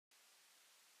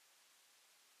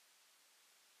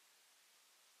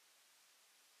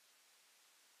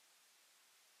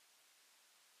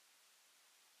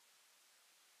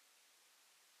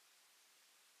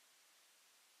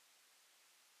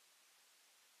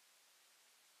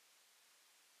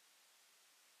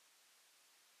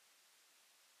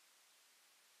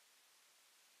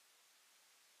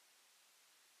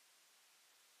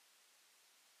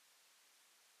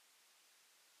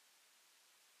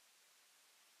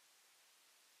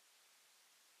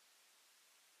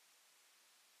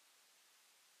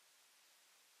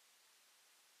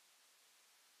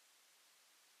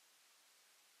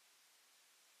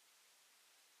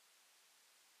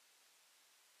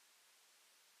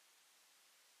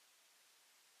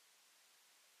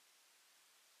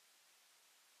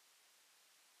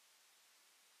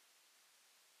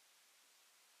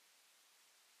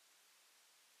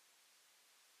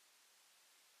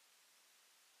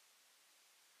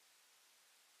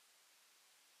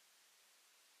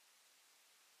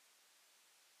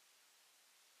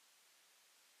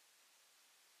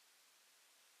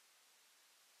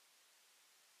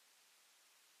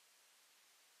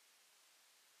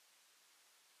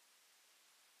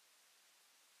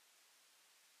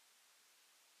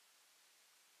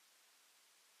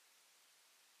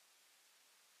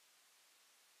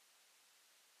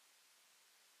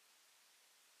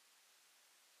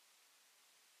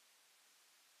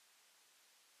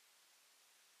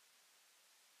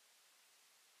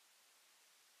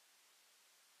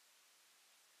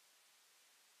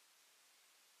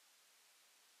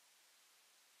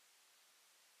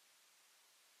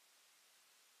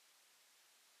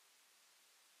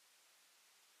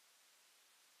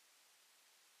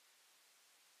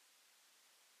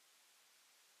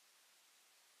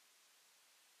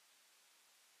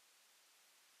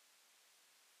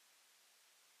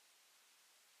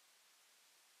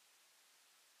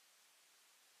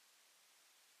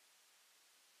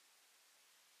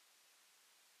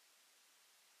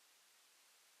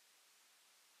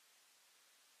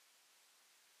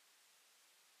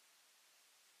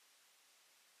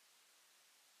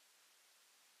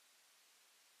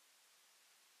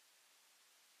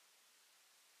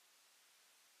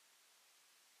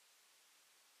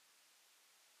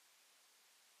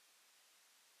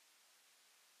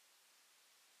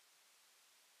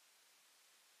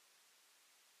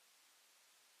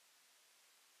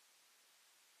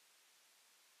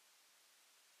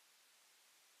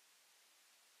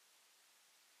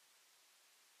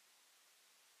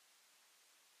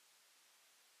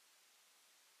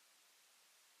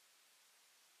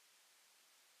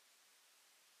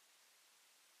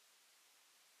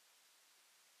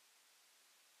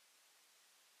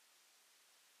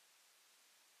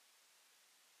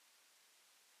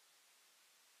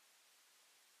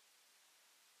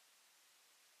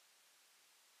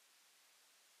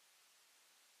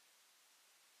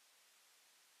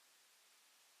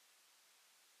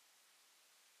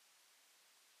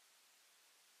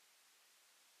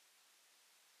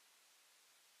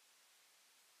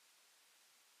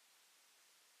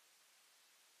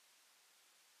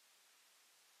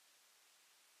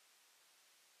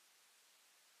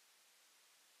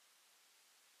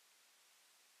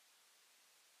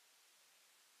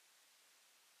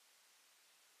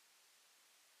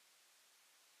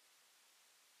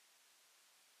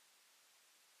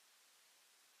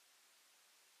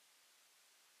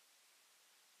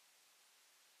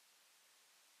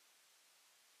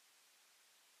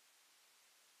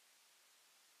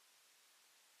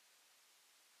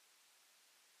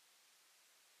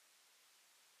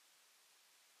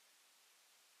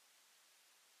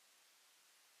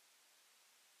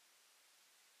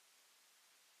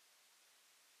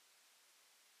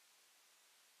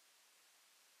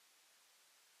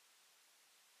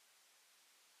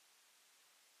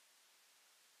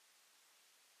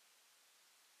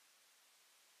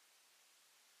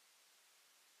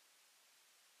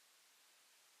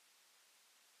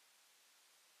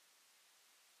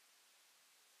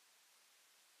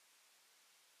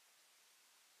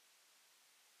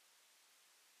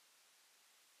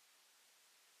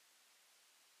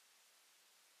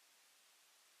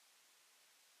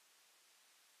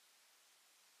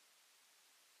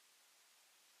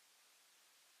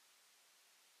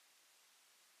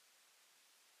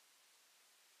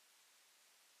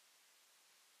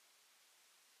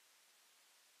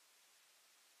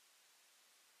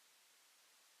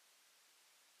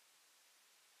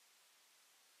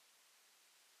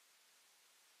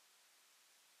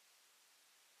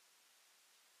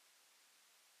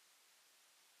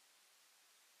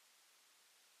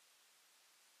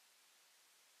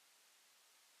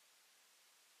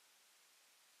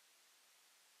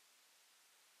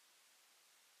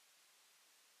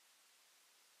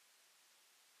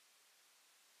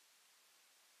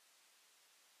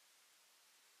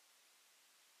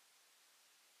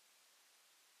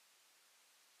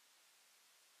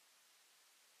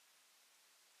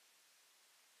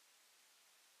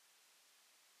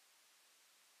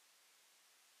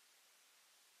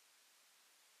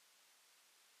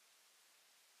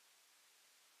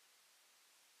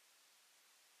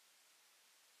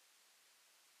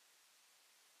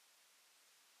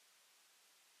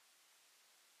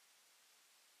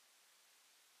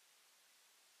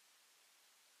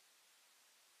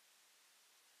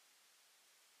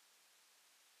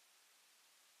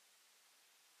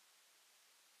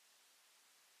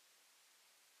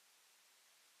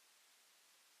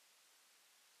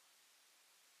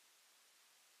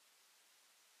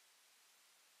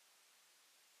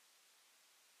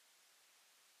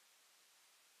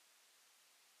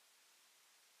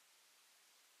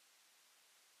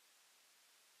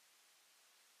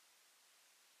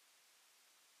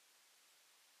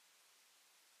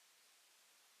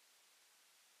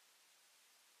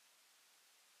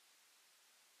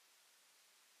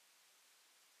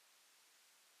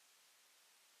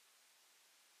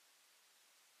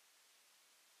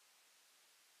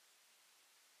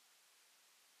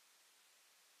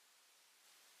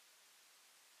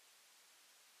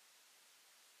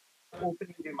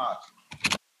opening remarks.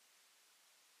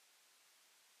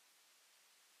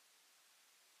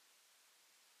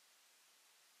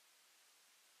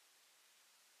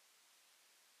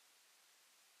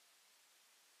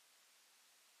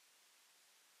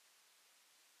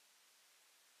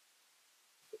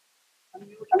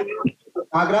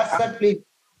 Nagraj sir, please.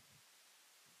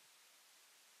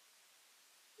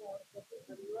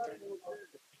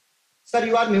 Sir,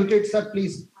 you are muted, sir,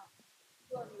 please.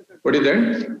 What is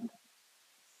that?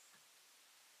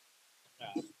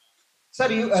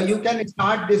 Sir, you can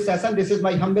start this session. This is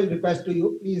my humble request to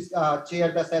you. Please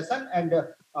chair the session and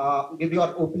give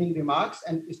your opening remarks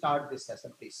and start this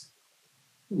session, please.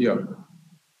 Yeah.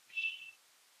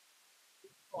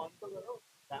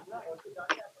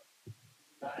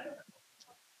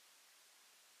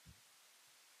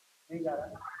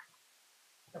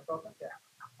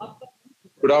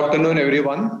 Good afternoon,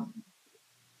 everyone.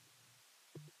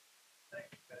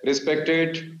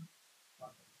 Respected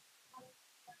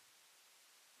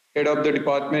Head of the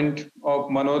Department of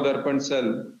MANODARPAN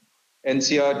Cell,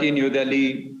 NCERT New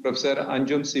Delhi, Professor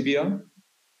Anjum Sibia.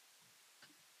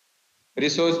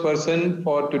 Resource person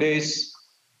for today's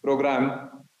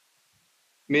program,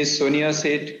 Ms. Sonia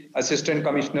Seth, Assistant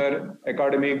Commissioner,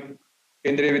 Academic,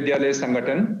 Kendriya Vidyalaya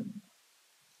Sangathan.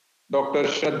 Dr.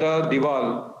 Shraddha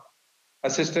Diwal,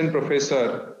 Assistant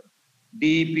Professor,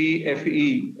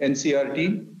 DPFE,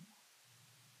 NCERT.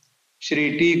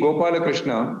 Shri T.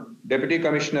 Gopalakrishna, Deputy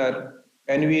Commissioner,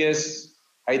 NVS,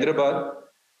 Hyderabad,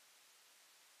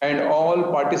 and all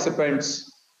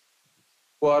participants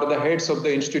who are the heads of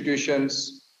the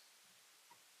institutions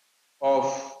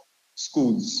of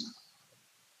schools.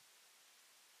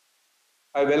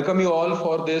 I welcome you all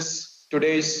for this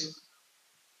today's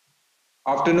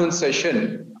afternoon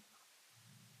session.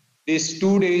 This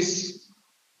 2 days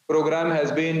program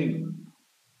has been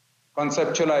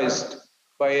conceptualized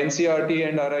by NCERT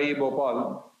and RIE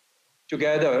Bhopal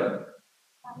together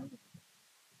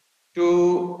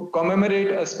to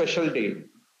commemorate a special day.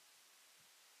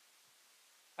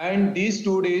 And these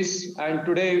 2 days, and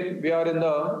today we are in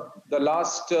the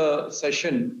last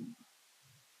session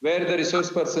where the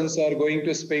resource persons are going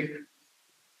to speak.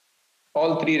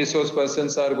 All 3 resource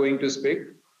persons are going to speak.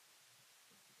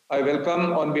 I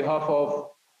welcome on behalf of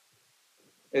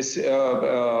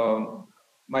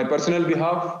my personal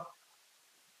behalf,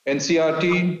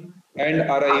 NCERT and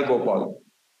RIE Bhopal.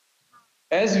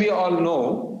 As we all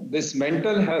know, this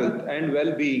mental health and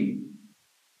well-being,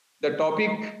 the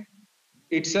topic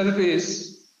itself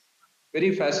is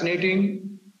very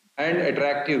fascinating and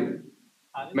attractive.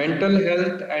 Mental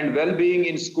health and well-being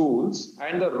in schools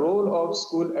and the role of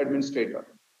school administrator.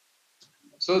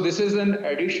 So this is an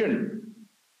addition.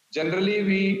 Generally,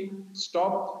 we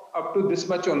stop up to this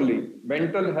much only,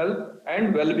 mental health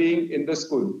and well-being in the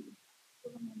school.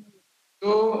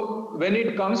 So when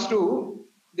it comes to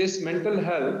this mental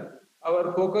health,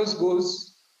 our focus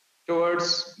goes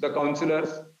towards the counselors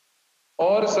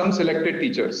or some selected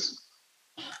teachers.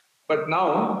 But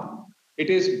now it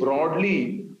is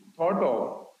broadly thought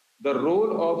of the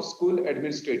role of school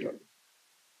administrator.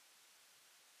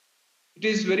 It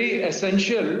is very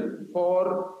essential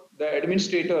for the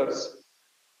administrators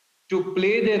to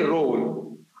play their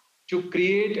role to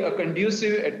create a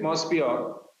conducive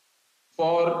atmosphere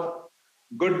for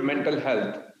good mental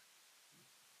health.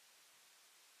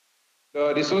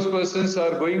 The resource persons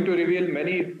are going to reveal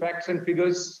many facts and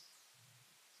figures,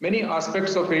 many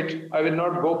aspects of it. I will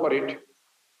not go for it.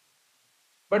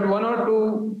 But 1 or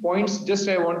 2 points just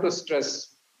I want to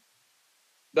stress.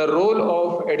 The role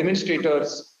of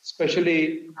administrators,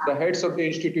 especially the heads of the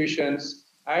institutions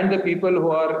and the people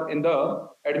who are in the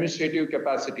administrative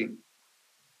capacity.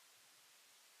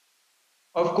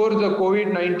 Of course, the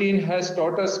COVID-19 has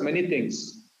taught us many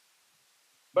things.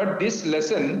 But this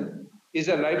lesson is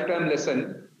a lifetime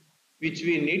lesson which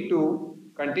we need to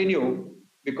continue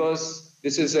because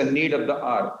this is a need of the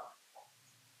hour.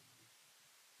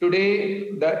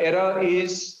 Today, the era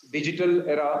is digital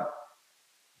era.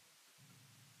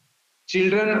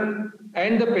 Children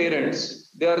and the parents,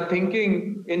 they are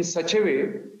thinking in such a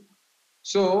way.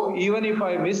 So even if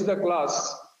I miss the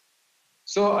class,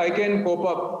 so I can cope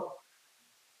up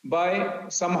by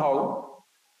somehow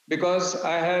because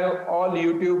I have all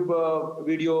YouTube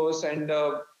videos and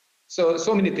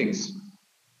so many things.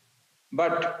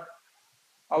 But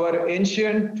our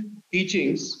ancient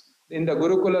teachings in the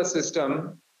Gurukula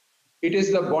system, it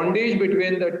is the bondage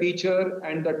between the teacher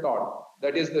and the taught,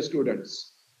 that is the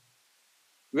students.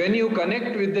 When you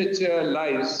connect with the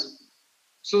lives,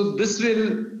 so this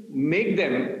will make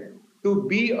them to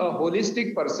be a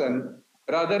holistic person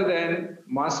rather than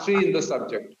mastery in the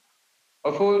subject.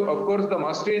 Of course, the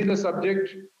mastery in the subject,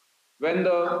 when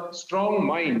the strong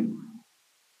mind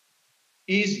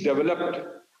is developed,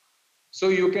 so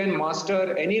you can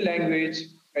master any language,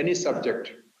 any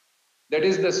subject. That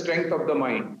is the strength of the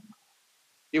mind.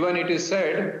 Even it is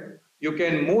said, you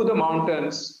can move the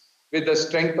mountains with the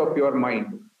strength of your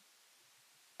mind.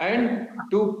 And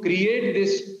to create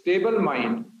this stable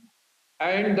mind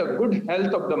and the good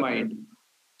health of the mind,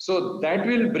 so that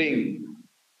will bring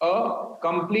a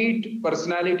complete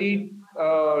personality,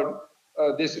 the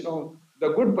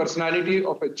good personality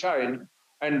of a child,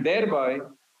 and thereby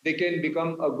they can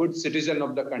become a good citizen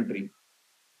of the country.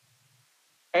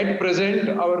 At present,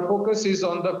 our focus is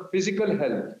on the physical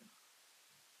health.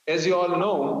 As you all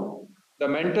know, the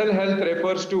mental health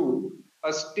refers to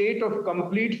a state of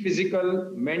complete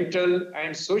physical, mental,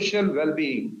 and social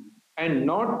well-being, and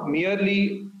not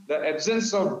merely the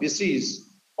absence of disease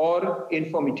or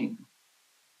infirmity.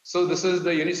 So this is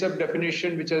the UNICEF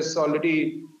definition,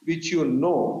 which you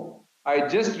know. I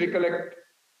just recollect,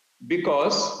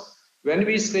 because when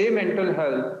we say mental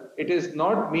health, it is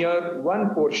not mere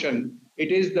one portion,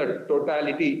 it is the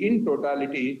totality. In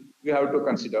totality, we have to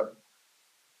consider.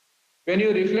 When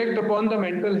you reflect upon the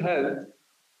mental health,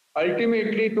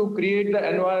 ultimately to create the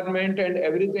environment and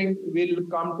everything will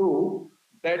come to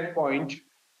that point.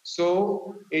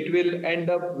 So it will end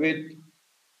up with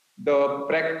the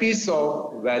practice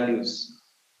of values.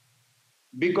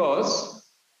 Because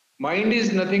mind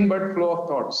is nothing but flow of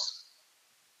thoughts.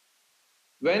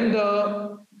 When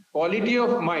the quality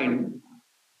of mind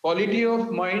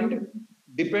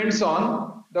depends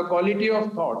on the quality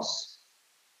of thoughts.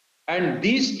 And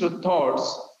these two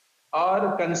thoughts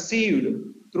are conceived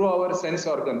through our sense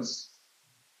organs.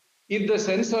 If the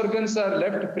sense organs are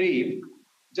left free,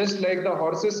 just like the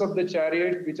horses of the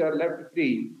chariot which are left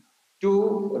free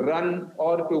to run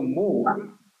or to move,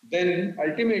 then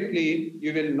ultimately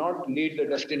you will not need the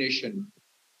destination.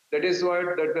 That is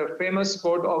what the famous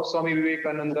quote of Swami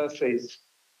Vivekananda says.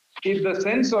 If the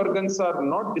sense organs are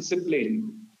not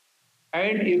disciplined,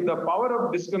 and if the power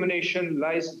of discrimination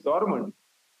lies dormant,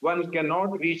 one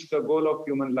cannot reach the goal of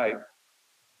human life.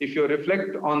 If you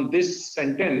reflect on this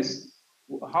sentence,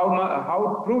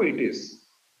 how true it is.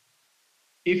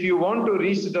 If you want to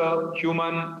reach the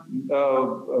human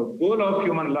goal of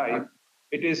human life,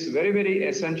 it is very, very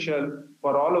essential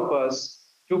for all of us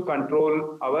to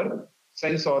control our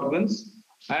sense organs,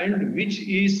 and which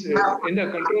is in the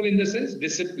control in the sense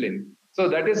discipline. So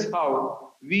that is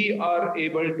how we are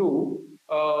able to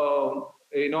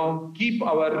keep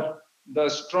the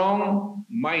strong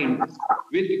mind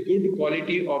with good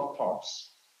quality of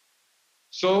thoughts.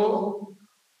 So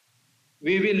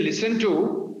we will listen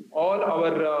to all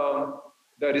our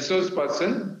the resource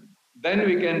person, then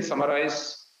we can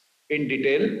summarize in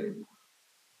detail.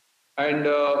 And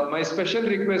my special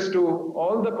request to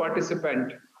all the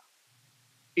participants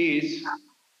is,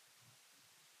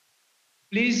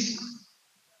 please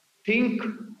think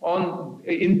on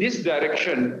in this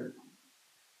direction.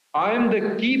 I am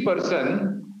the key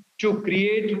person to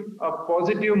create a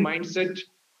positive mindset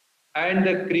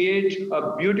and create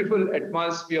a beautiful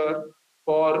atmosphere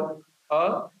for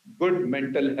a good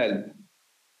mental health.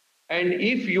 And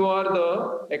if you are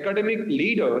the academic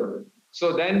leader,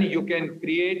 so then you can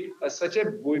create such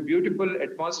a beautiful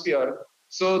atmosphere,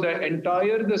 so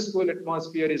the school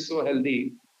atmosphere is so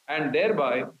healthy, and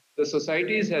thereby the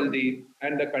society is healthy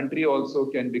and the country also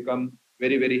can become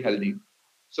very, very healthy.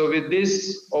 So with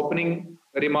this opening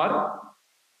remark,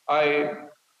 I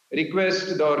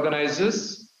request the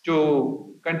organizers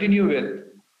to continue with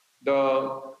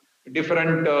the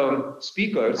different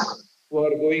speakers who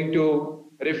are going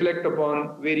to reflect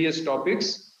upon various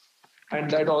topics, and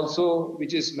that also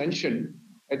which is mentioned.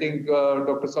 I think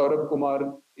Dr. Saurabh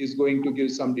Kumar is going to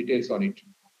give some details on it.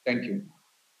 Thank you.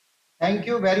 Thank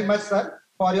you very much, sir,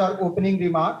 for your opening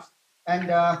remarks.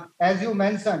 And as you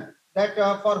mentioned, that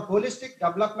for holistic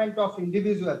development of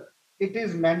individual, it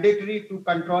is mandatory to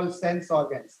control sense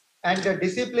organs. And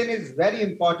discipline is very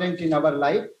important in our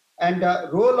life. And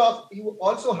you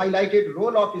also highlighted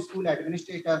role of school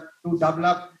administrator to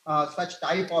develop such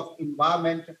type of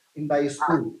environment in the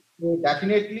school. So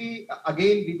definitely,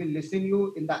 again, we will listen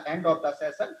you in the end of the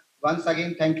session. Once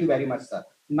again, thank you very much, sir.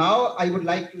 Now, I would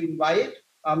like to invite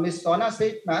Ms. Sona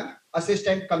Seth, ma'am,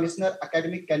 Assistant Commissioner,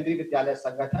 Academic Kendriya Vidyalaya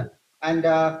Sangathan, and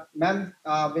ma'am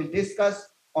will discuss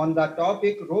on the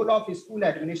topic role of school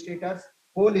administrators,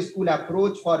 whole school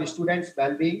approach for students'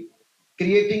 well-being,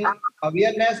 creating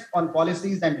awareness on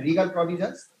policies and legal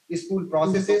provisions, school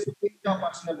processes,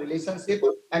 interpersonal relationship,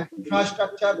 and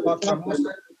infrastructure for promotion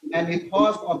and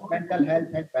ethos of mental health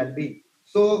and well-being.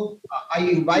 So I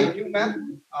invite you,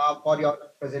 ma'am, for your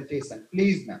presentation.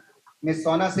 Please, ma'am. Ms.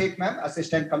 Sona Seth, ma'am,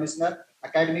 Assistant Commissioner,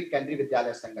 Academic Kendriya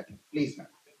Vidyalaya Sangathan. Please,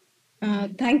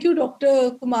 ma'am. Thank you,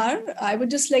 Dr. Kumar. I would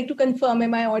just like to confirm,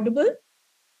 am I audible?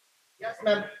 Yes,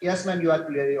 ma'am. Yes, ma'am, you are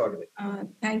clearly audible.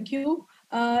 Thank you.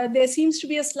 There seems to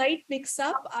be a slight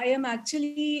mix-up. I am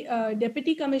actually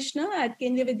Deputy Commissioner at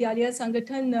Kendriya Vidyalaya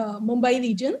Sangathan, Mumbai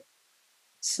region.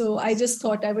 So I just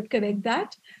thought I would correct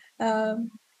that.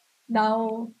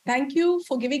 Now, thank you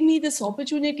for giving me this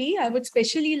opportunity. I would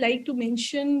especially like to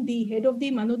mention the head of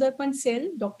the MANODARPAN cell,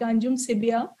 Dr. Anjum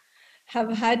Sibia.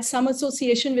 Have had some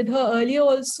association with her earlier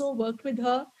also, worked with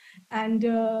her,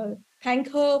 and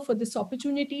thank her for this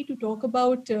opportunity to talk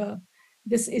about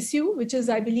this issue, which is,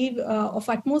 I believe, of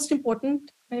utmost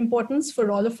importance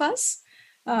for all of us.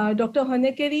 Dr.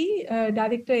 Honekeri,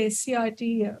 Director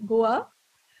SCRT Goa,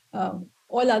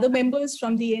 all other members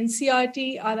from the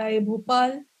NCRT, RI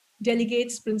Bhopal,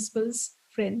 delegates, principals,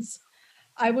 friends.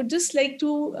 I would just like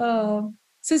to,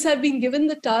 since I've been given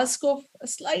the task of a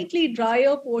slightly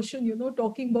drier portion,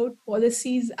 talking about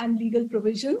policies and legal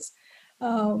provisions,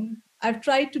 I've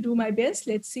tried to do my best.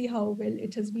 Let's see how well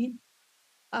it has been.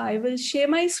 I will share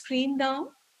my screen now.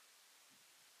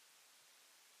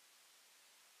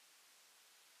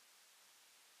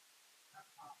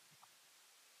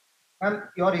 Ma'am,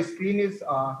 your screen is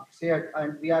shared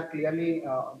and we are clearly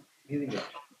viewing it.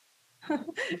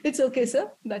 It's okay,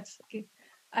 sir. That's okay.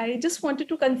 I just wanted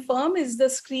to confirm, is the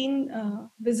screen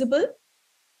visible?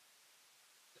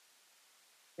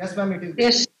 Yes, ma'am, it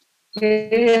is.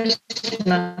 Yes, yes,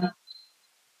 ma'am.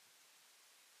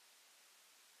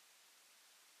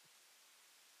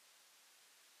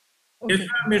 Okay. Yes,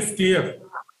 ma'am, it's clear.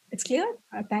 It's clear?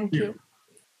 Thank you.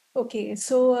 Okay,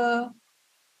 so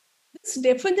this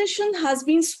definition has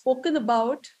been spoken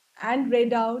about and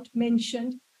read out,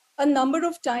 mentioned a number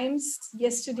of times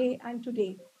yesterday and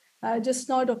today. Just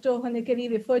now, Dr. Honekeri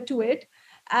referred to it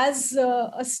as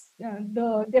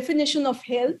the definition of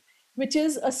health, which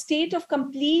is a state of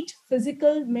complete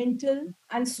physical, mental,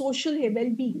 and social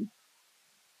well-being,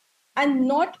 and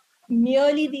not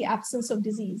merely the absence of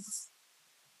disease.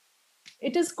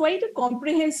 It is quite a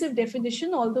comprehensive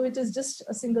definition, although it is just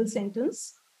a single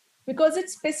sentence, because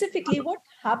it's specifically what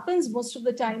happens most of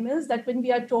the time is that when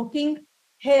we are talking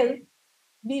health,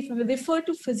 we refer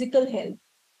to physical health.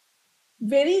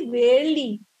 Very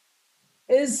rarely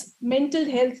is mental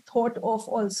health thought of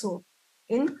also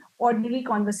in ordinary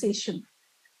conversation.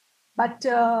 But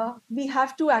we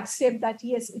have to accept that,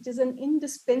 yes, it is an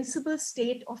indispensable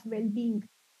state of well-being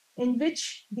in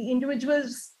which the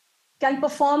individuals can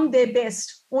perform their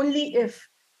best only if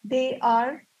they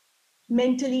are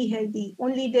mentally healthy.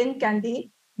 Only then can they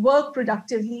work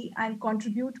productively and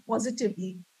contribute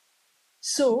positively.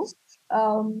 So,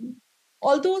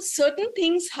 although certain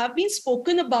things have been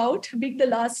spoken about, being the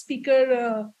last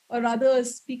speaker, or rather a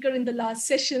speaker in the last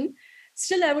session,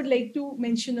 still I would like to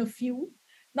mention a few.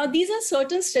 Now, these are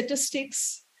certain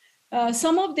statistics.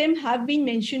 Some of them have been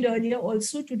mentioned earlier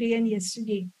also today and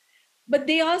yesterday, but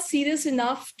they are serious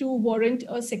enough to warrant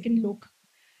a second look.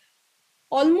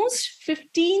 Almost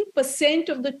 15%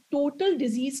 of the total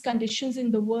disease conditions in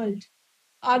the world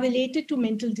are related to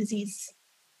mental disease.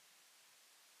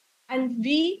 And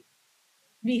we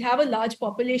have a large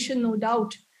population, no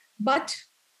doubt, but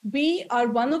we are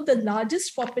one of the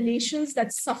largest populations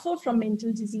that suffer from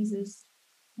mental diseases.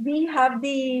 We have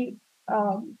the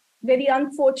very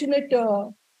unfortunate,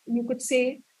 you could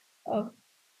say,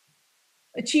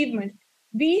 achievement.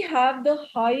 We have the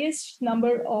highest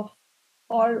number of,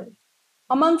 or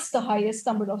amongst the highest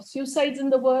number of suicides in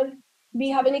the world. We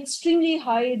have an extremely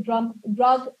high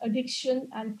drug addiction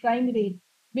and crime rate,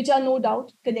 which are no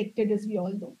doubt connected, as we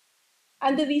all know.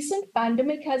 And the recent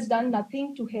pandemic has done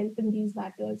nothing to help in these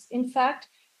matters. In fact,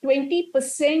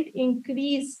 20%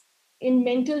 increase in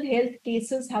mental health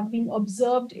cases have been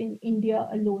observed in India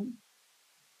alone.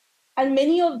 And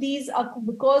many of these are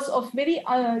because of very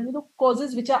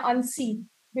causes which are unseen,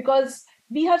 because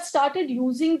we have started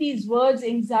using these words,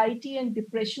 anxiety and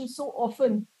depression, so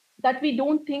often that we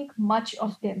don't think much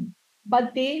of them,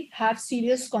 but they have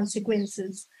serious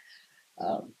consequences.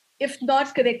 If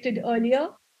not corrected earlier,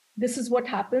 this is what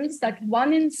happens, that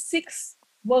 1 in 6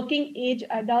 working age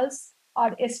adults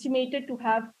are estimated to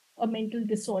have a mental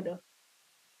disorder.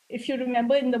 If you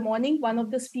remember in the morning, one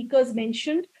of the speakers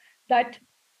mentioned that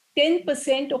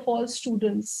 10% of all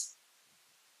students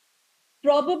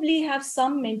probably have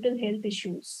some mental health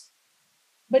issues.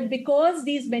 But because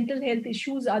these mental health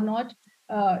issues are not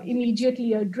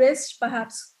immediately addressed,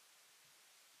 perhaps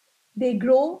they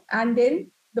grow and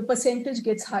then the percentage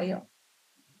gets higher.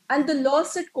 And the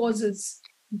loss it causes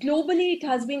Globally, it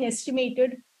has been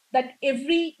estimated that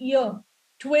every year,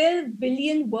 12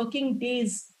 billion working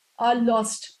days are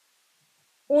lost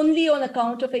only on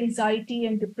account of anxiety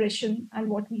and depression and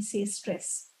what we say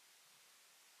stress.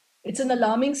 It's an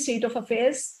alarming state of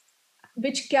affairs,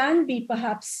 which can be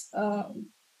perhaps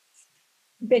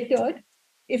bettered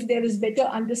if there is better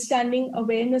understanding,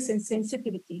 awareness, and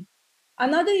sensitivity.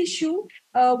 Another issue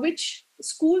which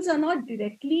schools are not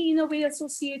directly in a way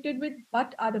associated with,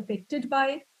 but are affected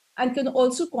by and can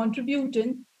also contribute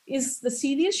in, is the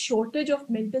serious shortage of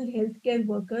mental health care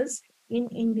workers in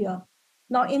India.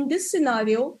 Now, in this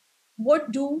scenario,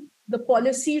 what do the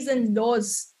policies and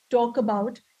laws talk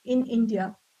about in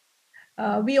India?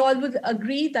 We all would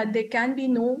agree that there can be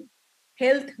no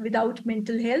health without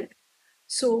mental health.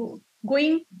 So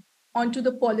going on to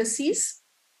the policies,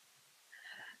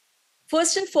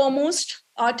 first and foremost,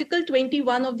 Article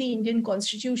 21 of the Indian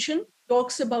Constitution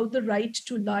talks about the right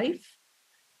to life.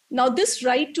 Now, this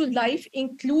right to life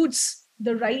includes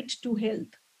the right to health.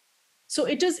 So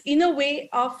it is in a way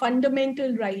our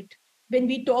fundamental right when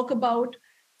we talk about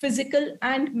physical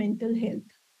and mental health.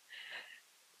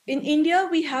 In India,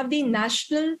 we have the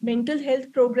National Mental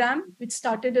Health Program, which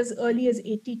started as early as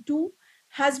 82,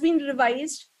 has been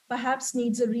revised, perhaps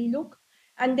needs a relook.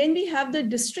 And then we have the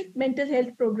district mental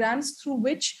health programs through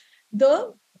which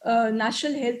the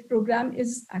National Health Program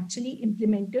is actually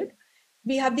implemented.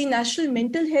 We have the National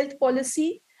Mental Health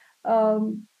Policy,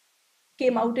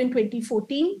 came out in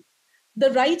 2014.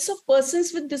 The Rights of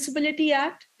Persons with Disability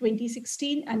Act,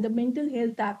 2016, and the Mental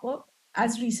Health Act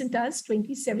as recent as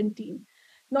 2017.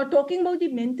 Now, talking about the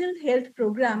mental health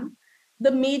program,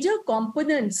 the major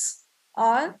components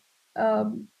are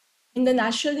in the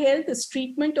national health is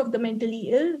treatment of the mentally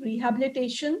ill,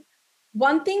 rehabilitation.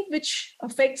 One thing which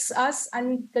affects us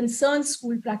and concerns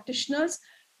school practitioners,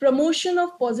 promotion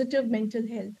of positive mental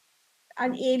health,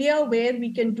 an area where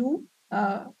we can do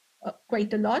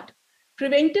quite a lot.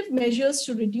 Preventive measures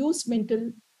to reduce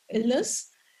mental illness.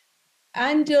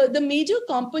 And the major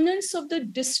components of the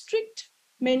district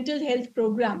mental health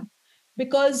program,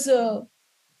 because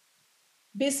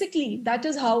basically that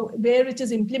is where it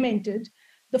is implemented.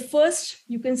 The first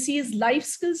you can see is life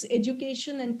skills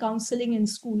education and counseling in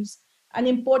schools, an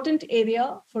important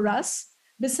area for us,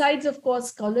 besides of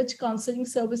course college counseling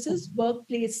services,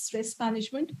 workplace stress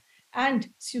management, and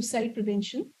suicide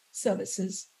prevention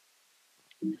services.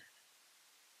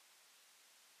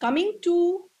 Coming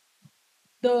to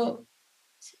the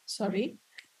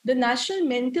National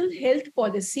Mental Health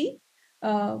Policy,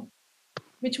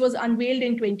 which was unveiled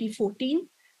in 2014.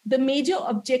 The major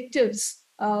objectives,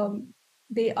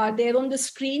 they are there on the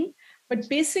screen, but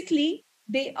basically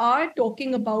they are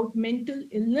talking about mental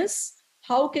illness.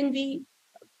 How can we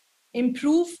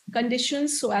improve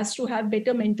conditions so as to have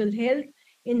better mental health,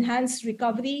 enhance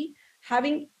recovery,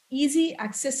 having easy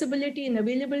accessibility and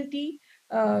availability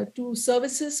to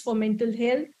services for mental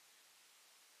health.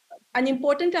 An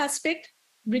important aspect,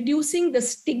 reducing the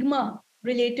stigma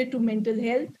related to mental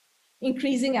health,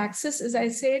 increasing access, as I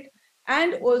said,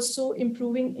 and also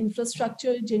improving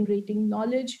infrastructure, generating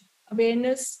knowledge,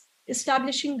 awareness,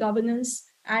 establishing governance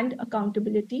and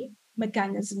accountability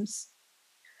mechanisms.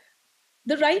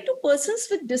 The Right to Persons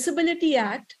with Disability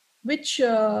Act, which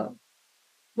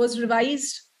was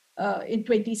revised in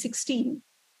 2016,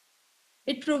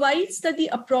 it provides that the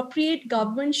appropriate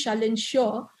government shall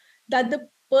ensure that the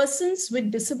persons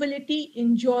with disability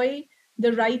enjoy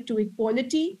the right to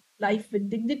equality, life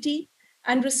with dignity,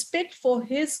 and respect for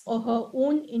his or her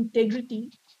own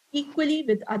integrity equally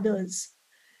with others.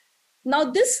 Now,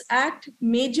 this act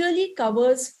majorly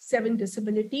covers 7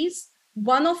 disabilities,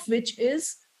 one of which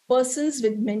is persons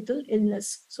with mental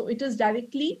illness. So it is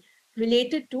directly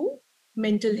related to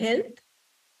mental health.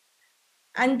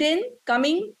 And then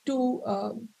coming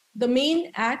to the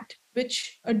main act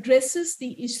which addresses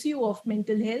the issue of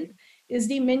mental health is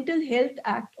the Mental Health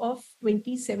Act of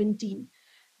 2017.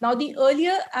 Now, the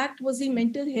earlier act was the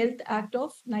Mental Health Act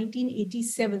of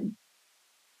 1987,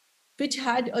 which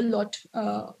had a lot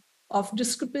of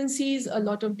discrepancies, a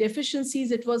lot of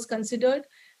deficiencies it was considered.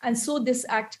 And so this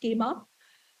act came up.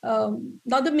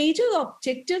 Now, the major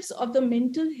objectives of the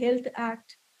Mental Health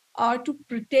Act are to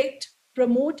protect,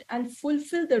 promote, and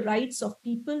fulfill the rights of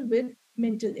people with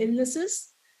mental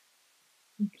illnesses,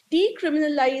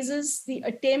 decriminalizes the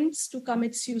attempts to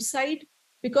commit suicide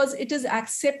because it is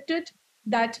accepted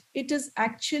that it is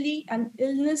actually an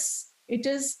illness. It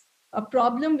is a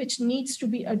problem which needs to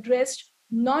be addressed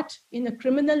not in a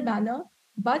criminal manner,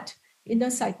 but in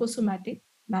a psychosomatic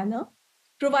manner,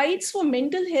 provides for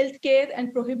mental health care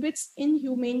and prohibits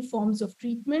inhumane forms of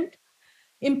treatment,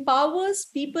 empowers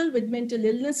people with mental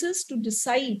illnesses to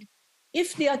decide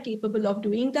if they are capable of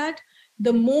doing that,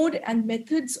 the mode and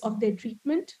methods of their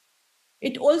treatment.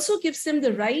 It also gives them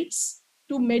the rights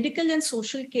to medical and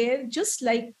social care, just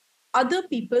like other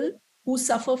people who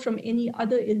suffer from any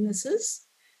other illnesses.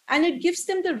 And it gives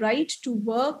them the right to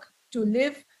work, to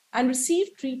live, and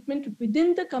receive treatment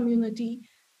within the community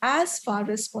as far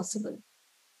as possible.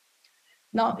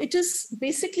 Now, it is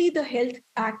basically the Health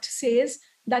Act says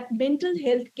that mental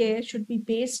health care should be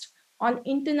based on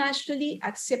internationally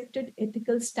accepted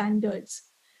ethical standards.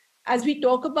 As we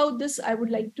talk about this, I would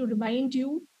like to remind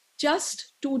you,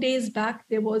 just 2 days back,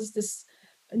 there was this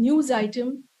news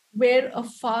item where a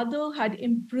father had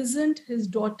imprisoned his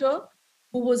daughter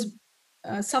who was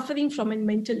suffering from a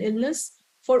mental illness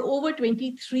for over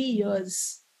 23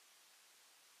 years.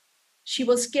 She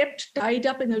was kept tied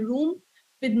up in a room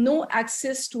with no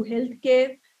access to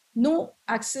healthcare, no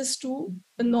access to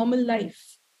a normal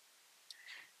life.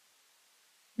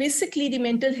 Basically, the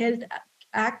Mental Health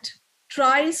Act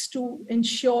tries to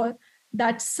ensure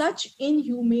that such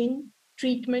inhumane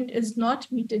treatment is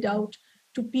not meted out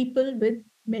to people with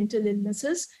mental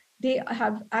illnesses. They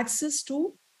have access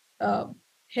to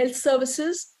health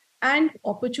services and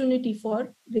opportunity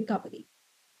for recovery.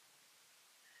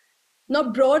 Now,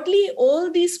 broadly,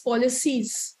 all these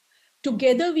policies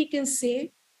together, we can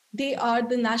say they are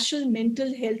the national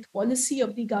mental health policy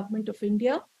of the Government of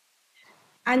India.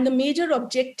 And the major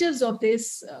objectives of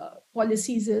these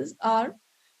policies are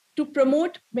to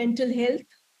promote mental health,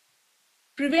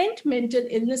 prevent mental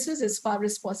illnesses as far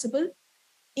as possible,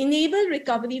 enable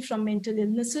recovery from mental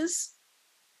illnesses,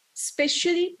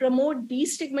 especially promote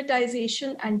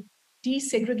destigmatization and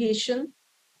desegregation,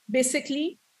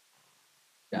 basically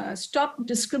stop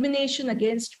discrimination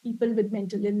against people with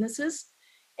mental illnesses,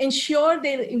 ensure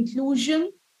their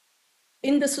inclusion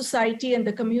in the society and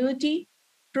the community,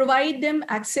 provide them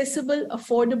accessible,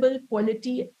 affordable,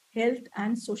 quality health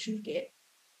and social care.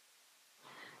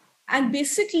 And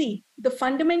basically, the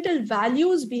fundamental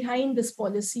values behind this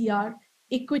policy are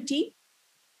equity,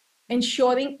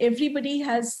 ensuring everybody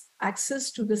has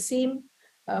access to the same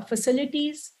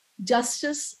facilities,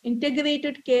 justice,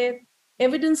 integrated care,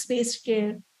 evidence-based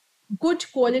care, good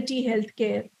quality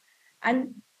healthcare,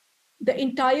 and the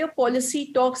entire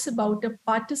policy talks about a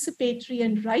participatory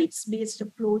and rights-based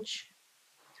approach,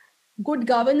 good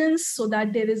governance so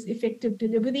that there is effective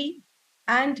delivery,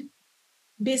 and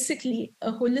basically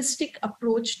a holistic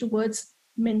approach towards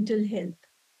mental health.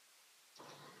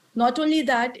 Not only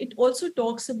that, it also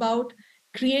talks about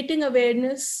creating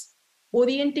awareness,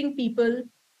 orienting people,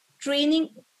 training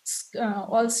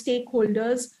all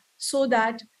stakeholders so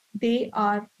that they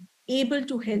are able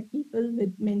to help people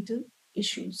with mental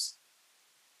issues.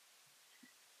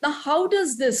 Now, how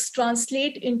does this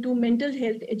translate into mental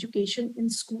health education in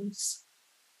schools?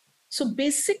 So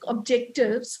basic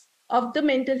objectives of the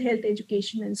mental health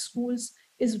education in schools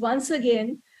is once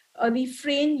again a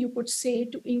refrain, you could say,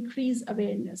 to increase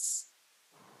awareness.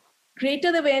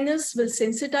 Greater awareness will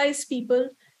sensitize people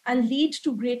and lead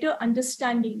to greater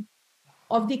understanding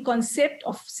of the concept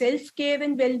of self-care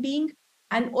and well-being,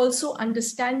 and also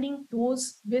understanding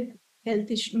those with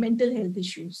mental health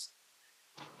issues.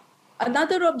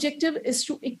 Another objective is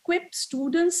to equip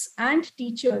students and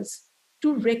teachers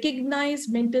to recognize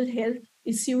mental health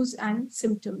issues and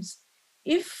symptoms.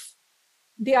 If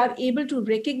they are able to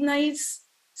recognize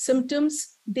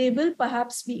symptoms, they will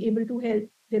perhaps be able to help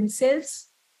themselves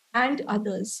and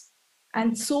others.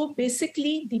 And so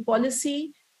basically the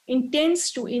policy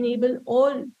intends to enable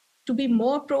all to be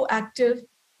more proactive,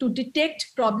 to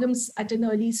detect problems at an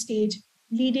early stage,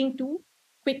 leading to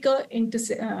quicker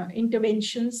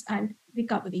interventions and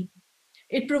recovery.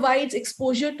 It provides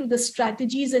exposure to the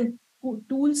strategies and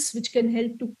tools which can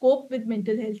help to cope with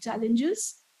mental health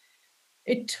challenges.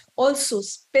 It also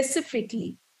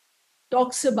specifically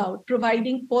talks about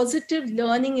providing positive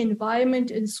learning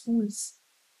environment in schools,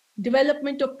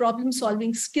 development of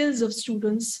problem-solving skills of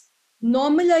students,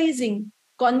 normalizing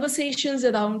conversations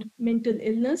around mental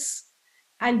illness,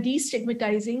 and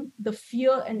destigmatizing the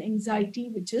fear and anxiety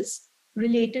which is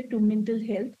related to mental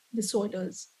health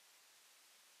disorders.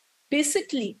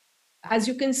 Basically, as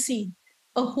you can see,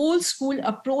 a whole school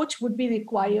approach would be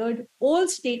required. All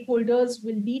stakeholders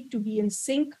will need to be in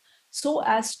sync so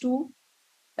as to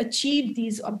achieve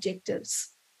these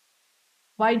objectives.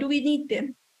 Why do we need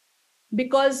them?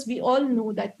 Because we all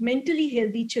know that mentally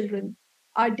healthy children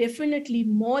are definitely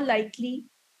more likely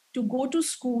to go to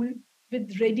school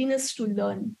with readiness to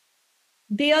learn.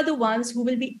 They are the ones who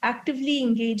will be actively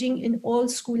engaging in all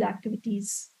school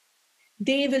activities.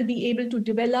 They will be able to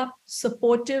develop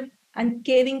supportive and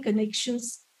caring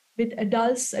connections with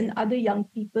adults and other young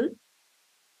people.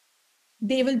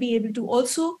 They will be able to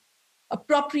also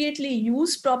appropriately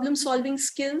use problem-solving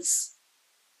skills,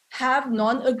 have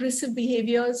non-aggressive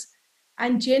behaviors,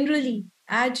 and generally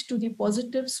add to the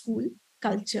positive school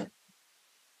culture.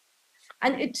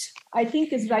 And it, I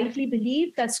think, is rightly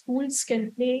believed that schools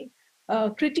can play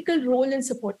a critical role in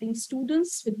supporting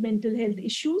students with mental health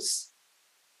issues,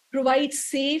 provide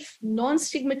safe,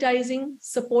 non-stigmatizing,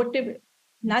 supportive,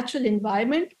 natural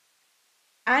environment,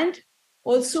 and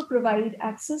also provide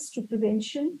access to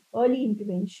prevention, early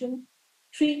intervention,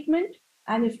 treatment,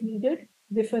 and if needed,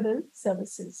 referral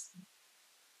services.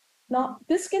 Now,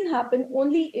 this can happen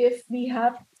only if we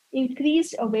have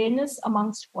increased awareness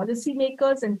amongst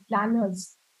policymakers and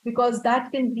planners, because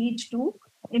that can lead to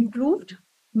improved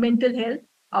mental health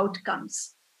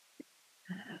outcomes.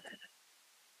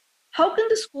 How can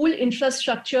the school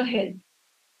infrastructure help?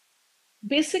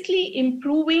 Basically,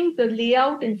 improving the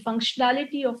layout and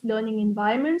functionality of learning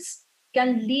environments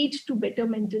can lead to better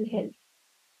mental health.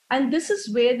 And this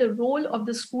is where the role of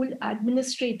the school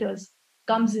administrators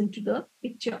comes into the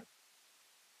picture.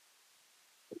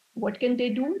 What can they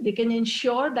do? They can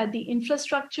ensure that the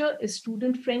infrastructure is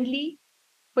student-friendly.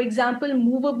 For example,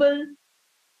 movable,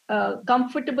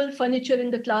 comfortable furniture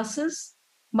in the classes,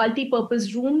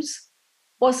 multi-purpose rooms,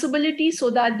 possibility so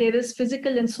that there is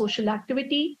physical and social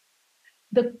activity.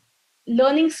 The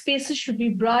learning spaces should be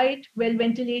bright,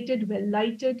 well-ventilated,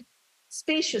 well-lighted,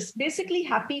 spacious, basically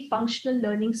happy, functional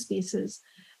learning spaces.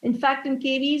 In fact, in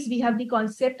KVs, we have the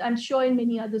concept, I'm sure in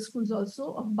many other schools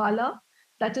also, of Bala,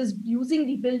 that is using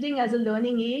the building as a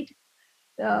learning aid.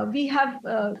 We have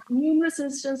numerous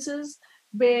instances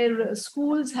where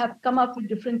schools have come up with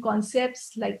different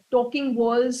concepts like talking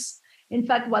walls. In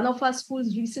fact, one of our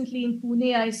schools recently in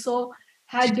Pune, I saw,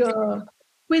 had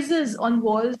quizzes on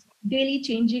walls, daily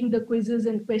changing the quizzes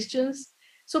and questions.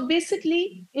 So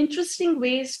basically, interesting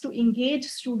ways to engage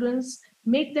students,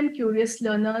 make them curious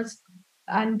learners,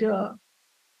 and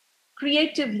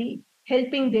creatively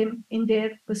helping them in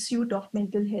their pursuit of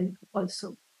mental health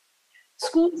also.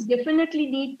 Schools definitely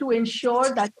need to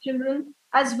ensure that children,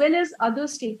 as well as other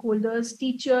stakeholders,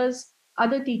 teachers,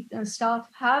 other staff,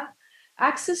 have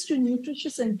access to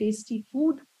nutritious and tasty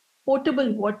food,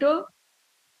 potable water,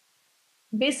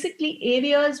 basically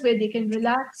areas where they can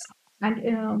relax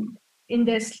and in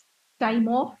their time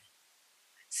off,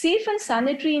 safe and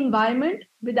sanitary environment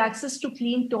with access to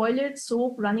clean toilets,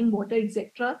 soap, running water,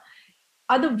 etc.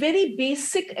 are the very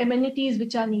basic amenities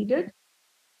which are needed.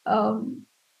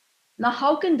 Now,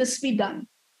 how can this be done?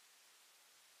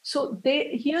 So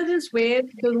here is where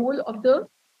the role of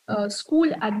the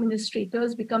school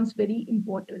administrators becomes very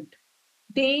important.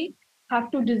 They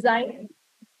have to design,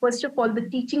 first of all, the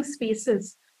teaching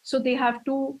spaces. So they have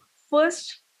to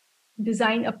first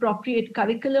design appropriate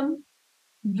curriculum,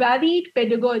 varied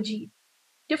pedagogy,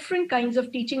 different kinds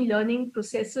of teaching, learning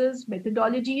processes,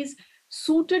 methodologies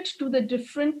suited to the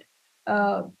different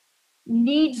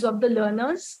needs of the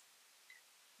learners.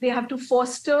 They have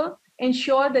to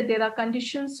ensure that there are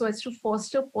conditions so as to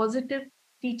foster positive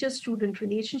teacher-student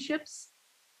relationships,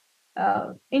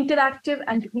 interactive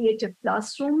and creative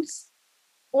classrooms.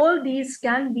 All these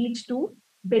can lead to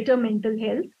better mental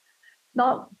health.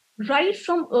 Now, right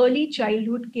from early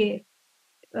childhood care,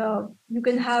 you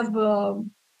can have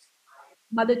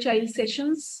mother-child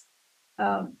sessions.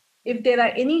 If there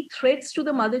are any threats to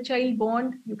the mother-child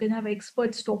bond, you can have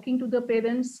experts talking to the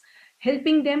parents,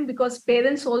 helping them, because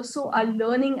parents also are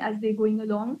learning as they're going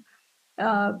along.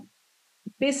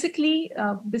 Basically,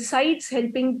 besides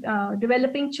helping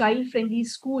developing child-friendly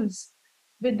schools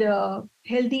with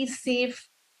healthy, safe,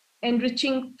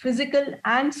 enriching physical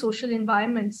and social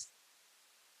environments,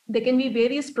 there can be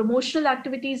various promotional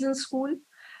activities in school.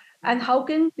 And how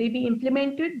can they be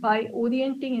implemented? By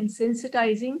orienting and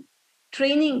sensitizing,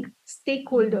 training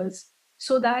stakeholders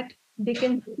so that they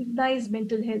can recognize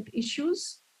mental health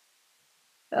issues.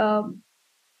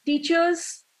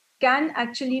 Teachers can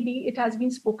actually be, it has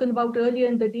been spoken about earlier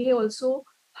in the day also,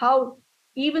 how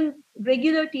even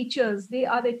regular teachers, they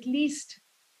are at least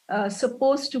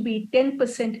supposed to be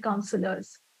 10%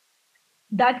 counselors.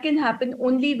 That can happen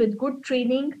only with good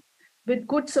training, with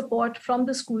good support from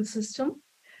the school system.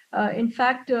 In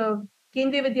fact, Kendriya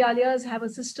Vidyalayas have a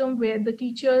system where the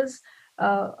teachers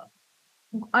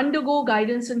undergo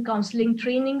guidance and counseling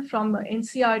training from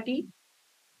NCERT,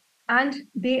 and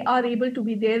they are able to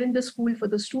be there in the school for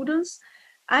the students.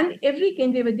 And every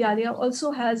Kendriya Vidyalaya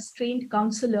also has trained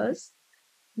counselors.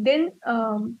 Then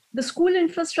the school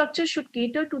infrastructure should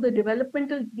cater to the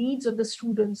developmental needs of the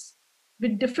students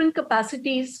with different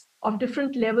capacities of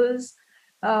different levels,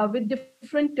 with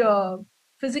different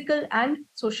physical and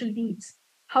social needs.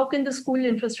 How can the school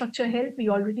infrastructure help? We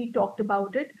already talked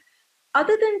about it.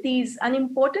 Other than these, an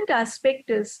important aspect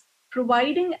is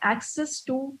providing access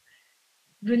to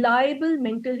reliable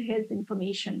mental health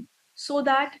information so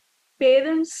that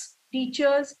parents,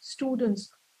 teachers,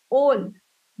 students all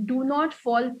do not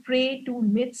fall prey to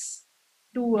myths,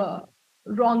 to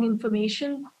wrong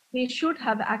information. They should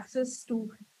have access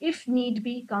to, if need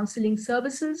be, counseling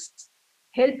services,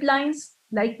 helplines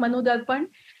like MANODARPAN,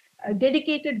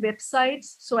 dedicated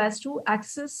websites so as to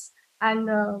access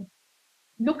and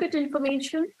look at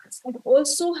information, and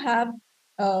also have,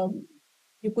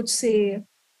 you could say,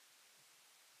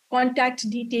 contact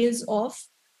details of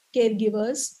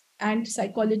caregivers and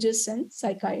psychologists and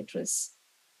psychiatrists.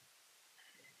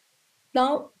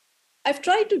 Now, I've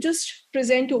tried to just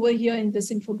present over here in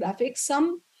this infographic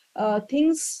some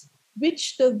things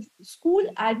which the school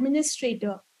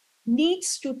administrator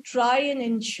needs to try and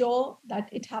ensure that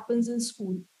it happens in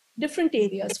school. Different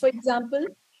areas. For example,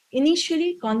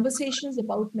 initially conversations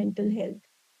about mental health.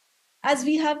 As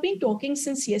we have been talking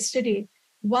since yesterday,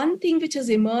 one thing which has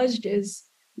emerged is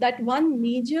that one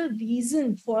major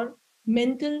reason for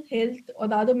mental health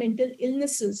or other mental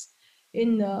illnesses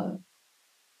in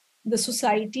the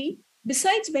society,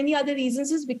 besides many other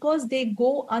reasons, is because they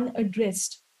go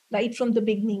unaddressed right from the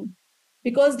beginning,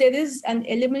 because there is an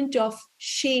element of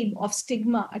shame, of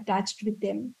stigma attached with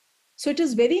them. So it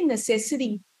is very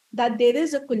necessary that there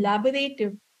is a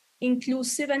collaborative,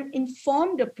 inclusive, and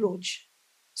informed approach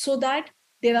so that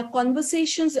there are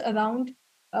conversations around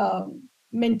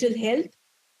mental health.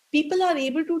 People are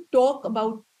able to talk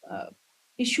about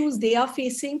issues they are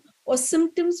facing or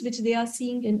symptoms which they are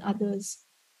seeing in others.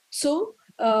 So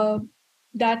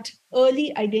that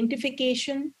early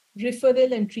identification,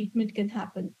 referral, and treatment can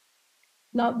happen.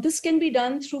 Now, this can be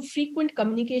done through frequent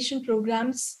communication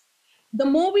programs. The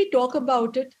more we talk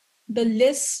about it, the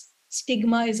less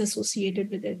stigma is associated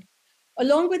with it.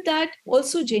 Along with that,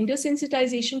 also gender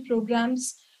sensitization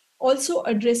programs, also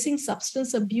addressing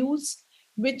substance abuse,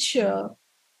 which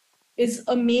is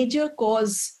a major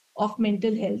cause of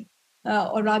mental health,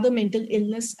 or rather mental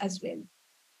illness as well.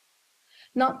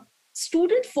 Now,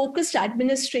 student-focused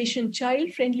administration,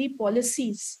 child-friendly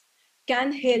policies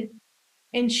can help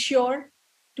ensure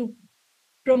to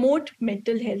promote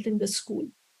mental health in the school.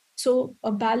 So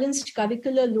a balanced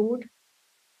curricular load,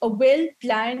 a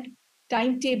well-planned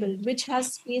timetable which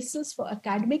has spaces for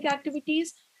academic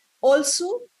activities,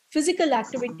 also physical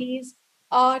activities,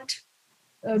 art,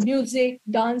 music,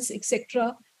 dance,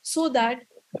 etc., so that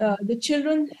the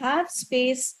children have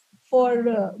space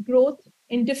for growth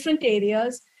in different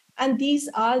areas, and these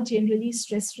are generally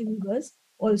stress relievers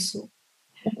also.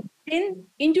 In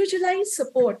individualized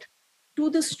support to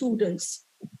the students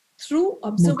through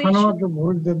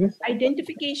observation,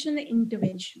 identification, and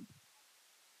intervention.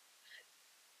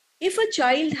 If a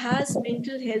child has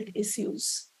mental health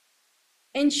issues,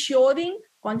 ensuring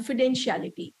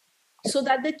confidentiality so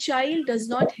that the child does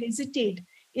not hesitate,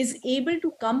 is able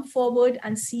to come forward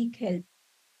and seek help.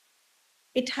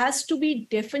 It has to be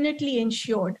definitely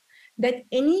ensured that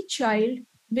any child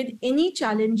with any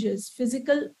challenges,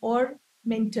 physical or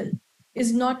mental,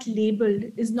 is not labeled,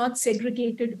 is not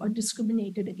segregated or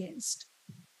discriminated against.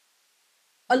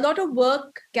 A lot of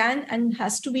work can and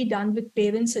has to be done with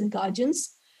parents and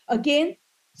guardians. Again,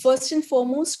 first and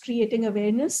foremost, creating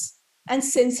awareness and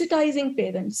sensitizing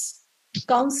parents,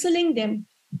 counseling them.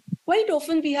 Quite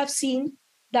often we have seen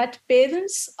that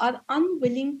parents are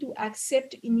unwilling to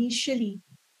accept initially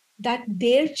that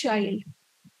their child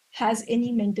has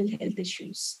any mental health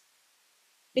issues.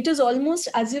 It is almost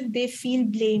as if they feel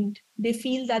blamed. They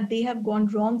feel that they have gone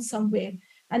wrong somewhere,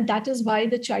 and that is why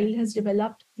the child has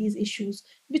developed these issues,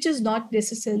 which is not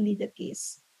necessarily the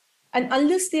case. And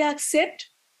unless they accept,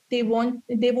 they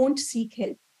won't seek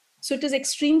help. So it is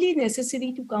extremely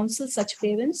necessary to counsel such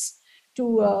parents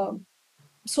to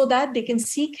so that they can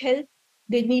seek help.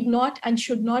 They need not and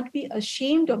should not be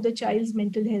ashamed of the child's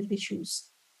mental health issues.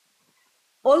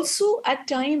 Also, at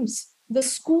times, the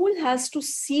school has to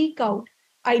seek out,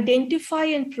 identify,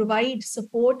 and provide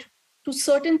support to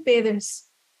certain parents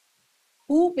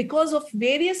who, because of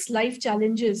various life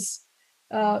challenges,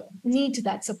 need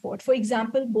that support. For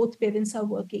example, both parents are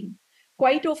working.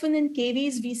 Quite often in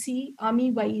KVs, we see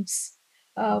army wives,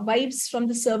 wives from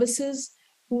the services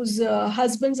whose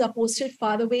husbands are posted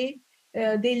far away.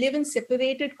 They live in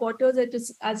separated quarters,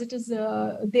 as it is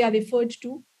they are referred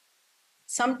to.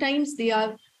 Sometimes they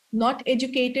are not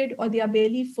educated, or they are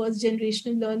barely first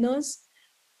generational learners.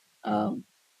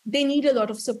 They need a lot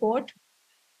of support.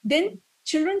 Then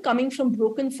children coming from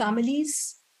broken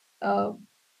families,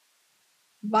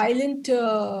 violent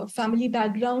family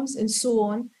backgrounds, and so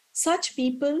on. Such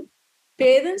people,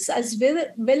 parents as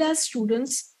well as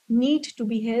students, need to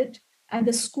be helped, and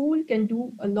the school can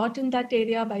do a lot in that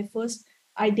area by first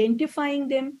identifying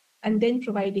them and then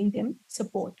providing them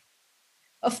support.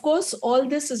 Of course, all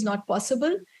this is not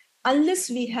possible unless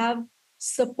we have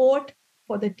support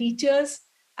for the teachers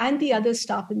and the other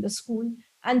staff in the school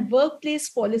and workplace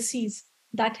policies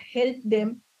that help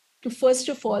them to, first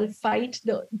of all, fight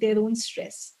their own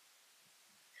stress.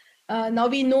 Now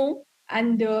we know,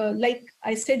 and like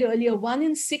I said earlier, 1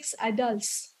 in 6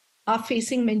 adults are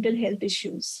facing mental health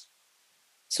issues.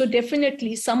 So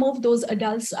definitely some of those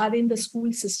adults are in the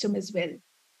school system as well.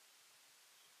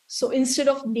 So instead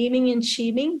of naming and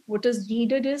shaming, what is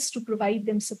needed is to provide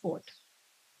them support.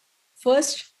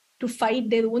 First, to fight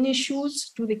their own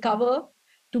issues, to recover,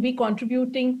 to be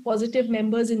contributing positive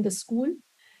members in the school.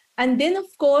 And then, of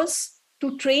course,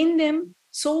 to train them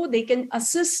so they can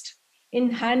assist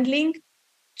in handling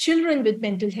children with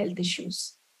mental health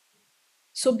issues.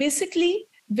 So basically,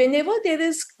 whenever there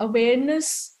is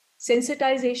awareness,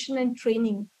 sensitization, and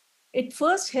training, it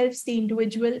first helps the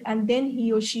individual and then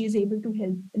he or she is able to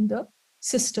help in the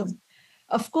system.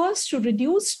 Of course, to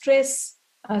reduce stress,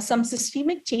 some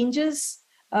systemic changes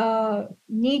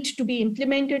need to be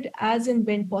implemented as and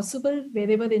when possible,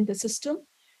 wherever in the system,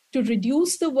 to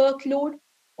reduce the workload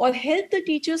or help the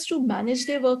teachers to manage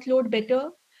their workload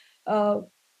better.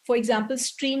 For example,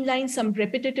 streamline some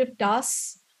repetitive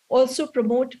tasks, also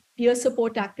promote peer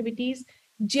support activities,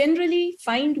 generally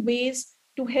find ways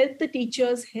to help the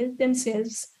teachers help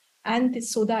themselves and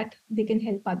so that they can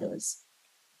help others.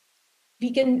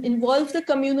 We can involve the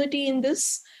community in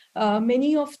this.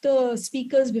 Many of the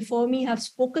speakers before me have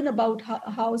spoken about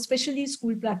how especially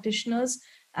school practitioners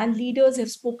and leaders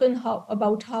have spoken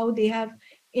about how they have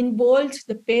involved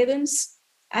the parents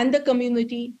and the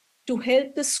community to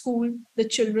help the school, the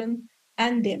children,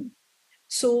 and them.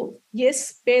 So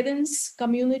yes, parents,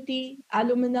 community,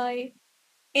 alumni,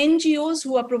 NGOs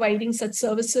who are providing such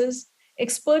services,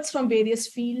 experts from various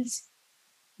fields,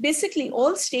 basically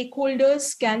all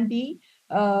stakeholders can be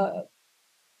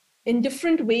in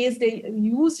different ways they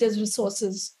used as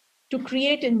resources to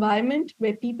create environment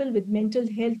where people with mental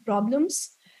health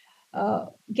problems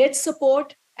get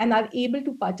support and are able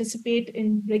to participate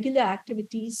in regular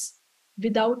activities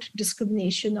without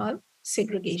discrimination or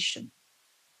segregation.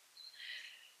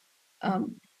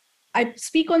 I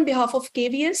speak on behalf of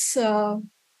KVS.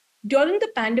 During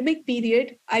the pandemic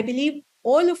period, I believe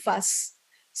all of us,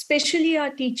 especially our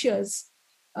teachers,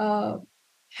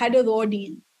 had a raw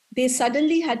deal. They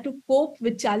suddenly had to cope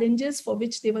with challenges for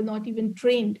which they were not even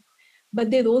trained, but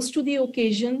they rose to the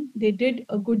occasion. They did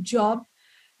a good job.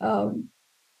 Kendriya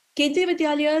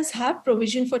Vidyalayas have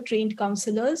provision for trained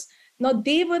counselors. Now,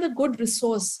 they were a good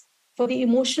resource for the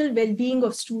emotional well-being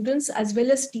of students as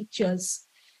well as teachers.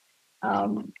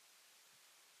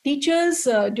 Teachers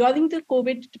during the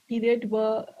COVID period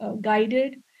were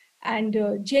guided,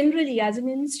 and generally as an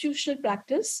institutional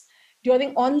practice,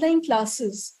 during online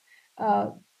classes,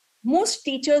 most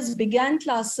teachers began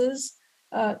classes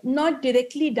not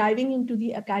directly diving into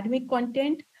the academic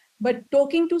content, but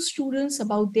talking to students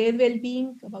about their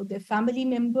well-being, about their family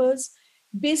members.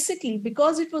 Basically,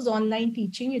 because it was online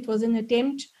teaching, it was an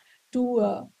attempt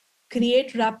to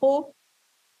create rapport,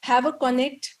 have a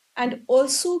connect, and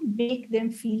also make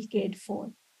them feel cared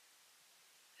for.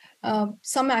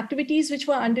 Some activities which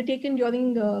were undertaken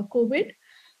during COVID,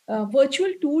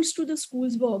 virtual tours to the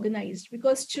schools were organized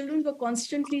because children were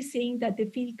constantly saying that they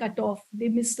feel cut off, they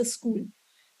miss the school.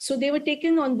 So they were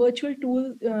taken on virtual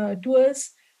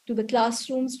tours to the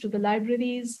classrooms, to the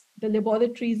libraries, the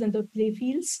laboratories, and the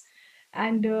playfields.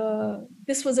 And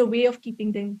this was a way of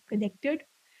keeping them connected.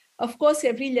 Of course,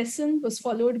 every lesson was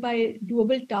followed by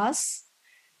doable tasks,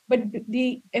 but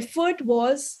the effort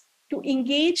was to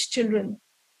engage children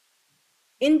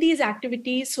in these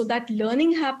activities so that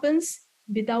learning happens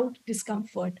without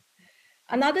discomfort.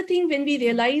 Another thing, when we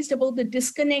realized about the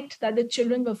disconnect that the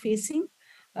children were facing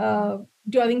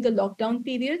during the lockdown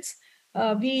periods,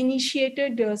 we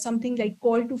initiated something like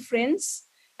Call to Friends.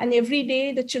 And every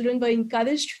day the children were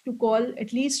encouraged to call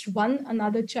at least one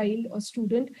another child or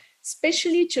student,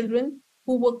 especially children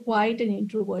who were quiet and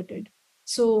introverted.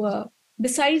 So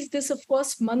besides this, of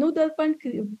course,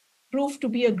 MANODARPAN proved to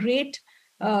be a great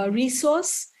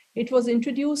resource. It was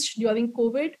introduced during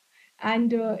COVID.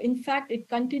 And in fact, it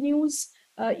continues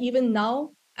even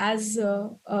now as a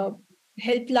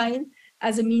helpline,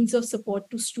 as a means of support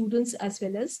to students as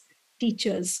well as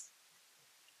teachers.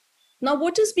 Now,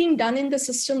 what is being done in the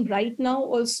system right now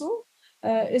also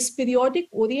is periodic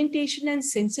orientation and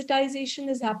sensitization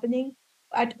is happening.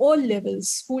 at all levels,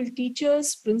 school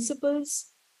teachers,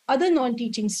 principals, other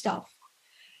non-teaching staff.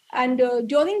 And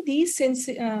during these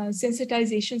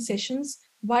sensitization sessions,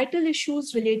 vital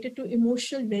issues related to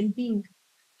emotional well-being,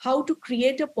 how to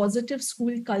create a positive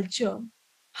school culture,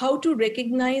 how to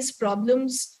recognize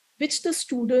problems which the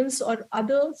students or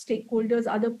other stakeholders,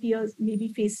 other peers may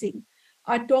be facing,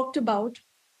 are talked about.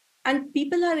 And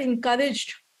people are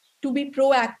encouraged to be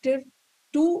proactive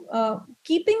to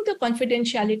keeping the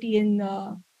confidentiality in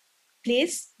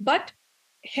place, but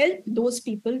help those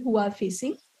people who are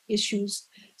facing issues.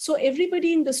 So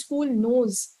everybody in the school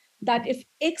knows that if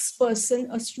X person,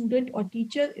 a student or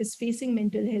teacher, is facing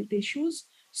mental health issues,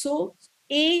 so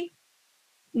A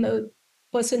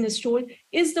person is told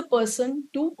is the person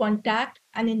to contact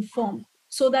and inform,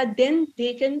 so that then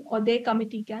they can, or their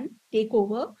committee can take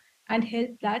over and help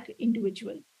that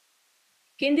individual.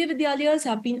 Kendriya Vidyalayas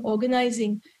have been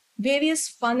organizing various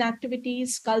fun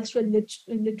activities, cultural,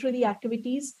 literary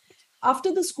activities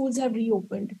after the schools have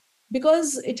reopened,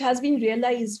 because it has been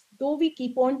realized, though we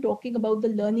keep on talking about the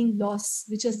learning loss,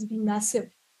 which has been massive,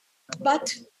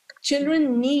 but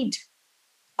children need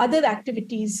other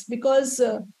activities, because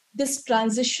this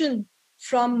transition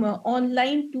from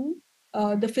online to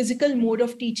the physical mode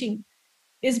of teaching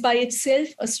is by itself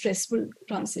a stressful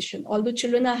transition. Although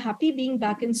children are happy being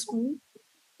back in school,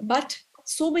 but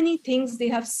so many things they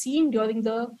have seen during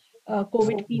the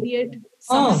COVID period.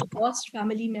 Some have lost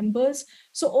family members.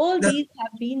 So all these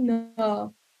have been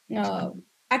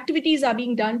activities are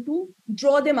being done to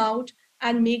draw them out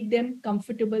and make them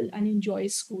comfortable and enjoy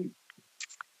school.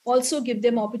 Also give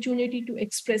them opportunity to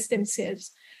express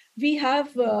themselves. We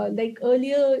have, like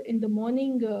earlier in the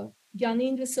morning,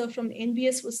 Gyanendra sir from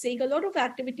NVS was saying a lot of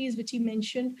activities which he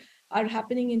mentioned are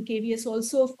happening in KVS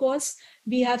also, of course.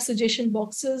 We have suggestion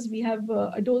boxes, we have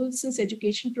adolescence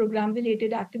education program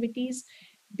related activities,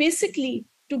 basically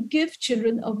to give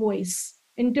children a voice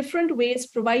in different ways,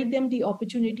 provide them the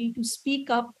opportunity to speak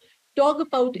up, talk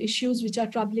about issues which are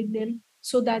troubling them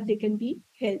so that they can be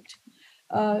helped.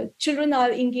 Children are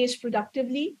engaged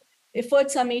productively.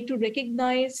 Efforts are made to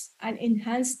recognize and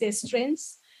enhance their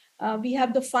strengths. We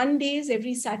have the fun days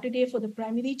every Saturday for the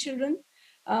primary children.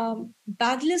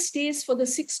 Bagless days for the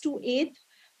 6 to 8.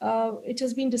 It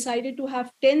has been decided to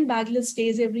have 10 bagless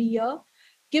days every year.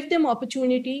 Give them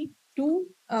opportunity to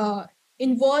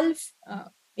involve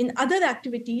in other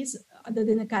activities other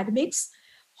than academics.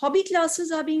 Hobby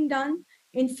classes are being done.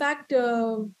 In fact,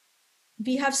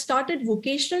 we have started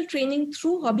vocational training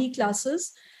through hobby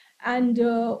classes, and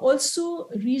also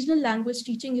regional language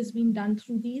teaching is being done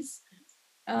through these.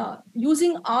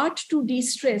 Using art to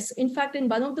de-stress. In fact, in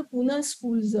one of the Pune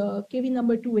schools, KV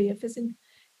number 2 AFS, in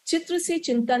Chitra Se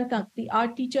Chintan Tak, the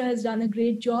art teacher has done a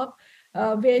great job,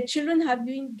 where children have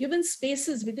been given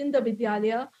spaces within the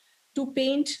Vidyalaya to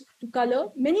paint, to color.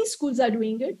 Many schools are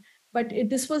doing it, but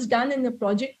this was done in a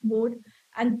project mode.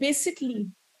 And basically,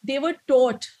 they were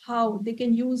taught how they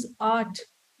can use art,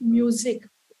 music,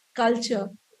 culture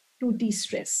to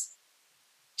de-stress.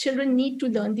 Children need to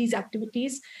learn these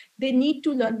activities. They need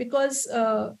to learn because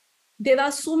there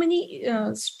are so many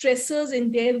stressors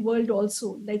in their world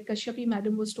also, like Kashyapi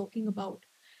madam was talking about.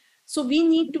 So we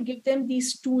need to give them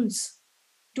these tools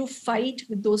to fight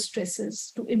with those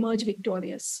stresses, to emerge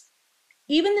victorious.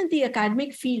 Even in the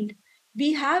academic field,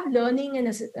 we have learning and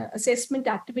assessment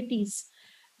activities,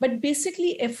 but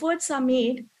basically efforts are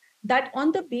made that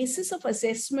on the basis of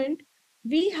assessment,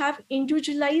 we have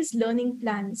individualized learning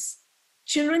plans.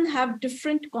 Children have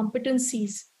different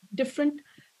competencies, different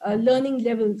learning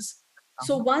levels.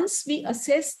 So once we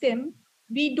assess them,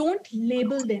 we don't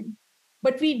label them,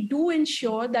 but we do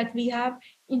ensure that we have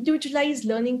individualized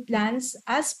learning plans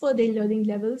as per their learning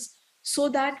levels, so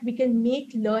that we can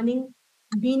make learning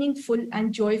meaningful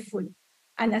and joyful,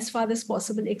 and as far as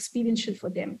possible, experiential for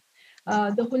them.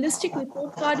 The holistic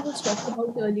report card was talked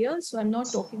about earlier, so I'm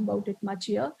not talking about it much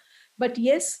here. But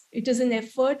yes, it is an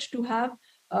effort to have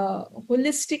a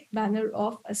holistic manner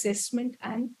of assessment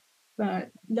and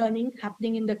learning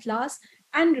happening in the class,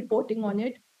 and reporting on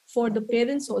it for the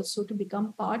parents also to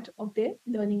become part of their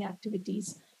learning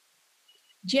activities.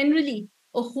 Generally,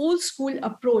 a whole school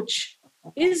approach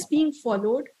is being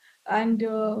followed, and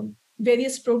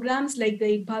various programs like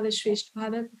the Ek Bharat Shresth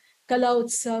Bharat, Kala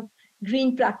Utsav,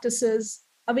 Green Practices,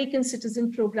 Awaken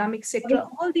Citizen Program, etc.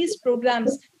 All these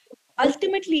programs,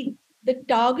 ultimately, the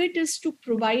target is to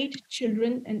provide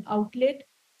children an outlet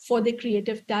for their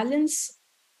creative talents,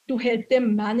 to help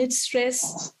them manage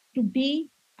stress, to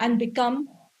be and become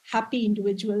happy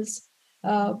individuals.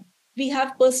 We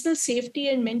have personal safety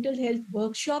and mental health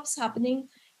workshops happening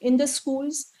in the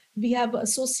schools. We have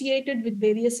associated with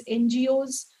various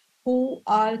NGOs who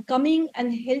are coming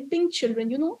and helping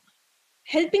children,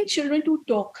 helping children to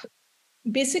talk.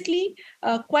 Basically,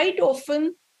 quite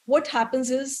often what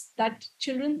happens is that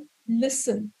children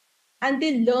listen and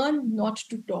they learn not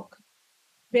to talk,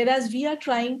 whereas we are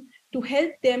trying to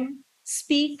help them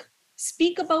speak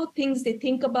about things they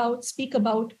think about, speak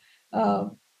about uh,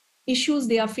 issues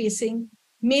they are facing,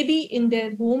 maybe in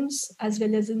their homes as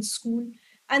well as in school,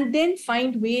 and then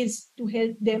find ways to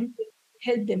help them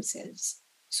help themselves.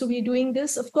 So we're doing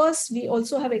this. Of course, we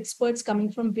also have experts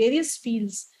coming from various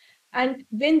fields. And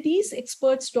when these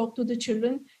experts talk to the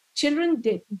children, children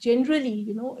did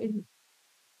generally,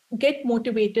 get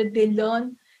motivated, they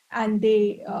learn, and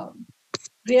they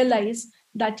realize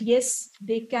that yes,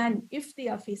 they can, if they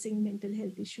are facing mental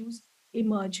health issues,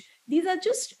 emerge. These are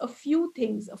just a few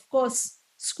things. Of course,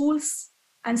 schools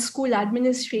and school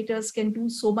administrators can do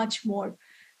so much more.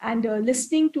 And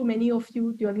listening to many of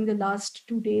you during the last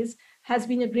 2 days has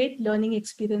been a great learning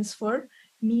experience for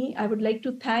me. I would like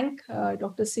to thank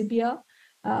Dr. Sibia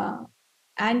uh,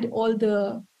 and all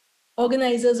the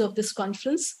organizers of this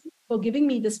conference for giving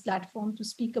me this platform to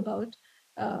speak about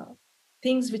uh,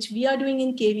 things which we are doing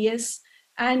in KVS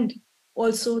and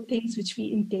also things which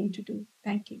we intend to do.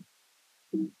 Thank you.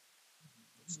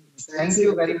 Thank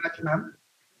you very much, ma'am.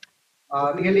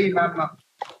 Really, ma'am,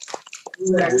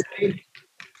 you explained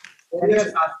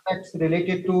various aspects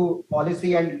related to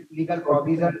policy and legal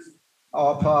provisions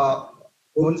of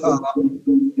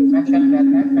mental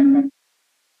wellness,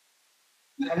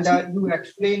 and you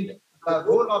explained the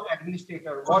role of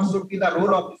administrator. What should be the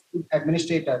role of school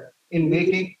administrator in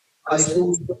making a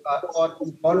school or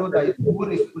to follow the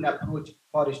whole school approach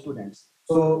for students?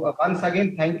 So once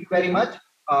again, thank you very much,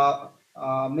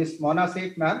 Ms. Mona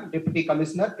Seth, ma'am, Deputy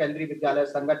Commissioner, Kendriya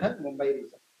Vidyalaya Sangathan, Mumbai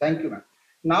region. Thank you, ma'am.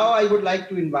 Now I would like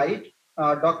to invite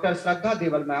Dr. Shraddha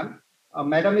Deval, ma'am.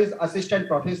 Madam is Assistant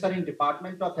Professor in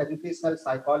Department of Educational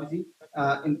Psychology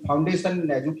in Foundation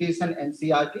in Education,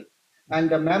 NCERT. And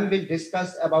ma'am will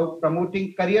discuss about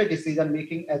promoting career decision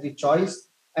making as a choice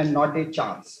and not a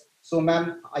chance. So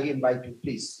ma'am, I invite you,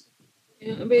 please.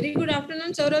 Very good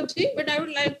afternoon, Saurabh ji, but I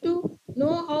would like to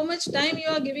know how much time you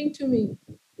are giving to me.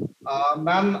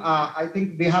 Ma'am, I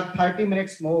think we have 30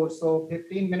 minutes more, so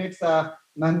 15 minutes,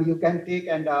 ma'am, you can take,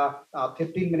 and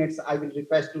 15 minutes I will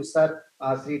request to Sir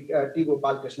Sri T.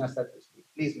 Gopal Krishna sir to speak.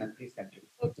 Please, ma'am, please continue.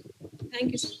 Okay.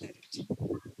 Thank you, sir.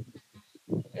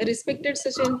 Respected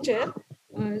Session Chair,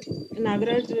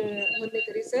 Nagaraj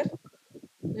Mandekari sir,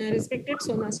 respected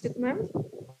Sonasit ma'am,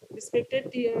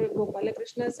 respected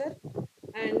Gopalakrishna sir,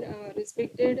 and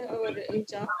respected our in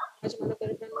charge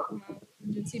Manodarpan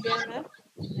CBI ma'am,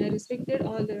 respected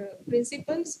all the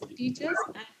principals, teachers,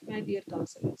 and my dear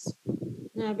counselors.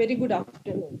 Very good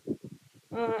afternoon.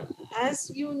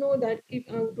 As you know that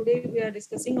today we are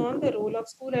discussing on the role of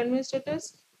school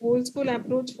administrators, whole school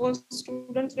approach for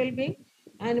students' well-being,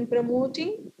 and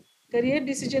promoting career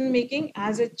decision making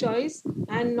as a choice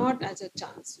and not as a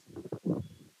chance.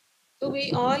 So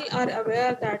we all are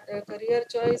aware that career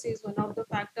choice is one of the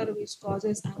factors which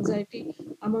causes anxiety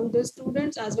among the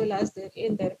students as well as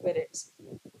in their parents.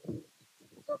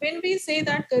 So when we say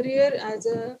that career as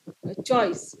a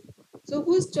choice, so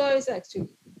whose choice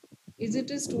actually? Is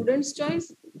it a student's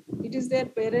choice? It is their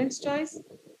parents' choice?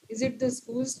 Is it the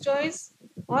school's choice?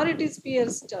 Or it is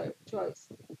peers' choice?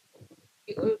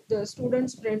 The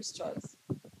student's friend's choice?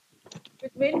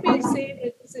 But when we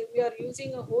say that we are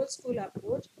using a whole school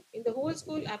approach, in the whole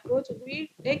school approach,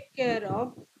 we take care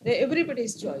of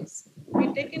everybody's choice.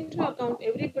 We take into account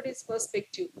everybody's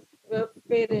perspective,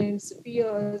 parents,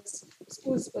 peers,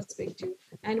 school's perspective,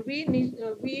 and we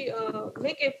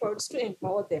make efforts to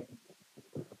empower them.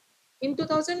 In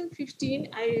 2015,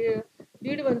 I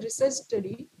did one research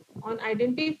study on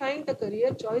identifying the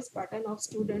career choice pattern of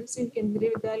students in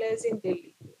Kendriya Vidyalayas in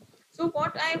Delhi. So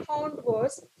what I found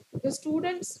was the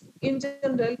students in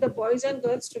general, the boys and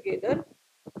girls together,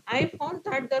 I found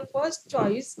that their first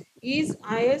choice is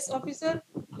IAS officer,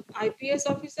 IPS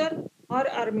officer, or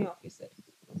army officer.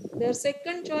 Their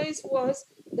second choice was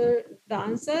the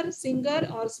dancer, singer,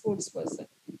 or sports person.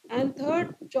 And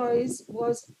third choice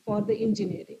was for the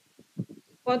engineering.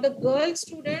 For the girl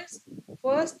students,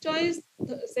 first choice,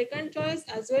 second choice,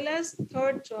 as well as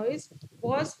third choice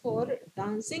was for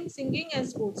dancing, singing, and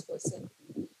sports person.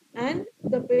 And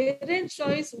the parent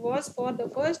choice was for the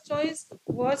first choice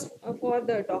was for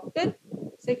the doctor,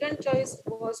 second choice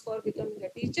was for becoming a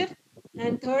teacher,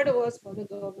 and third was for the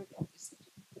government officer.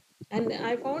 And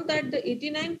I found that the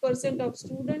 89% of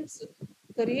students'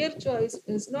 career choice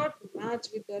does not match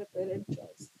with their parent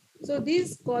choice. So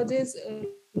this causes a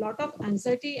lot of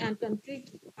anxiety and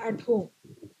conflict at home.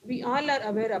 We all are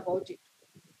aware about it.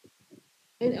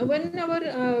 And when our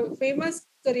famous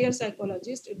career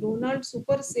psychologist Donald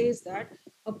Super says that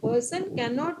a person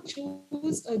cannot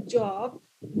choose a job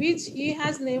which he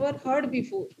has never heard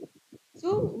before. So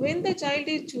when the child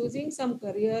is choosing some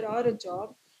career or a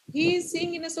job, he is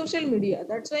seeing in a social media.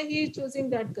 That's why he is choosing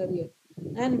that career.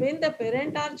 And when the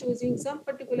parent are choosing some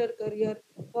particular career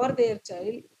for their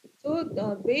child, so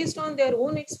based on their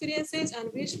own experiences and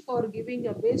wish for giving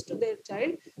a best to their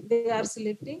child, they are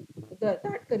selecting that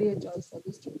career choice for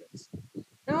the students.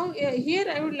 Now, here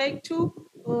I would like to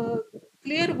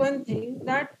clear one thing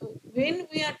that when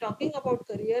we are talking about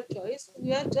career choice,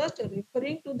 we are just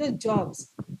referring to the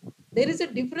jobs. There is a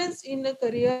difference in a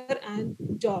career and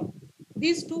job.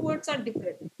 These two words are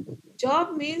different.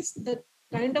 Job means the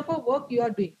kind of a work you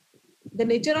are doing, the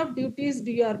nature of duties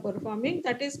you are performing,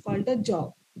 that is called a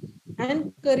job.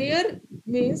 And career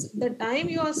means the time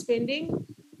you are spending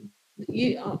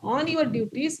on your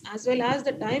duties as well as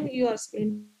the time you are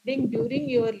spending during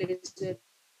your leisure time.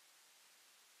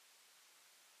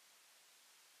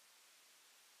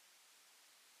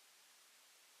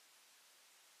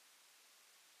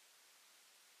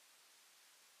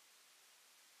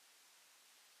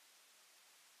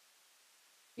 So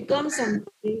career becomes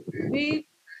something we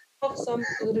of some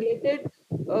related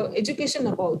education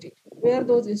about it, where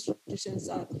those institutions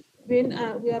are. When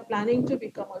we are planning to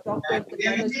become a doctor, the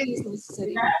biology is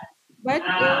necessary. But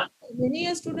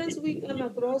many students we come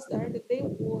across that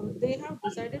they have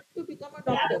decided to become a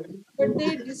doctor, but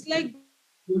they dislike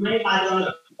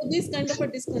biology. So this kind of a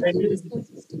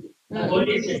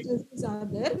inconsistencies are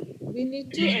there. We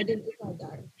need to identify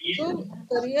that. So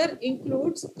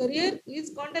career is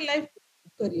called a life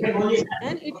career,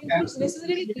 and it includes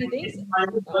necessarily three things: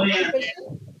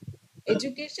 occupation,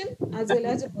 education, as well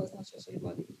as a personal social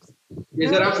qualities.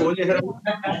 Now,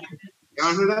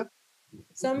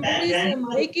 somebody's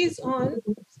mic is on.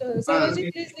 So,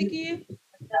 Sarvaji, please देखिए.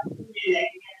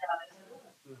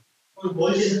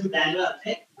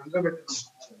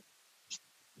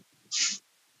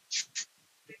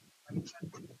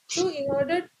 So, in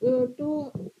order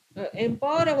to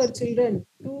empower our children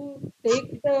to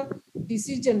take the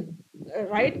decision,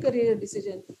 right career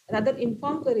decision, rather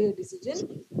informed career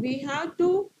decision, we have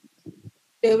to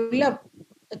develop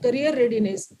a career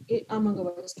readiness among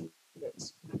our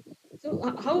students. So,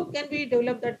 how can we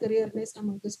develop that career readiness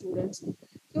among the students?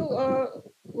 So,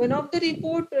 one of the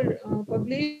report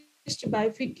published by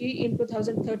FICCI in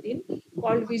 2013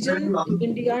 called Vision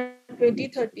India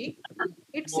 2030,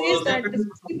 it says that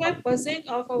 65%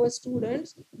 of our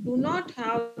students do not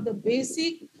have the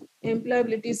basic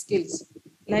employability skills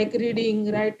like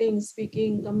reading, writing,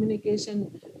 speaking,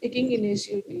 communication, taking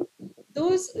initiative.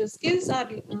 Those skills are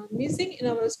missing in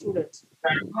our students.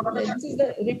 This is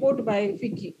the report by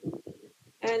FICCI.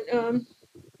 And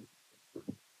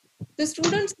the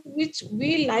students which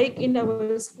we like in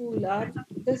our school are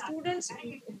the students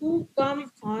who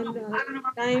come on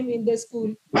time in the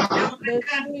school,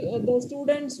 the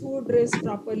students who dress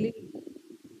properly,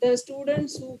 the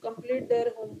students who complete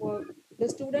their homework, the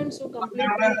students who complete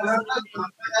their assignment,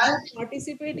 who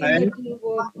participate in the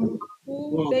teamwork,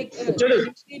 who take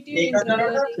initiative in the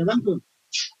learning.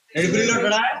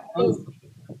 Yes,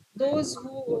 those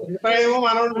who are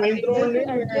able to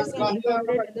adjust and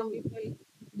accommodate other people,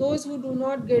 those who do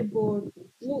not get bored,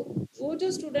 who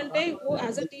just student who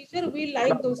as a teacher we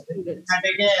like those students.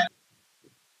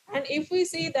 And if we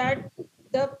say that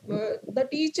the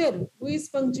teacher who is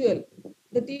punctual,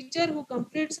 the teacher who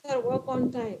completes her work on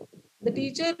time, the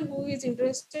teacher who is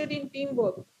interested in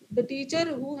teamwork, the teacher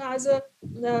who has a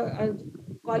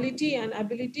quality and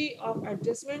ability of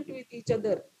adjustment with each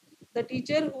other, the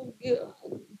teacher who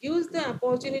gives the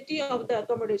opportunity of the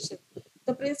accommodation,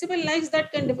 the principal likes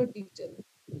that kind of a teacher.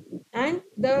 And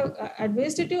the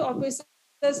administrative officers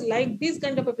like these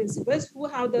kind of a principals who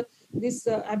have this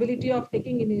ability of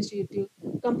taking initiative,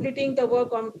 completing the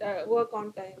work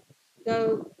on time,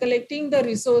 collecting the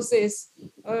resources,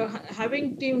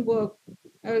 having teamwork,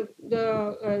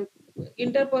 the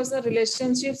interpersonal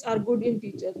relationships are good in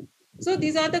teacher. So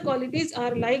these are the qualities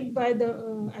are liked by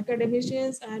the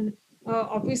academicians and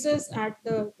officers at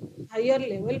the higher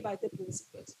level by the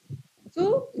principals.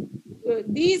 So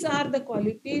these are the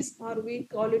qualities, or we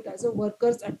call it as a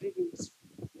workers attributes,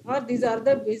 or these are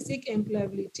the basic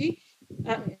employability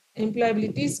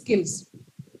skills.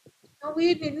 Now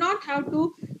we did not have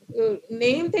to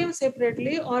name them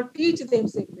separately or teach them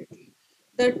separately.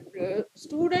 That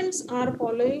students are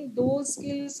following those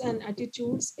skills and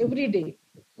attitudes every day.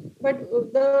 But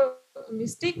the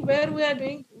mistake where we are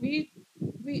doing, we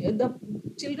the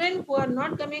children who are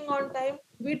not coming on time,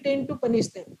 we tend to punish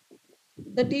them.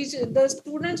 The the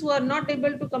students who are not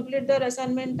able to complete their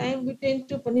assignment time, we tend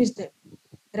to punish them.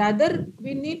 Rather,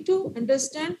 we need to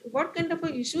understand what kind of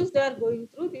issues they are going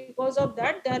through. Because of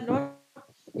that, they are not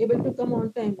able to come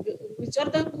on time. Which are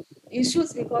the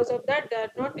issues? Because of that, they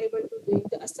are not able to do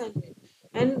the assignment.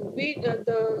 And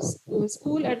the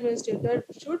school administrator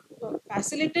should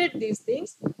facilitate these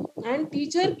things, and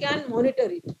teacher can monitor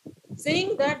it,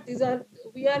 saying that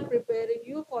we are preparing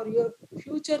you for your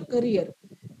future career.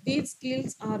 These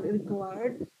skills are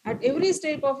required at every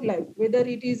step of life, whether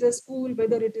it is a school,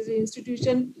 whether it is an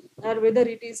institution, or whether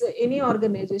it is any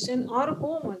organization or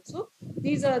home also.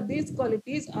 These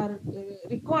qualities are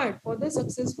required for the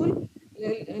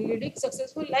leading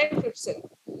successful life itself.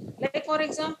 Like for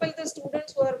example, the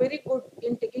students who are very good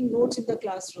in taking notes in the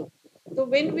classroom. So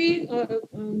when we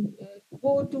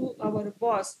go to our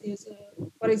boss, is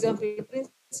for example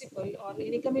principal or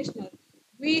any commissioner,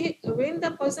 when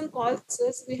the person calls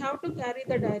us, we have to carry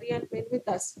the diary and pen with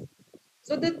us.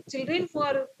 So the children who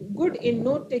are good in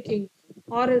note taking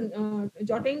or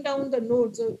jotting down the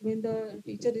notes when the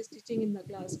teacher is teaching in the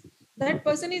class, that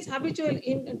person is habitual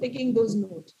in taking those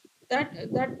notes.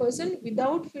 That person,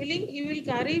 without feeling, he will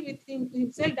carry with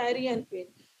himself diary and pen.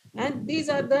 And these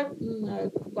are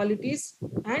the qualities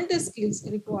and the skills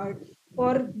required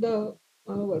for the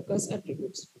workers'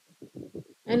 attributes.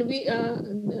 And we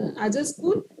as a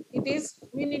school, it is,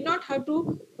 we need not have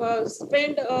to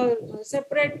spend a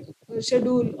separate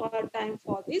schedule or time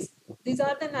for this. These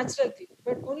are the natural things,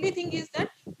 but only thing is that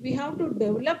we have to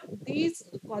develop these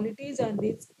qualities and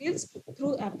these skills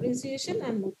through appreciation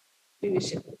and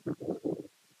motivation.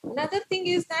 Another thing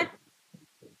is that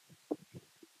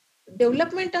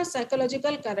development of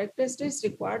psychological characteristics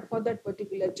required for that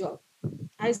particular job.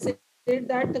 I said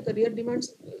that the career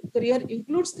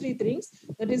includes three things.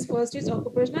 That is, first is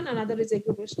occupational, another is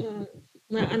occupational,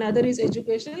 another is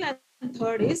educational, and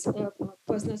third is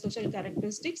personal social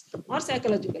characteristics or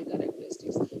psychological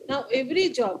characteristics. Now, every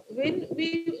job, when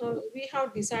we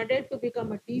have decided to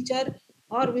become a teacher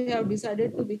or we have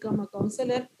decided to become a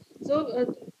counselor, so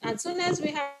as soon as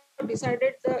we have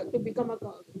decided to become a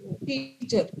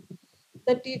teacher,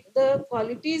 the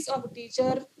qualities of a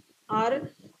teacher are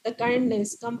the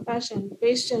kindness, compassion,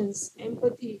 patience,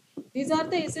 empathy. These are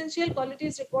the essential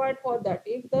qualities required for that.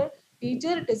 If the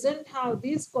teacher doesn't have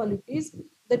these qualities,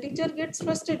 the teacher gets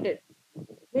frustrated.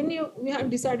 When we have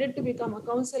decided to become a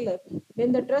counselor,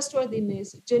 then the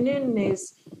trustworthiness,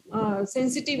 genuineness,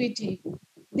 sensitivity,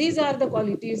 these are the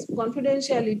qualities,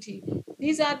 confidentiality,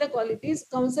 these are the qualities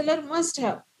counselor must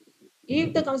have.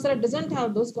 If the counselor doesn't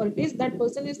have those qualities, that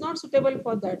person is not suitable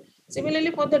for that.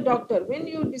 Similarly, for the doctor, when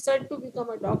you decide to become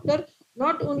a doctor,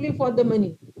 not only for the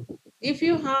money, if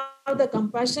you have the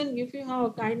compassion, if you have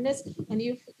a kindness, and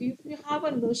if you have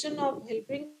a notion of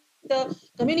helping the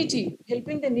community,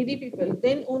 helping the needy people,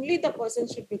 then only the person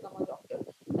should become a doctor.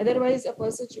 Otherwise, a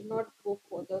person should not go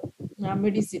for the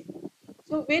medicine.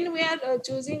 So when we are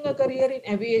choosing a career in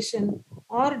aviation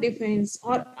or defense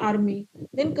or army,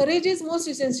 then courage is most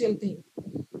essential thing.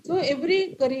 So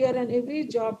every career and every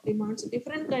job demands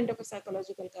different kind of a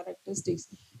psychological characteristics,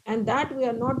 and that we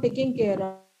are not taking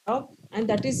care of, and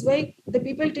that is why the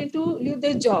people tend to leave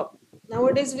their job.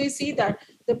 Nowadays, we see that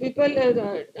the people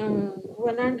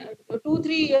 2-3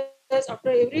 years, after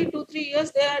every 2-3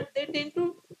 years, they tend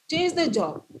to change the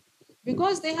job,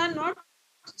 because they are not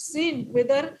seen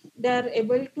whether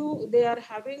they are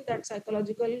having that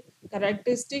psychological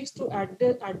characteristics to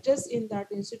adjust in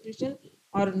that institution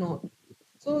or not.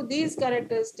 So these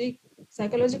characteristic,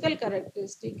 psychological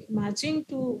characteristic matching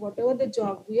to whatever the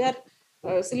job we are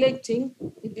selecting,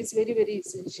 it is very, very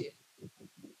essential.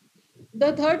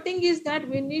 The third thing is that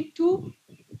we need to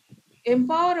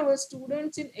empower our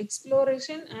students in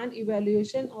exploration and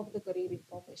evaluation of the career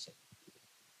information.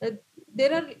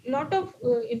 There are a lot of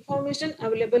information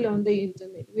available on the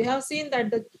internet. We have seen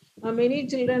that many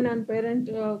children and parents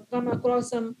come across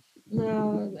some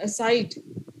a site,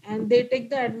 and they take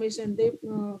the admission, they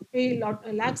pay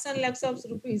lakhs and lakhs of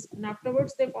rupees, and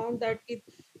afterwards they found that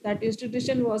that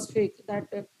institution was fake, that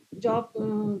job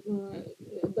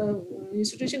the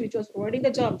institution which was providing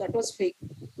the job, that was fake.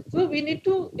 So we need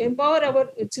to empower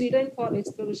our children for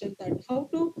exploration, that how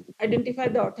to identify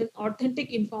the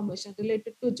authentic information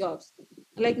related to jobs.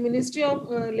 Like Ministry of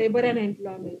Labor and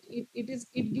Employment, it gives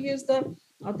the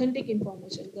authentic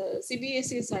information. The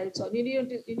CBSE sites or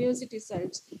university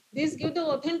sites, these give the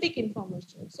authentic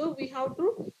information. So we have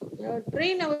to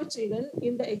train our children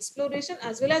in the exploration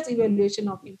as well as evaluation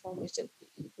of information.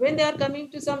 When they are coming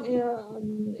to some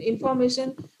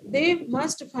information, they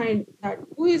must find that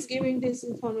who is giving this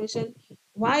information,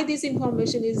 why this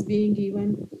information is being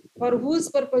given, for whose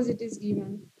purpose it is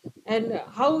given, and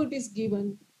how it is given,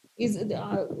 is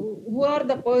who are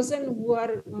the person who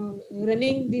are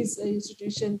running this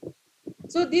institution.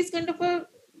 So these kind of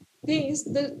things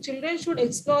the children should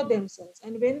explore themselves,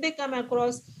 and when they come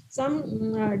across some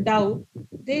doubt,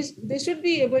 they should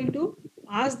be able to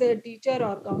ask their teacher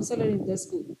or counselor in the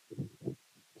school.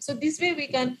 So this way we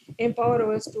can empower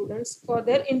our students for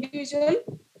their individual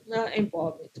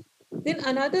empowerment. Then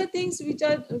another things which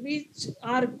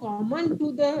are common to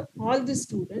the all the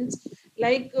students,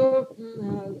 like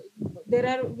there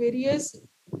are various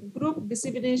group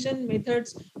dissemination methods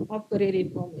of career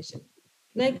information.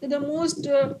 Like most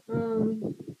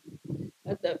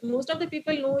of the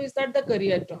people know is that the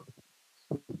career talk.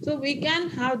 So we can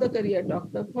have the career talk.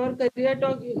 For career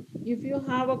talk, if you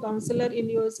have a counselor in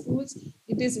your schools,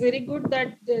 it is very good that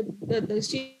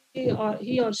she or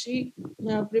he or she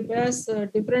prepares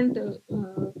different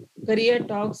career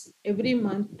talks every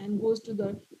month and goes to the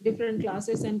different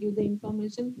classes and give the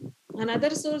information. Another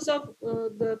source of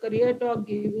the career talk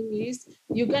giving is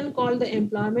you can call the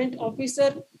employment officer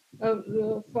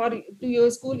for to your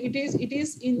school. It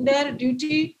is in their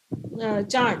duty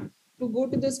chart to go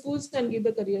to the schools and give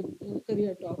the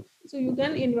career talk. So you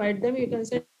can invite them. You can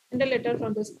send a letter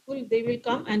from the school. They will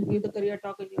come and give the career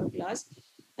talk in your class.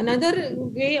 Another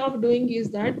way of doing is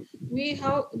that we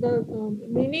have the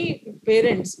many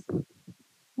parents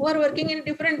who are working in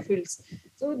different fields.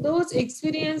 So those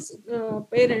experienced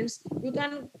parents, you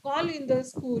can call in the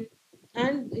school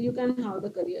and you can have the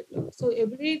career talk. So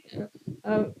every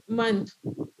month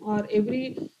or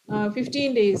every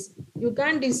 15 days, you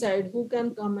can decide who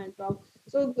can come and talk.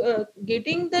 So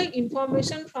getting the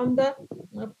information from the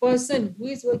person who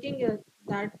is working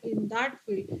that in that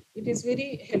field, it is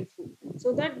very helpful,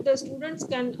 so that the students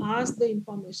can ask the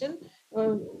information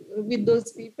with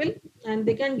those people and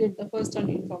they can get the first hand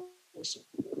information.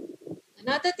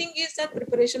 Another thing is that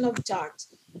preparation of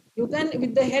charts. You can,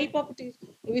 with the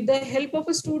help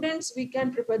of students, we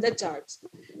can prepare the charts.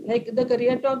 Like the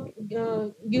career talk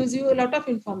gives you a lot of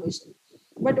information.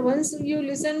 But once you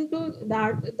listen to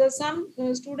that, the some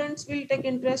students will take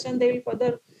interest and they will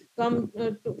further come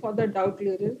to further doubt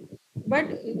clearer. But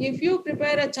if you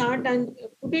prepare a chart and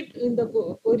put it in the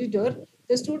corridor,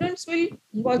 the students will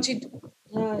watch it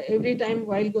every time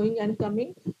while going and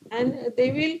coming, and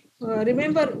they will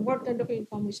remember what kind of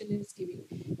information is giving.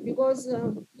 Because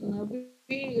we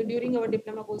during our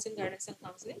diploma course in guidance and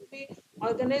counseling, we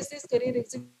organize this career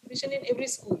exhibition in every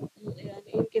school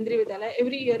in Kendriya Vidyalaya.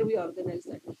 Every year we organize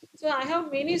that. So I have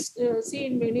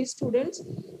seen many students.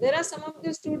 There are some of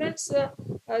the students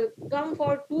come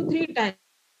for 2-3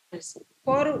 times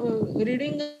for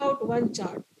reading out one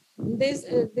chart. They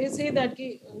say that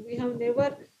we have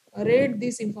never read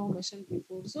this information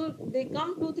before. So they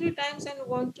come 2-3 times and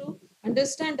want to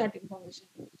understand that information.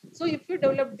 So if you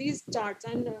develop these charts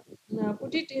and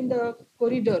put it in the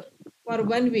corridor for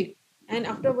 1 week, and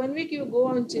after 1 week you go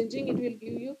on changing, it will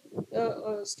give you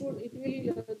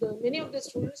many of the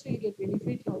students will get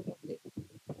benefit out of it.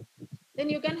 Then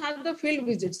you can have the field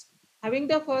visits. Having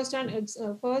the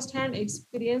first-hand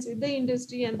experience with the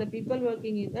industry and the people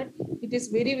working in that, it is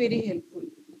very, very helpful.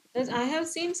 As I have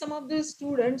seen some of the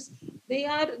students, they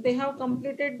have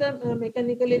completed the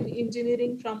mechanical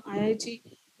engineering from IIT,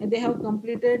 and they have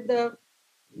completed the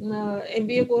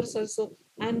MBA course also.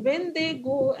 And when they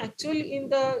go actually in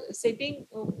the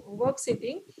work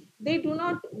setting, they do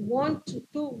not want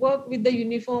to work with the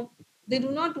uniform. They do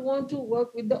not want to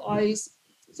work with the oils.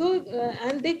 So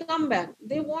and they come back.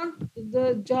 They want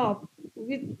the job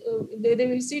with they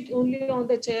will sit only on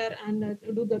the chair and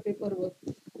do the paperwork.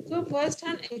 So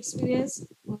first-hand experience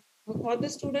for the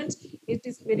students, it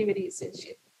is very, very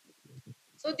essential.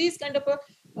 So these kind of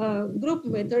group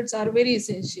methods are very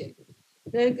essential.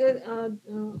 Like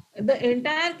the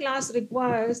entire class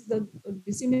requires the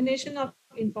dissemination of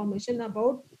information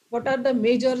about what are the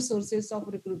major sources of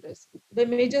recruiters. The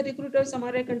major recruiters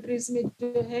हमारे countries में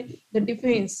जो है the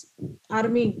defense,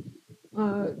 army,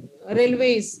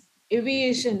 railways,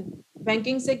 aviation,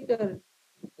 banking sector,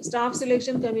 staff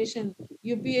selection commission,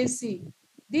 UPSC.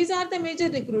 These are the major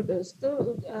recruiters.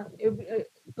 So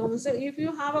if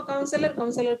you have a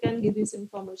counselor can give this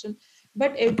information.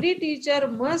 But every teacher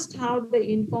must have the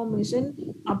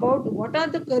information about what are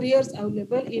the careers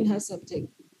available in her subject.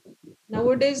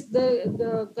 Nowadays,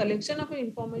 the collection of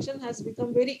information has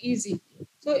become very easy.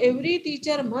 So every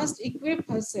teacher must equip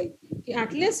herself,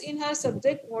 at least in her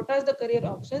subject, what are the career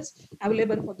options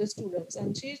available for the students,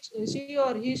 and she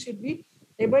or he should be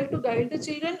able to guide the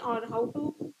children on how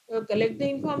to collect the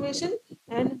information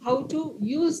and how to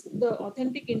use the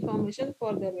authentic information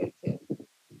for their welfare.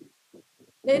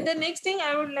 Then the next thing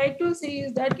I would like to say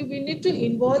is that we need to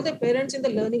involve the parents in the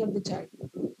learning of the child.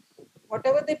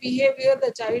 Whatever the behavior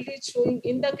the child is showing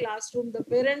in the classroom, the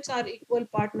parents are equal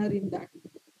partner in that.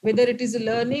 Whether it is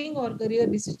learning or career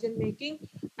decision making,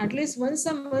 at least once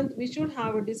a month, we should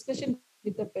have a discussion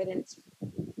with the parents.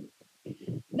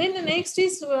 Then the next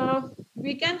is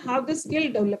we can have the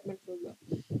skill development program.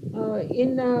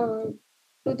 In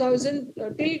till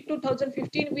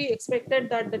 2015, we expected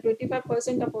that the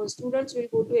 25% of our students will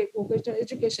go to a vocational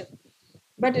education,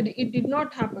 but it did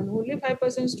not happen. Only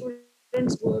 5%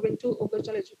 students went to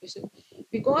vocational education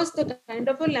because the kind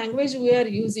of a language we are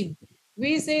using.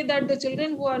 We say that the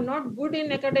children who are not good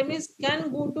in academics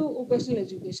can go to vocational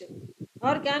education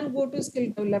or can go to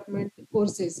skill development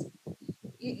courses.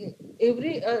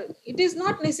 It is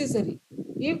not necessary.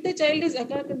 If the child is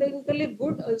academically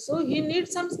good also, he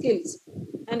needs some skills,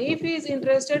 and if he is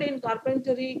interested in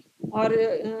carpentry or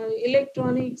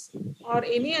electronics or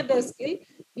any other skill,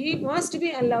 he must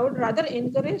be allowed, rather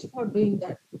encouraged for doing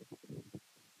that.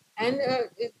 And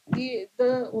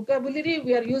the vocabulary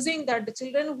we are using, that the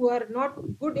children who are not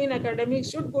good in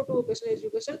academics should go to vocational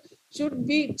education, should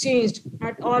be changed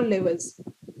at all levels,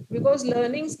 because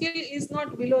learning skill is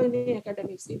not below any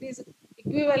academics, it is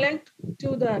equivalent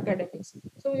to the academics.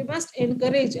 So we must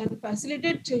encourage and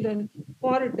facilitate children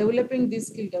for developing these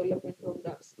skill development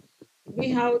programs. We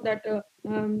have that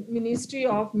Ministry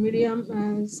of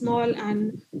Medium, Small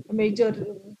and Major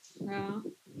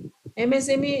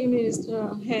MSME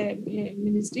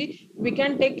ministry, we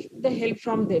can take the help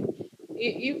from them.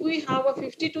 If we have a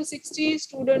 50 to 60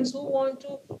 students who want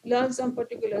to learn some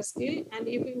particular skill, and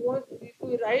if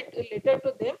we write a letter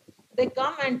to them, they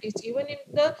come and teach. Even in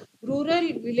the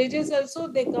rural villages also,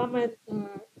 they come and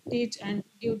teach and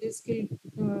give this skill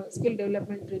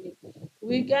development training.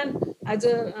 We can, as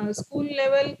a school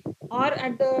level or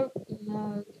at the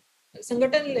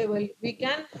Sangatan level, we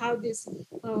can have this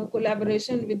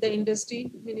collaboration with the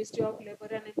industry, Ministry of Labor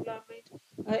and Employment,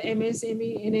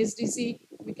 MSME, NSDC.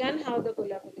 We can have the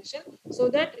collaboration so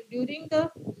that during the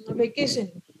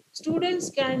vacation, students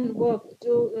can work.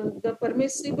 So the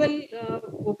permissible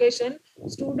vocation,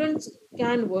 students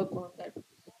can work on that.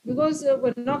 Because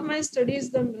one of my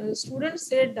studies, the students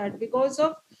said that because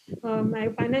of my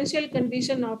financial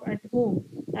condition of at home,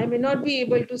 I may not be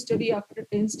able to study after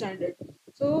 10th standard.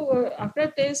 So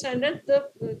after 10th standard,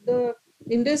 the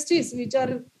industries which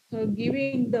are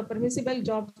giving the permissible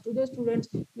jobs to the students,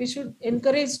 we should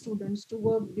encourage students to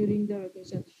work during the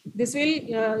vacation. This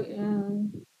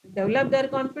will develop their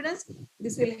confidence.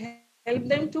 This will help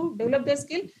them to develop their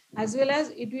skill, as well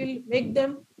as it will make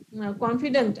them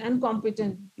confident and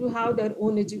competent to have their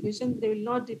own education. They will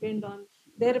not depend on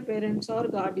their parents or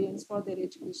guardians for their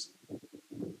education.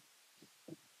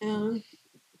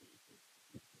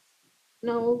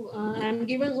 Now I am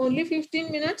given only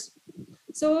 15 minutes.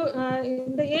 So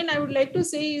in the end, I would like to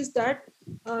say is that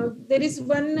there is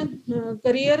one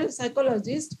career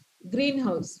psychologist,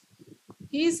 Greenhouse.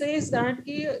 He says that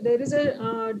there is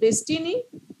a destiny,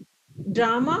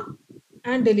 drama,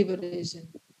 and deliberation.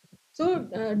 So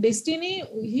destiny,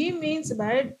 he means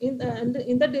by in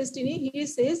the destiny, he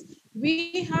says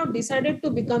we have decided to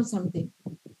become something.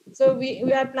 So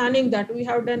we are planning that. We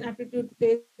have done aptitude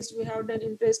test, we have done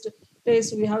interest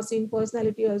test, we have seen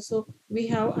personality also, we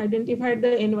have identified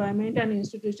the environment and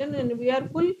institution, and we are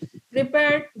full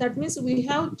prepared. That means we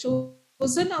have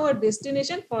chosen our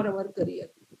destination for our career.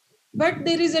 But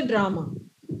there is a drama.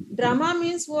 Drama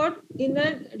means what? In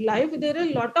a life, there are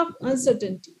a lot of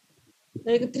uncertainty.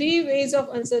 Like 3 ways of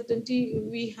uncertainty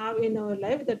we have in our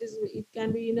life. That is, it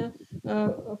can be in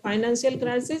a financial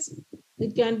crisis,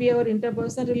 it can be our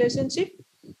interpersonal relationship,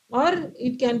 or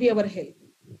it can be our health.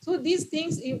 So these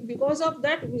things, because of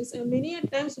that, many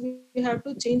times we have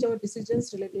to change our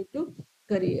decisions related to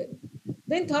career.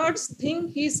 Then third thing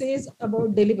he says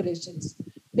about deliberations.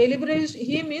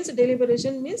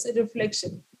 Deliberation means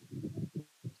reflection.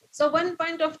 So one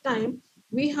point of time,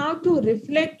 we have to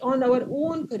reflect on our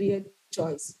own career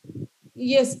choice.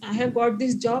 Yes, I have got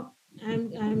this job,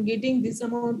 and I am getting this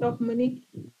amount of money,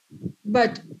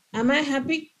 but am I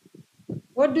happy?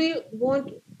 What do you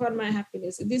want for my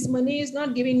happiness? This money is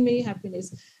not giving me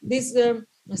happiness. This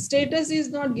status is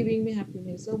not giving me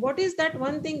happiness. So what is that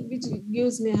one thing which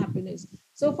gives me happiness?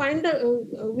 So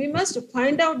we must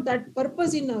find out that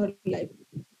purpose in our life.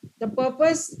 The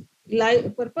purpose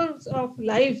of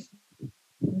life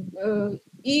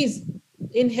is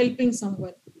in helping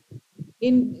someone,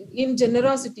 in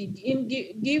generosity, in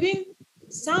giving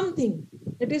something.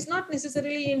 It is not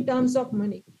necessarily in terms of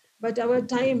money, but our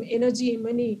time, energy,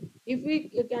 money. If we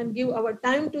can give our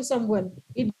time to someone,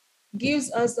 it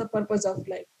gives us the purpose of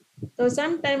life.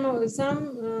 some time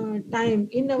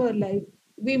in our life,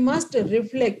 we must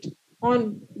reflect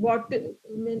on what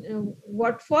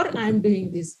for I am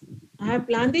doing this. I have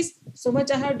planned this, so much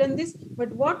I have done this,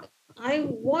 but what I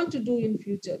want to do in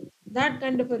future. That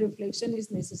kind of a reflection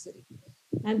is necessary,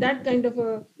 and that kind of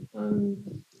a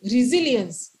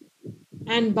resilience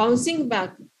and bouncing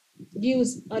back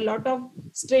gives a lot of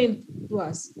strength to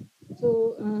us.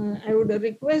 So I would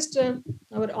request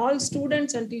our all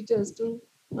students and teachers to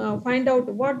find out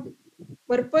what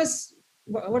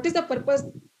is the purpose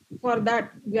for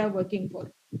that we are working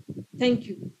for. Thank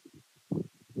you.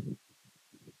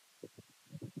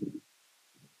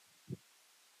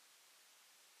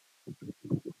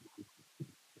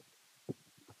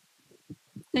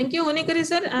 Thank you, Honikari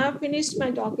sir. I have finished my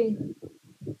talking.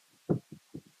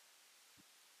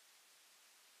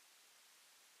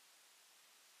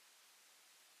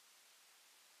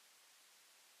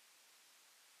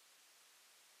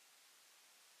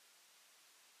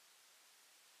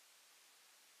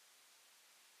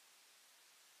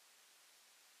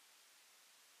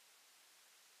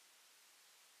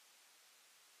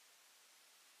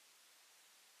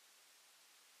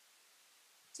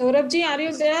 Saurabh ji, are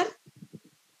you there?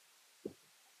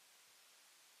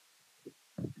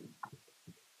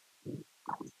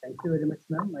 Thank you very much,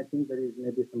 ma'am. I think there is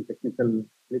maybe some technical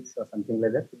glitch or something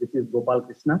like that. This is Gopal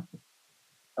Krishna.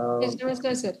 Yes,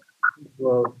 namaskar, sir.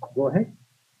 Go ahead.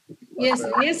 Yes,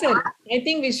 yes, sir. I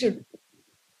think we should.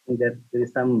 I think that there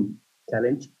is some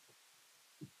challenge.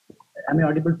 Am I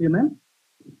audible to you, ma'am?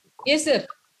 Yes, sir.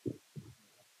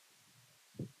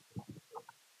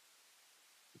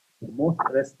 Most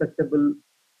respectable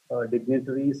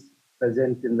dignitaries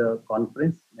present in the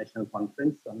conference, National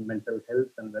Conference on Mental Health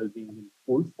and Well-being in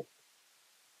Schools.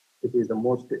 It is the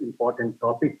most important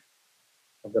topic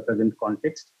of the present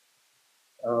context.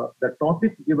 The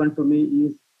topic given to me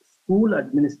is school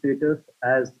administrators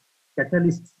as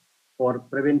catalysts for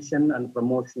prevention and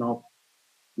promotion of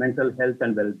mental health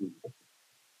and well-being.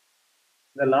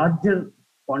 The larger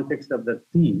context of the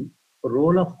theme,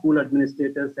 role of school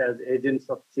administrators as agents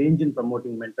of change in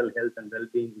promoting mental health and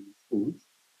well-being in schools.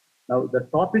 Now, the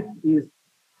topic is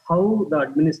how the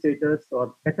administrators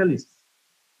or catalysts,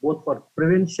 both for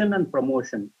prevention and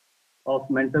promotion of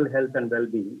mental health and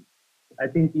well-being, I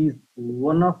think is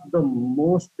one of the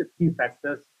most key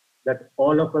factors that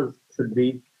all of us should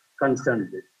be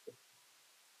concerned with.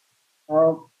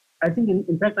 I think,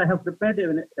 in fact, I have prepared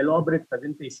an elaborate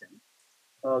presentation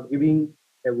giving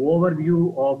an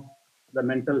overview of the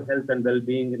mental health and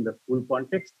well-being in the school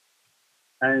context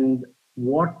and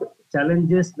what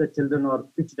challenges the children are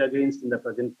pitched against in the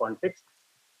present context.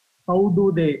 How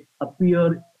do they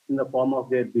appear in the form of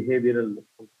their behavioral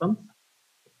outcomes,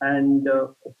 and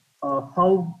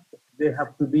how they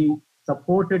have to be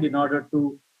supported in order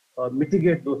to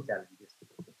mitigate those challenges.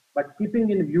 But keeping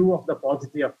in view of the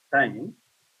paucity of time,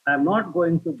 I'm not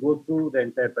going to go through the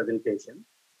entire presentation.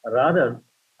 Rather,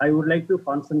 I would like to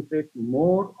concentrate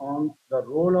more on the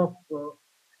role of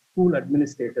school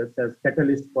administrators as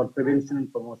catalysts for prevention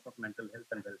and promotion of mental health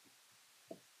and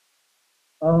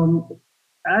well-being.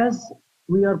 As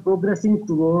we are progressing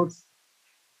towards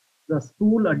the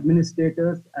school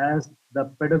administrators as the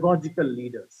pedagogical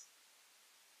leaders,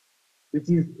 which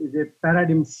is a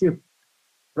paradigm shift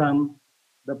from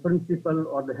the principal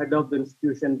or the head of the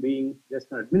institution being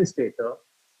just an administrator.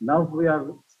 Now we are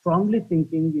strongly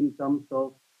thinking in terms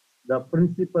of the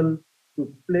principal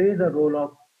to play the role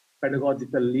of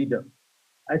pedagogical leader.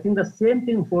 I think the same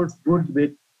thing holds good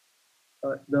with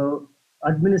the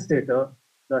administrator.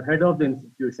 The head of the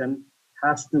institution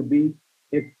has to be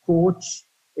a coach,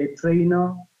 a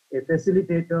trainer, a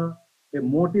facilitator, a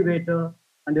motivator,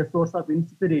 and a source of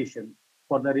inspiration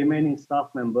for the remaining staff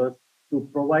members to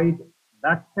provide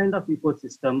that kind of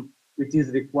ecosystem which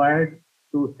is required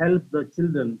to help the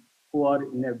children who are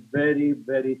in a very,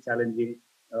 very challenging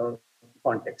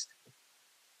context.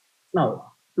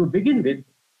 Now, to begin with,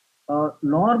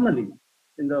 normally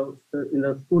in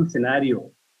the school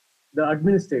scenario, the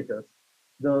administrators,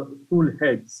 the school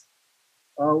heads,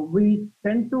 we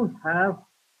tend to have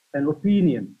an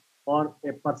opinion or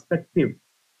a perspective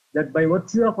that by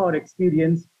virtue of our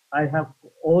experience, I have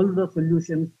all the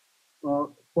solutions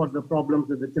for the problems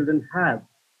that the children have.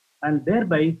 And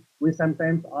thereby, we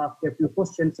sometimes ask a few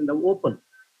questions in the open.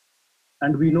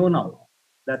 And we know now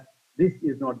that this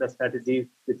is not the strategy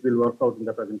which will work out in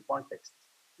the present context.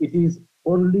 It is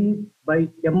only by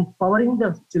empowering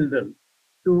the children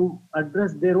to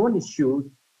address their own issues,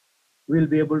 we'll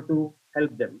be able to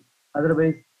help them.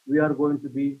 Otherwise, we are going to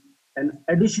be an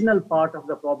additional part of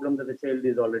the problem that the child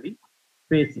is already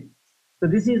facing. So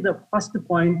this is the first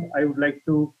point I would like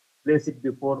to place it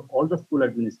before all the school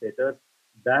administrators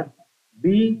that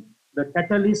being the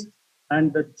catalyst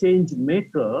and the change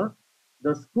maker,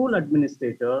 the school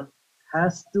administrator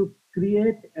has to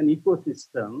create an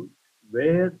ecosystem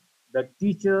where the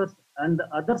teachers and the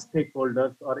other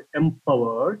stakeholders are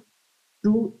empowered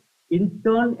to in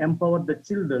turn empower the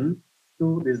children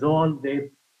to resolve their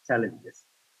challenges.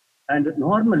 And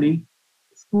normally,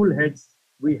 school heads,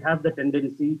 we have the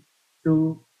tendency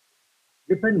to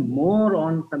depend more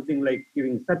on something like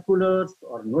giving circulars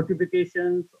or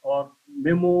notifications or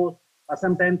memos, or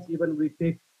sometimes even we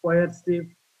take coercive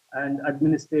and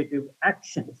administrative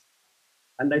actions.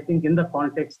 And I think in the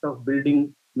context of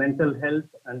building mental health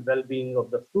and well-being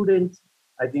of the students,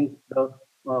 I think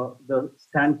the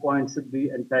standpoint should be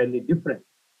entirely different.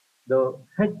 The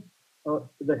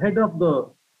head of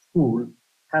the school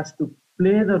has to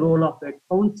play the role of a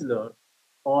counselor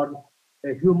or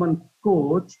a human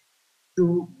coach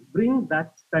to bring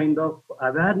that kind of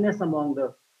awareness among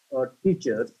the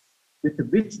teachers with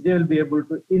which they will be able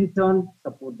to in turn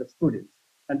support the students.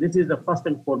 And this is the first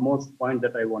and foremost point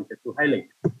that I wanted to highlight.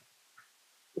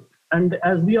 And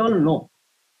as we all know,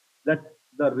 that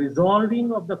the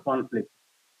resolving of the conflict,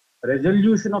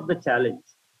 resolution of the challenge,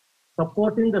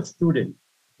 supporting the student,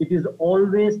 it is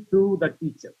always through the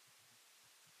teacher.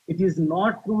 It is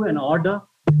not through an order,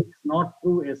 it's not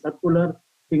through a circular,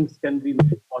 things can be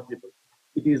made possible.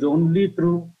 It is only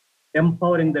through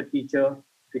empowering the teacher,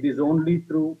 it is only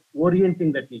through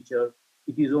orienting the teacher,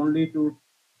 it is only through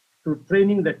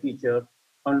training the teacher,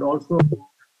 and also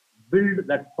build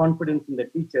that confidence in the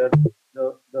teacher,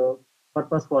 the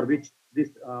purpose for which this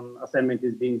assignment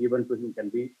is being given to him can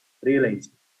be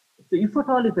realized. So if at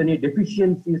all, if any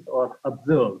deficiencies are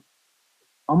observed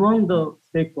among the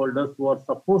stakeholders who are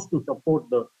supposed to support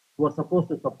the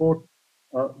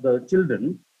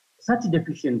children, such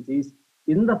deficiencies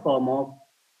in the form of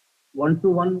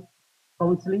one-to-one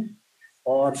counseling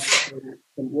or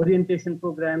some orientation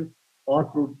programs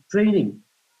or through training,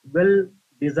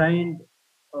 well-designed,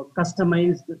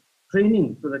 customized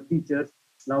training to the teachers.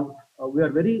 Now, we are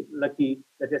very lucky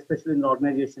that especially in an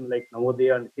organization like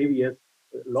Navodaya and KVS,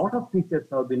 a lot of teachers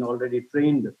have been already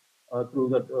trained through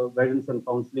the guidance and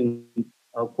counseling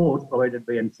course provided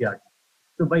by NCERT.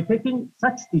 So by taking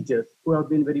such teachers who have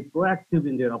been very proactive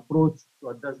in their approach to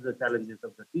address the challenges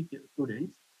of the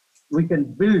students, we can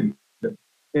build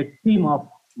a team of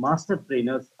master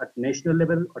trainers at national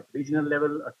level, at regional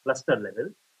level, at cluster level.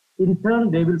 In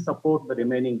turn, they will support the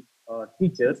remaining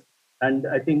teachers. And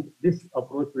I think this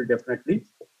approach will definitely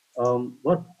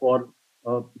work for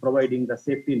providing the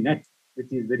safety net,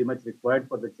 which is very much required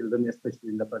for the children, especially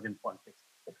in the present context.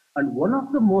 And one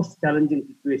of the most challenging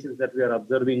situations that we are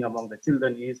observing among the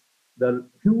children is the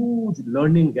huge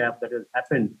learning gap that has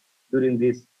happened during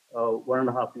these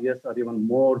 1.5 years or even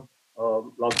more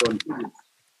lockdown periods.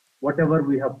 Whatever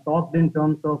we have talked in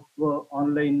terms of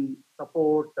online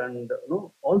support and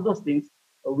all those things,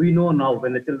 we know now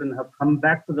when the children have come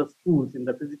back to the schools in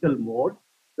the physical mode,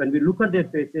 when we look at their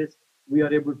faces, we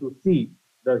are able to see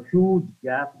the huge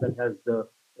gap that has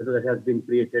been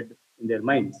created in their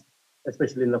minds,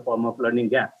 especially in the form of learning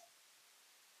gaps.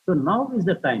 So now is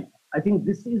the time. I think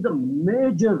this is the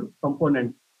major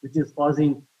component which is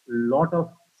causing a lot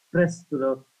of stress to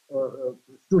the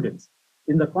students.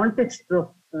 In the context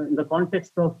of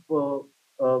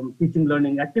teaching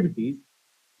learning activities,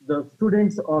 the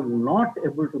students are not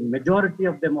able to, majority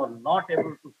of them are not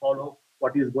able to follow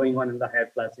what is going on in the higher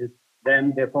classes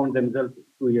than they found themselves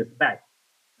 2 years back.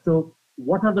 So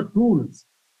what are the tools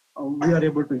we are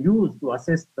able to use to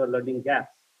assess the learning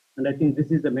gaps? And I think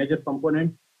this is the major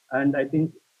component. And I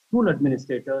think school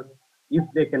administrators, if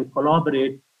they can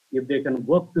collaborate, if they can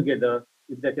work together,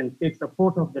 if they can take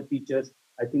support of the teachers,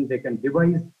 I think they can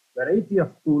devise variety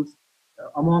of tools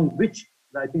among which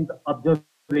I think the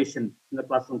observation in the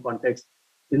classroom context,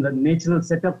 in the natural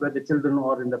setup where the children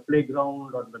are in the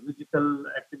playground or the musical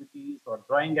activities or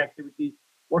drawing activities,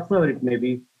 whatsoever it may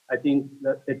be, I think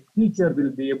that the teacher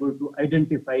will be able to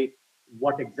identify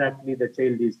what exactly the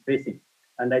child is facing.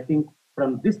 And I think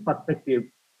from this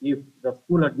perspective, if the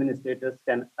school administrators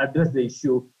can address the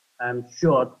issue, I'm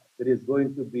sure there is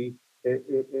going to be a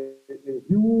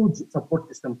huge support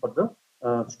system for the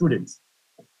students.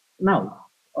 Now,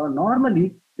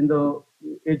 normally in the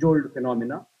age-old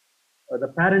phenomena, the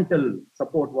parental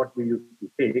support, what we used to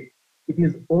take, it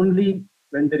is only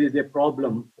when there is a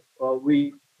problem,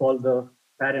 we call the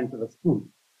parent to the school,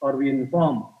 or we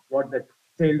inform what the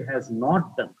child has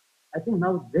not done. I think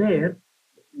now there,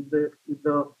 with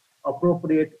the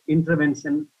appropriate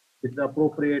intervention, with the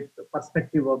appropriate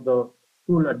perspective of the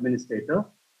school administrator,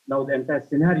 now the entire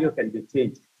scenario can be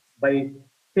changed by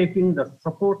taking the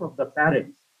support of the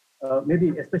parents.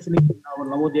 Maybe especially in our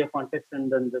Navodaya context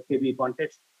and then the KB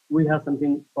context, we have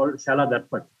something called Shala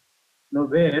Darpan,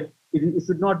 where it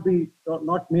should not be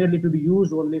not merely to be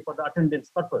used only for the attendance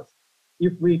purpose.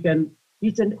 If we can,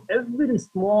 each and every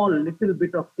small little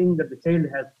bit of thing that the child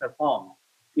has performed,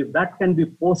 if that can be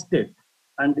posted,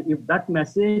 and if that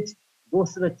message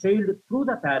goes to the child through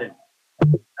the parent,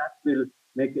 that will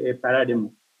make a paradigm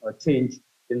change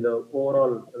in the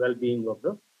overall well-being of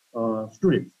the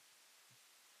students.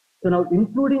 So now,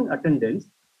 including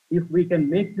attendance, if we can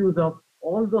make use of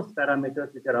all those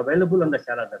parameters which are available on the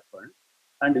Shala Darpan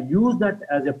and use that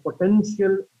as a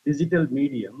potential digital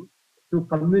medium to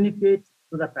communicate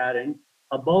to the parent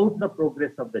about the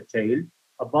progress of the child,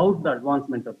 about the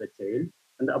advancement of the child,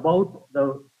 and about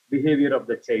the behavior of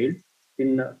the child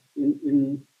in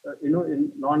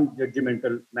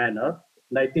non-judgmental manner.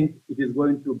 And I think it is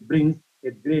going to bring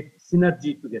a great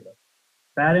synergy together.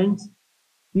 Parents,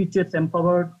 teachers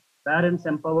empowered, parents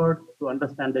empowered to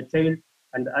understand the child,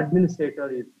 and the administrator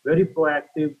is very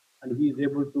proactive, and he is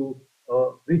able to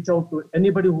reach out to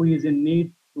anybody who is in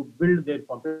need to build their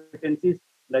competencies.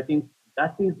 And I think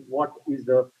that is what is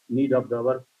the need of the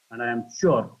hour. And I am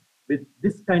sure with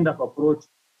this kind of approach,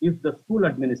 if the school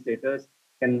administrators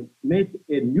can make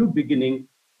a new beginning,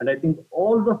 and I think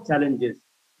all the challenges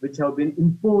which have been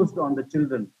imposed on the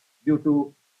children due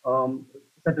to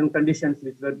certain conditions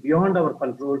which were beyond our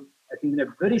control, I think in a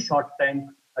very short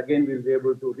time, again, we'll be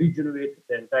able to regenerate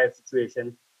the entire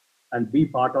situation and be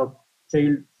part of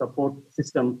child support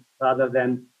system rather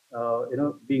than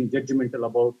being judgmental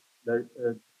about the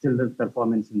children's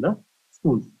performance in the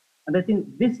schools. And I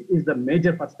think this is the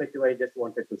major perspective I just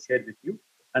wanted to share with you.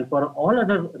 And for all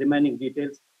other remaining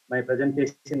details, my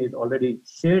presentation is already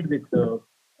shared with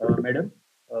Madam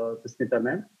Susmita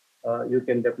ma'am. You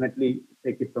can definitely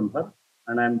take it from her.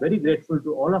 And I'm very grateful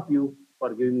to all of you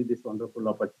for giving me this wonderful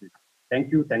opportunity.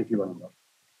 Thank you, Ananda.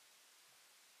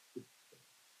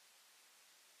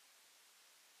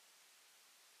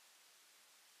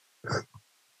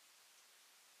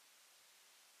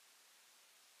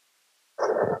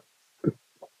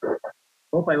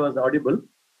 Hope I was audible.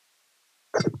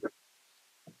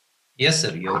 Yes,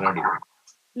 sir, you are audible.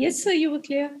 Yes, sir, you were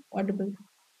clear, audible.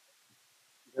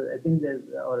 I think there's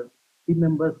our team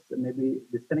members maybe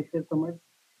disconnected from us.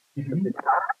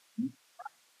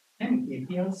 And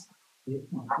APIs,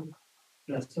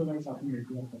 cluster wise,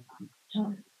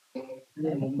 if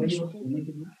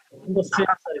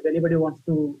anybody wants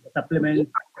to supplement.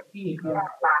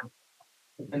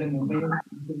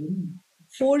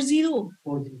 40.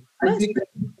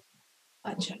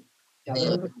 Acha.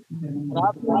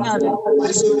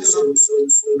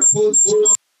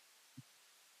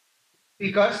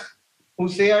 Speakers who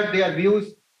shared their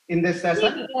views in this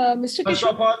session. Mr. First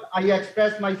of all, I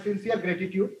express my sincere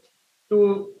gratitude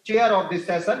to chair of this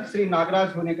session, Sri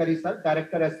Nagaraj Hunekari sir,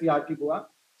 Director SCRT Goa.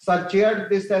 Sir chaired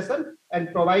this session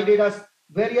and provided us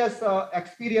various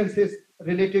experiences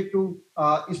related to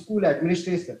school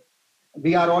administration.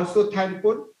 We are also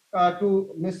thankful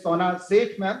to Ms. Sona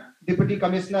Seth ma'am, Deputy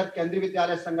Commissioner, Kendriya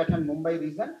Vidyalaya Sangathan, Mumbai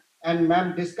region, and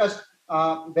ma'am discussed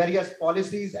various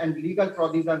policies and legal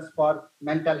provisions for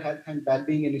mental health and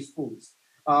well-being in schools.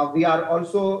 We are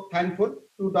also thankful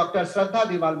to Dr. Shraddha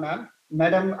Diwal ma'am.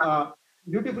 Madam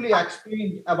beautifully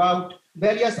explained about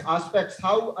various aspects,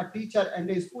 how a teacher and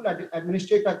a school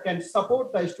administrator can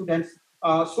support the students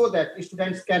so that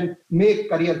students can make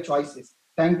career choices.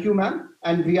 Thank you, ma'am.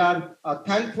 And we are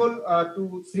thankful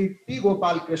to Sri P.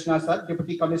 Gopal Krishna, sir,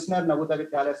 Deputy Commissioner, Navodaya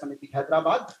Vidyalaya Samiti,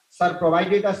 Hyderabad. Sir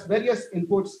provided us various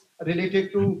inputs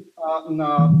related to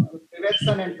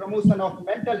prevention and promotion of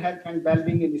mental health and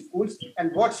well-being in schools,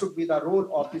 and what should be the role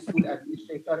of the school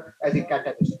administrator as a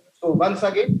catalyst. So once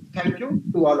again, thank you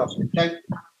to all of you. Thank you.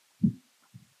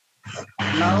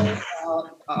 Now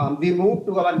we move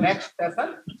to our next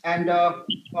session, and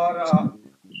for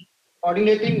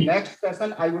coordinating next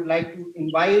session, I would like to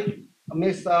invite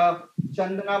Ms.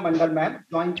 Chandana Mandal ma'am,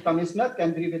 Joint Commissioner,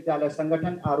 Kendriya Vidyalaya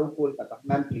Sangathan, RO Kolkata.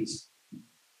 Ma'am, please.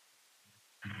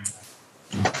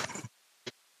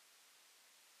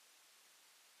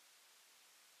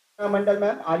 Mandal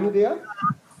ma'am, are you there?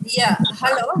 Yeah,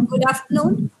 hello, good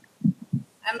afternoon.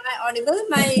 Am I audible?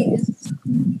 My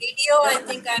video, I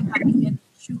think I'm having an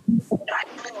issue.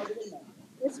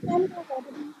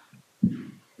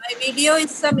 My video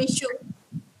is some issue.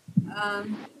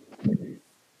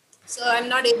 So I'm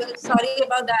not able, sorry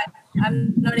about that.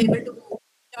 I'm not able to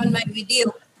turn on my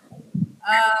video.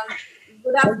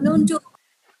 Good afternoon to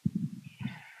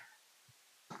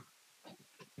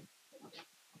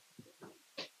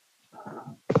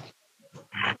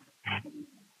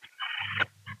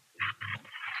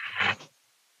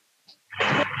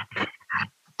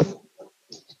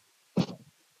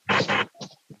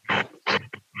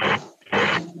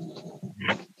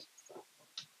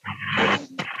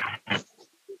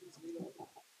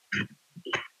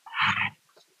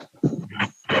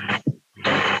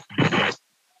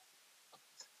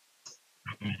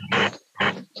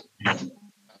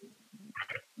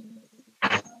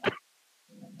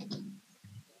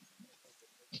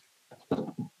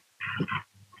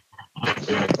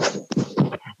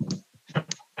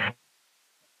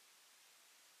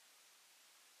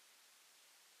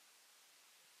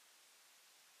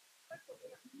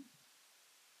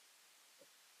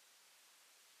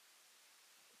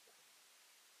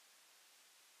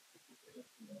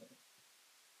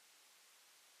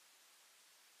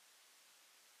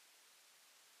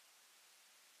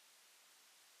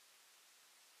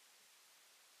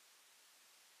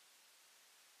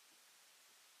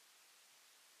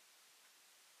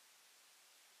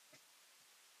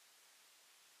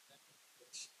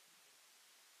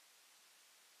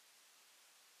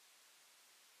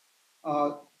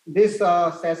This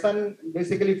session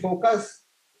basically focus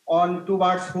on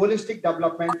towards holistic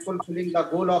development, fulfilling the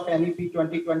goal of NEP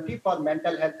 2020 for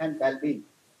mental health and well-being.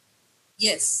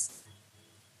 Yes.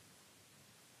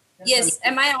 Yes.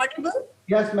 Am I audible?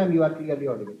 Yes, ma'am, you are clearly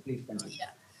audible. Please continue. Yeah.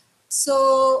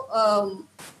 So,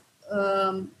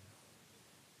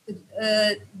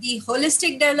 the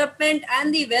holistic development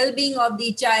and the well-being of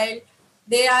the child,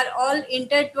 they are all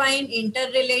intertwined,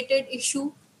 interrelated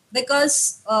issue,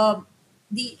 because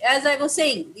as I was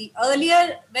saying, the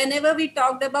earlier, whenever we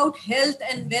talked about health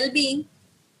and well-being,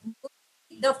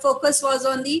 the focus was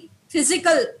on the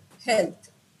physical health.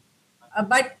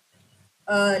 But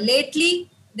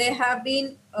lately, there have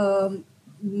been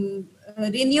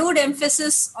renewed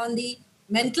emphasis on the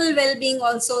mental well-being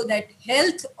also, that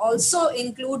health also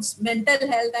includes mental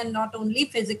health and not only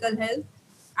physical health.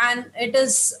 And it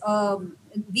is,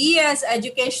 we as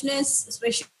educationists,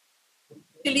 especially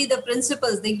the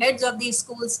principals, the heads of these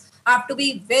schools, have to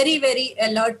be very, very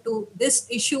alert to this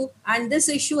issue. And this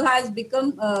issue has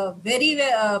become very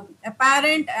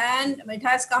apparent, and it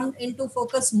has come into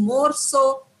focus more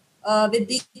so with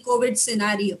the COVID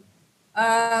scenario.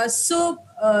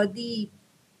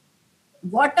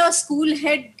 What a school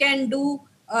head can do,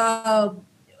 a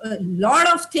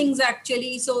lot of things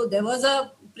actually. So there was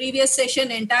a previous session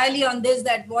entirely on this,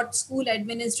 that what school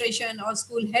administration or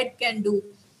school head can do.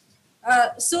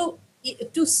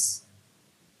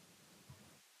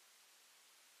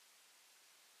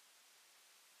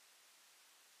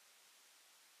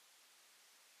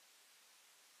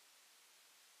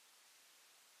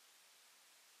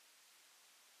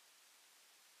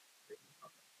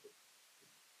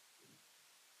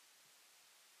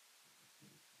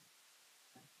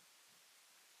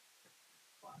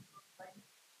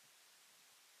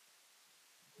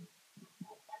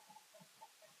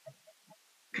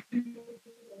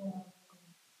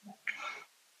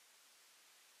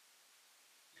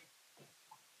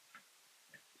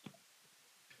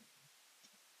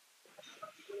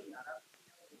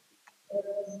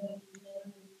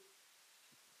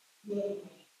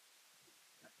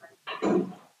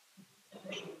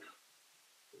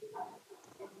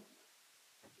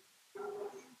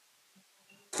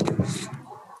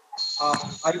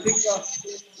 I think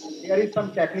there is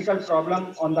some technical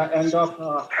problem on the end of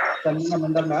Chandana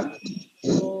Mandal ma'am.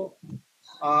 So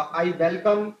I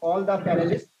welcome all the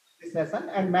panelists in this session,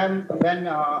 and ma'am, when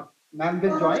ma'am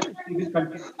will join, we will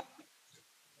continue.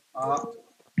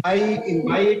 I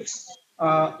invite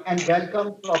and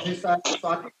welcome Professor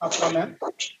Swati Patra ma'am,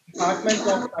 Department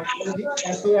of Psychology,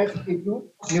 SOS IGNOU,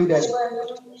 New Delhi.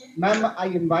 Ma'am, I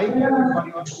invite you for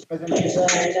your presentation.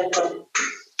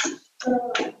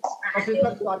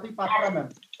 Professor Swati Patra ma'am.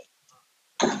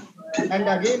 And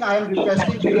again, I am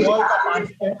requesting to all the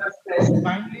participants to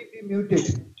kindly be muted.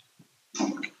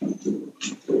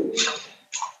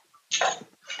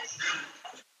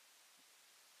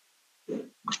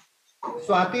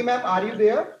 Swati ma'am, are you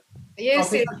there?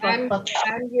 Yes, yes, I'm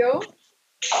here.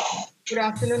 Good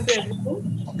afternoon to everyone.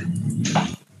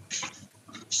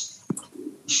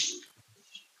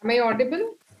 Am I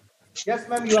audible? Yes,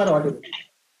 ma'am, you are audible.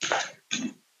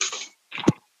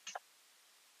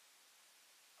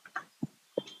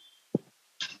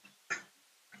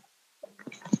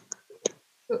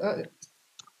 So,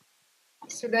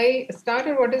 should I start,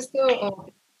 or what is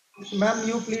the... Ma'am,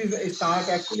 you please start.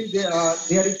 Actually,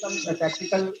 there is some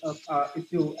technical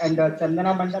issue, and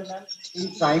Chandana Mandal ma'am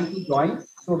is trying to join.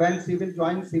 So when she will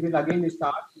join, she will again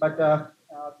start. But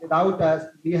without us,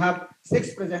 we have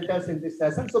 6 presenters in this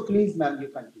session. So please, ma'am, you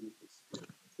continue, please.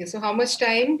 Okay, so how much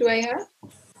time do I have?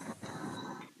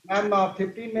 Ma'am,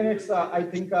 15 minutes. I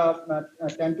think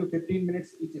 10 to 15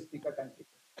 minutes each speaker can take.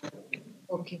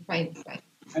 Okay, fine, fine.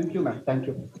 Thank you, ma'am. Thank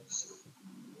you.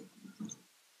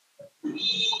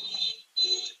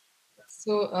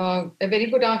 So, a very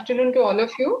good afternoon to all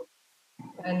of you.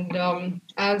 And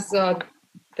as the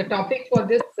topic for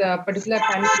this particular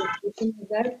panel discussion is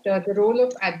that the role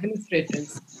of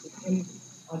administrators in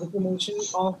the promotion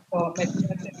of mental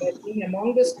health and well-being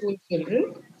among the school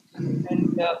children.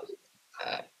 And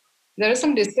there are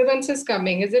some disturbances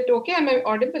coming. Is it okay? Am I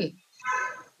audible?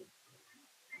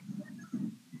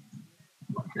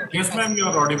 Yes, ma'am, you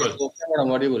are audible. Okay,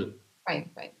 madam, audible.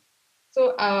 Fine, fine.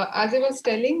 So as I was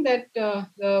telling that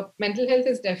the mental health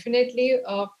is definitely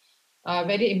a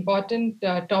very important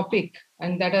topic,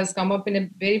 and that has come up in a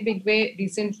very big way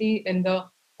recently in the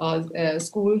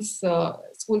school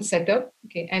setup.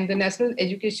 Okay, and the national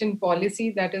education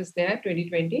policy that is there,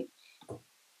 2020,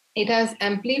 it has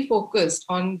amply focused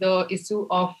on the issue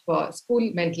of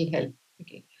school mental health.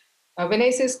 Okay, when I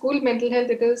say school mental health,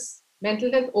 it is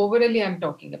mental health overally I'm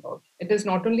talking about. It is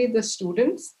not only the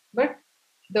students, but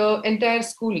the entire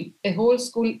school, a whole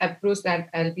school approach that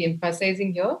I'll be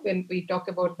emphasizing here when we talk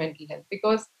about mental health.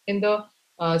 Because in the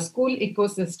school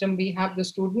ecosystem, we have the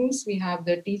students, we have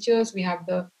the teachers, we have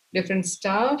the different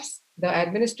staffs, the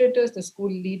administrators, the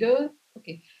school leader.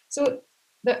 Okay, so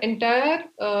the entire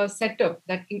setup,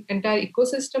 that entire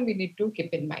ecosystem, we need to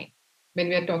keep in mind when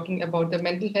we are talking about the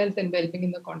mental health and well-being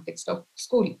in the context of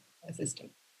school system.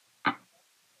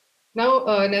 Now,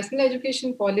 National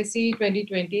Education Policy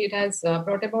 2020, it has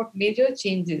brought about major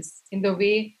changes in the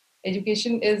way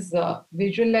education is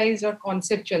visualized or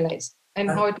conceptualized and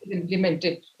how it is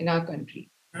implemented in our country.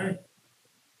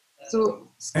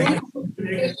 So, school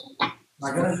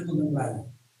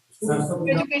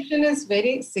education is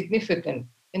very significant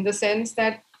in the sense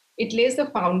that it lays the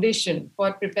foundation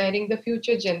for preparing the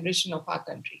future generation of our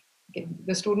country. Okay.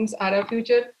 The students are our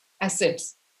future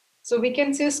assets. So we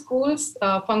can say schools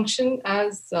function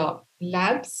as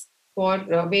labs for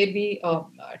where we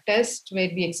test, where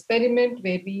we experiment,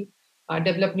 where we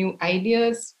develop new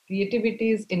ideas,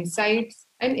 creativities, insights,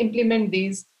 and implement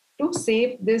these to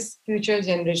save this future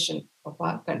generation of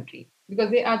our country, because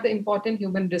they are the important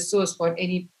human resource for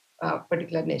any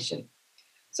particular nation.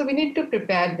 So we need to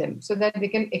prepare them so that they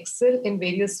can excel in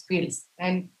various fields,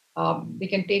 and we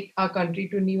can take our country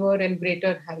to newer and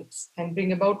greater heights and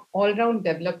bring about all-round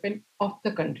development of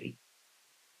the country.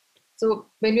 So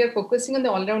when we are focusing on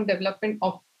the all-round development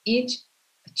of each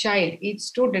child, each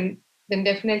student, then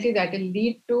definitely that will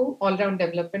lead to all-round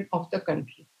development of the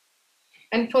country.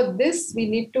 And for this, we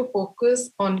need to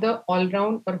focus on the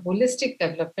all-round or holistic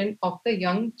development of the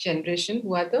young generation,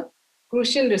 who are the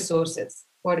crucial resources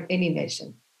for any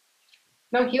nation.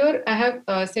 Now here I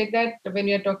have said that when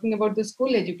we are talking about the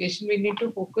school education, we need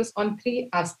to focus on three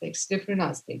aspects, different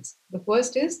aspects. The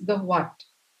first is the what.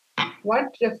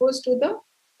 What refers to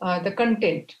the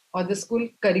content or the school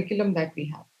curriculum that we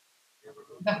have.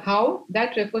 The how,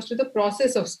 that refers to the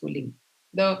process of schooling.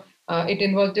 It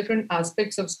involves different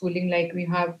aspects of schooling, like we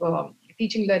have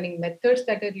teaching learning methods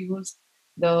that are used,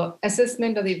 the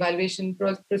assessment or the evaluation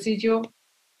procedure,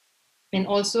 and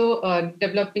also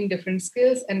developing different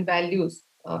skills and values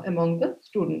among the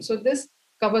students. So this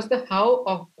covers the how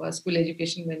of school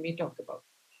education when we talk about.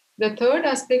 The third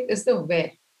aspect is the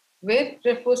where. Where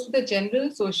refers to the general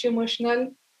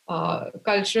socio-emotional,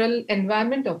 cultural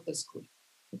environment of the school.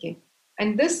 Okay,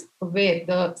 and this where,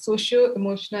 the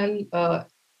socio-emotional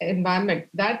environment,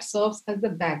 that serves as the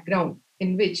background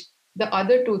in which the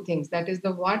other two things, that is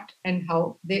the what and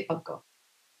how, they occur.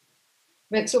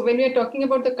 So when we are talking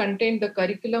about the content, the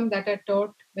curriculum that are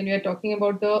taught, when we are talking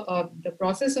about the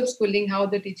process of schooling, how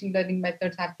the teaching learning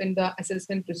methods happen, the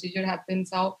assessment procedure happens,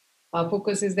 how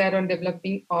focus is there on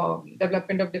developing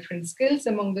development of different skills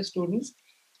among the students.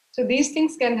 So these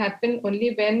things can happen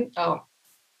only when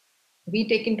we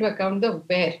take into account the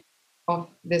where of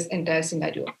this entire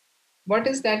scenario. What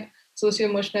is that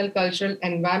socio-emotional cultural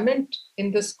environment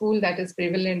in the school that is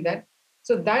prevalent there?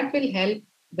 So that will help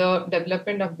the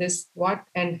development of this what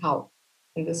and how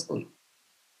in the school.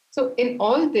 So in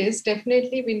all this,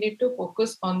 definitely we need to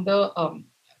focus on the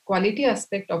quality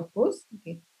aspect, of course,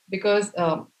 okay, because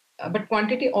but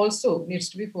quantity also needs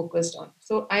to be focused on.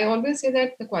 So I always say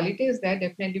that the quality is there,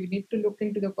 definitely we need to look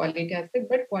into the quality aspect,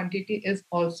 but quantity is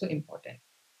also important.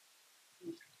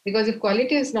 Because if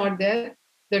quality is not there,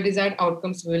 the desired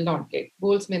outcomes will not get,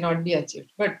 goals may not be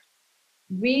achieved. But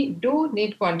we do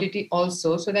need quantity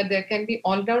also, so that there can be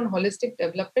all-round holistic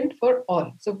development for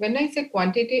all. So when I say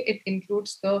quantity, it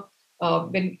includes the,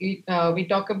 when we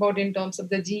talk about in terms of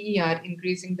the GER,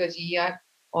 increasing the GER,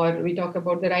 or we talk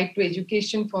about the right to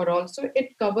education for all. So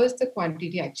it covers the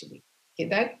quantity actually. Okay,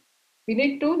 that we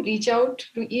need to reach out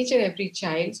to each and every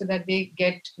child so that they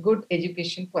get good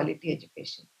education, quality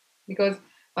education. Because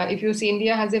if you see,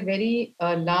 India has a very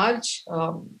large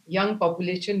young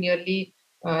population, nearly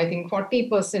I think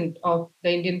 40% of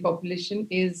the Indian population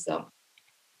is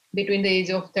between the age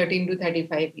of 13 to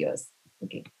 35 years.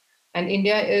 Okay, And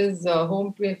India is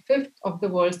home to a fifth of the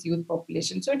world's youth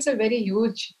population. So it's a very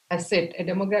huge asset, a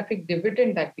demographic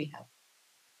dividend that we have.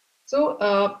 So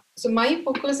my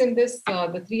focus in this,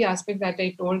 the three aspects that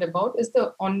I told about, is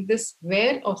on this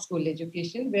where of school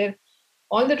education, where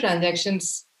all the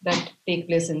transactions that take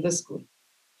place in the school.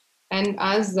 And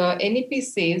as NEP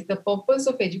says, the purpose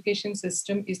of education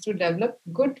system is to develop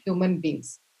good human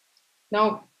beings.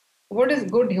 Now, what is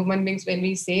good human beings? When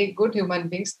we say good human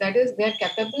beings, that is, they're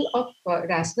capable of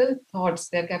rational thoughts,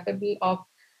 they're capable of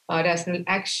rational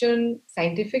action,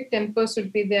 scientific temper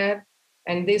should be there,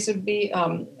 and they should be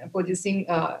possessing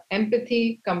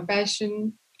empathy,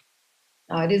 compassion,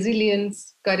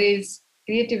 resilience, courage,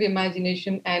 creative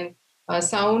imagination, and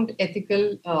sound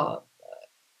ethical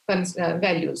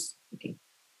values. Okay.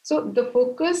 So the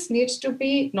focus needs to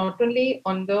be not only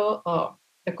on the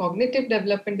cognitive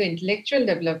development, the intellectual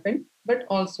development, but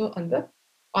also on the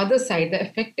other side, the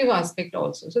affective aspect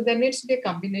also. So there needs to be a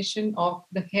combination of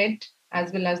the head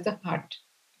as well as the heart.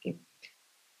 Okay.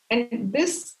 And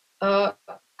this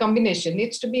combination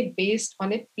needs to be based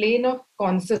on a plane of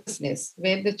consciousness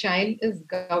where the child is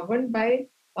governed by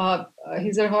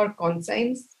his or her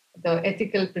conscience, the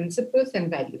ethical principles and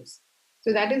values.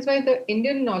 So that is why the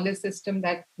Indian knowledge system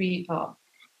that we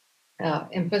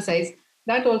emphasize,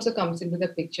 that also comes into the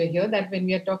picture here, that when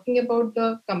we are talking about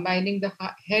the combining the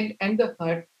head and the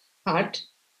heart,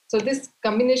 so this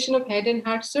combination of head and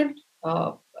heart should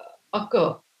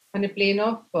occur on a plane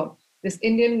of this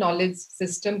Indian knowledge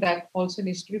system that also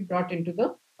needs to be brought into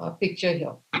the picture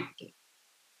here. Okay.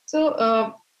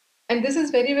 So, and this is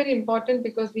very, very important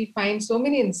because we find so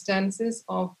many instances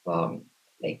of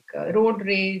road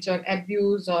rage or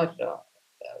abuse or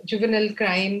juvenile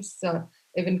crimes,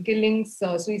 even killings,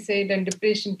 suicide and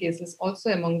depression cases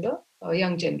also among the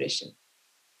young generation.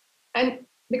 And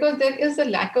because there is a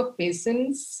lack of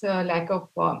patience, lack of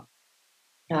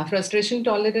frustration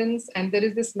tolerance, and there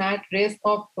is this mad race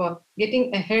of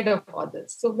getting ahead of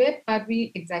others. So where are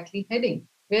we exactly heading?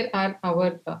 Where are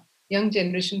our young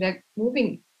generation that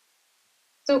moving?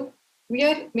 So we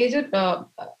are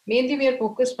mainly we are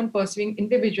focused on pursuing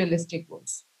individualistic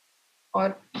goals,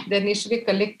 or there needs to be a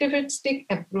collectivistic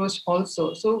approach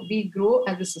also. So we grow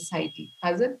as a society,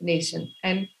 as a nation,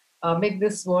 and make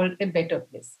this world a better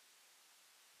place.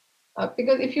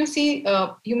 Because if you see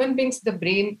human beings, the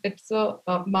brain, it's a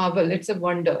marvel, it's a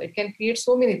wonder. It can create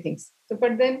so many things. So,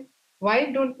 but then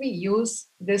why don't we use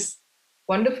this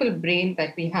wonderful brain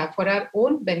that we have for our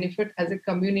own benefit as a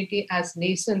community, as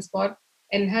nations, for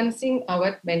enhancing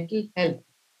our mental health,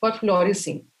 for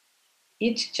flourishing?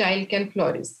 Each child can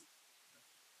flourish.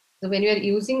 So when we are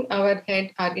using our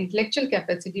head, our intellectual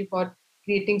capacity for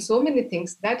creating so many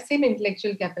things, that same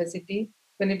intellectual capacity,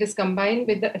 when it is combined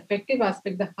with the affective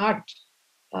aspect, the heart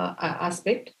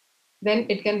aspect, then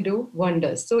it can do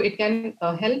wonders. So it can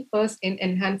help us in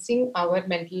enhancing our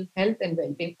mental health and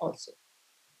well-being also.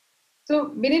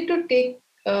 So we need to take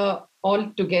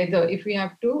all together if we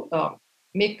have to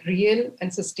make real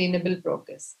and sustainable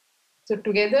progress. So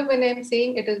together, when I'm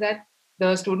saying it, is that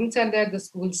the students are there, the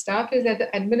school staff is there,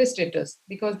 the administrators,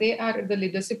 because they are at the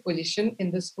leadership position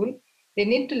in the school, they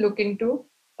need to look into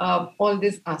all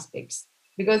these aspects.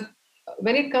 Because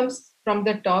when it comes from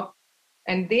the top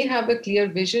and they have a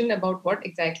clear vision about what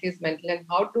exactly is mental and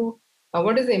how to,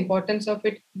 what is the importance of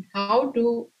it, how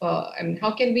to, and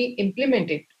how can we implement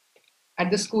it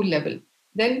at the school level,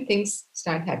 then things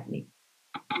start happening.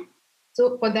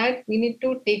 So for that, we need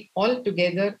to take all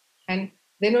together, and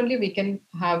then only we can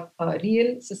have a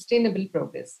real sustainable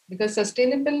progress. Because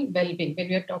sustainable well-being, when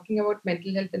we are talking about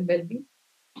mental health and well-being,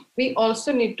 we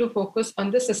also need to focus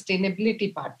on the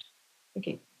sustainability part.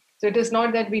 Okay, so it is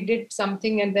not that we did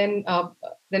something and then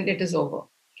it is over.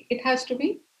 It has to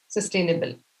be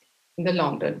sustainable in the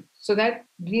long run, so that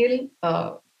real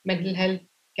mental health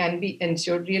can be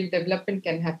ensured, real development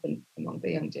can happen among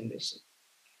the young generation.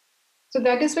 So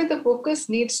that is why the focus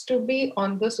needs to be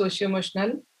on the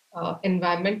socio-emotional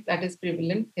environment that is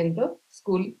prevalent in the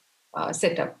school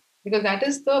setup, because that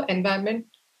is the environment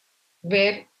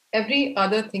where every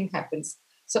other thing happens.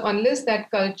 So unless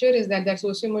that culture is that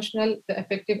socio-emotional, the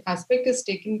affective aspect is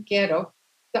taken care of,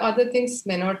 the other things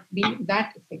may not be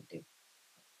that effective.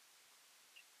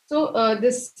 So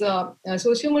this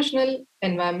socio-emotional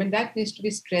environment, that needs to be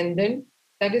strengthened.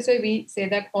 That is why we say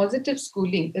that positive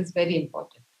schooling is very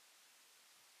important.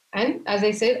 And as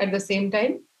I said, at the same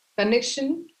time,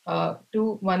 connection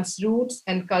to one's roots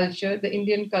and culture, the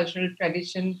Indian cultural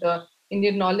tradition, the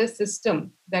Indian knowledge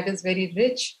system that is very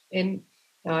rich in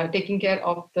taking care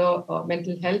of the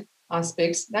mental health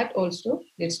aspects, that also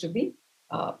needs to be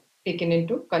taken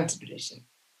into consideration.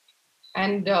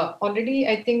 And already,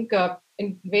 I think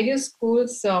in various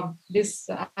schools, this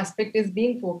aspect is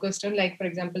being focused on. Like, for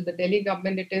example, the Delhi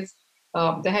government, it is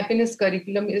the happiness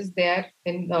curriculum is there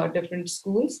in different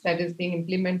schools that is being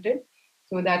implemented.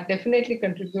 So that definitely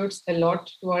contributes a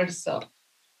lot towards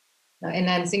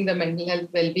enhancing the mental health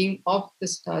well-being of the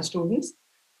students.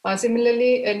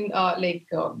 Similarly, in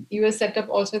US setup,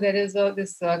 also there is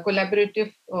this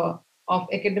collaborative of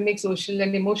academic, social,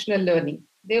 and emotional learning.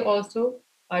 They also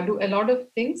do a lot of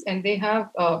things, and they have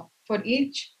for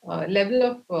each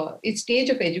level of each stage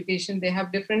of education, they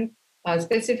have different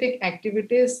specific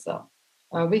activities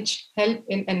which help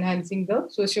in enhancing the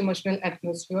socio-emotional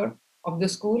atmosphere of the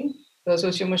school. The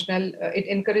socio-emotional, it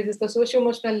encourages the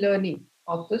socio-emotional learning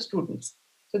of the students.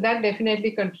 So that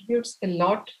definitely contributes a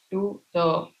lot to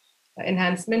the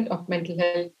enhancement of mental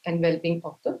health and well-being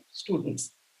of the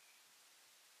students.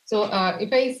 So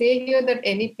if I say here that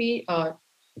NEP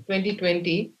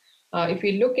 2020, if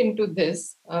we look into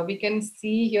this, we can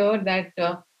see here that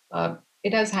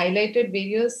it has highlighted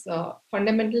various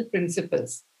fundamental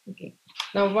principles. Okay.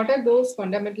 Now, what are those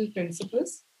fundamental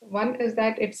principles? One is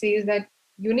that it says that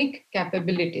unique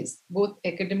capabilities, both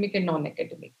academic and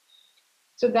non-academic.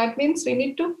 So that means we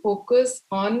need to focus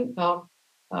on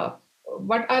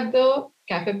what are the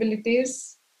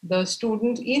capabilities the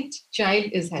student, each child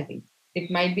is having. It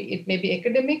may be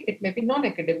academic, it may be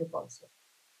non-academic also.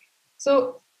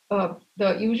 So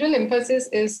the usual emphasis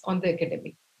is on the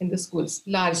academic in the schools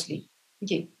largely.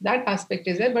 Okay, that aspect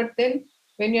is there. But then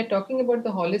when you're talking about the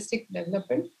holistic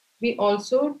development, we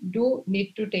also do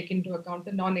need to take into account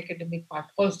the non-academic part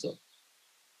also.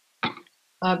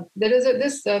 There is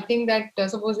this thing that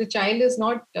suppose the child is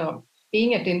not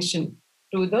paying attention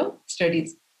to the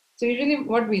studies. So usually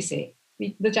what we say,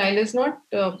 the child is not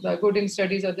good in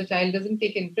studies, or the child doesn't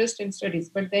take interest in studies,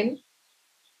 but then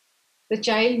the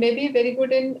child may be very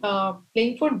good in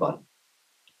playing football.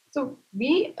 So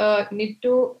we need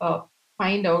to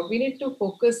find out, we need to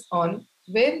focus on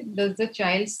where does the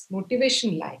child's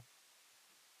motivation lie.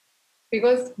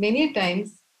 Because many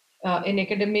times in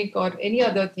academic or any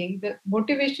other thing, the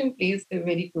motivation plays a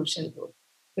very crucial role.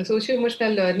 The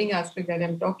socio-emotional learning aspect that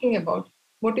I'm talking about,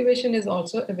 motivation is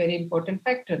also a very important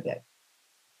factor there.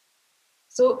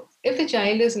 So if a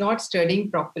child is not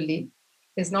studying properly,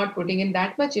 is not putting in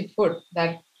that much effort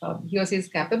that he or she is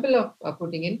capable of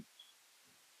putting in,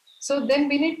 so then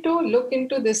we need to look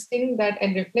into this thing that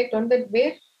and reflect on that,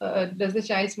 where does the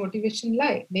child's motivation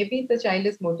lie? Maybe the child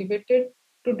is motivated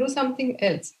to do something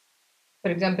else.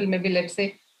 For example, maybe let's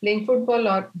say playing football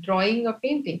or drawing or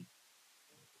painting.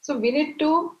 So we need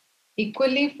to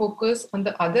equally focus on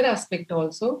the other aspect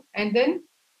also, and then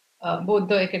both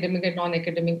the academic and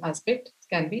non-academic aspect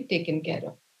can be taken care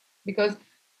of. Because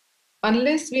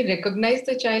unless we recognize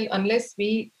the child, unless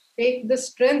we take the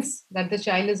strengths that the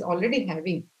child is already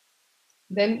having,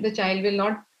 then the child will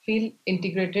not feel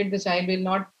integrated, the child will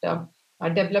not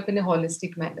develop in a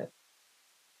holistic manner.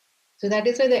 So that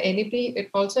is why the NEP, it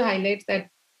also highlights that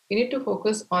we need to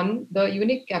focus on the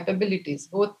unique capabilities,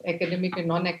 both academic and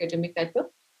non-academic, that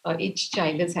each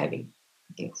child is having.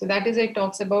 Okay, so that is, it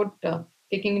talks about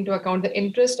taking into account the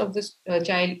interest of this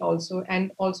child also,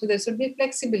 and also there should be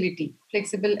flexibility,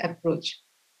 flexible approach.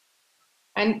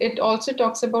 And it also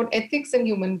talks about ethics and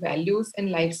human values and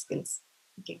life skills.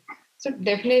 Okay, so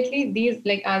definitely these,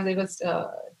 like as I was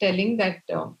telling that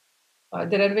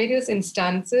there are various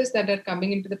instances that are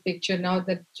coming into the picture now,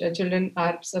 that children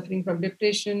are suffering from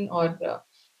depression, or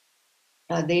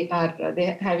they are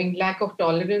having lack of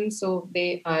tolerance, so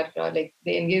they are they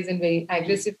engage in very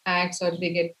aggressive acts, or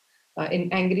they get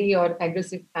in angry or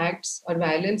aggressive acts, or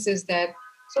violence is there.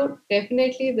 So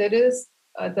definitely there is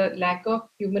the lack of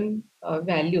human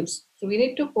values. So we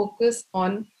need to focus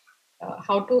on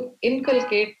how to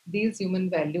inculcate these human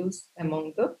values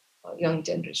among the young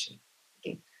generation.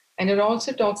 Okay. And it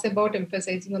also talks about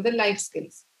emphasizing on the life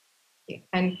skills, okay,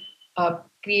 and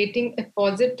creating a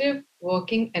positive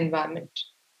working environment,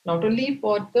 not only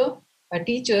for the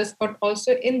teachers, but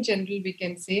also in general, we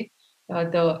can say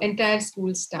the entire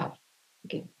school staff.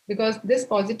 Okay, because this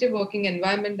positive working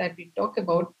environment that we talk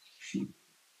about,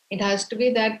 it has to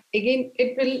be that, again,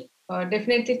 it will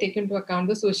definitely take into account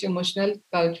the socio-emotional,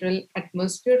 cultural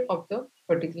atmosphere of the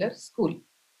particular school.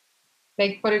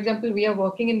 Like, for example, we are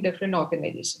working in different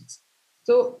organizations.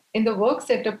 So in the work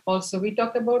setup also, we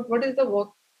talk about what is the work,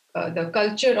 the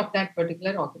culture of that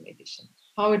particular organization,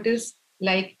 how it is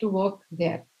like to work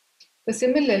there. So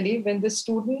similarly, when the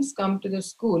students come to the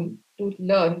school to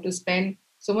learn, to spend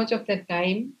so much of their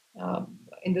time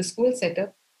in the school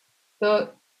setup,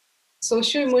 the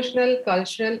socio-emotional,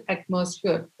 cultural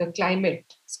atmosphere, the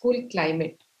climate, school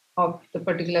climate, of the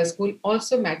particular school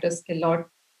also matters a lot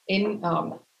in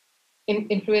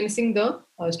influencing the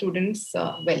students'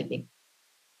 well-being.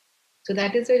 So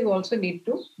that is why you also need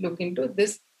to look into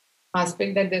this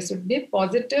aspect, that there should be a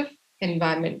positive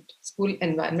environment. School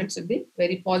environment should be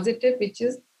very positive, which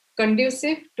is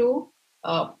conducive to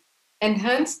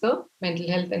enhance the mental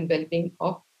health and well-being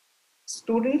of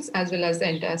students as well as the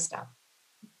entire staff.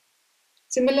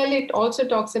 Similarly, it also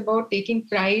talks about taking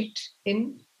pride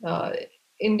in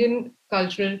Indian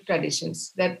cultural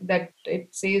traditions, that it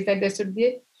says that there should be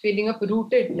a feeling of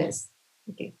rootedness.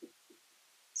 Okay.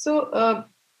 So,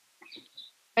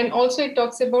 and also it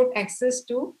talks about access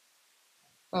to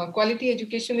quality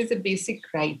education is a basic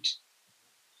right.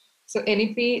 So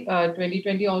NEP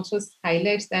 2020 also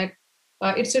highlights that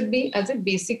it should be as a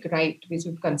basic right, we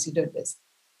should consider this.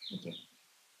 Okay.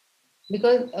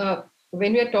 Because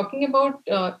when we are talking about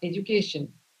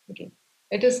education, okay,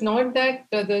 it is not that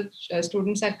the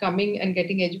students are coming and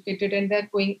getting educated and they're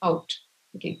going out.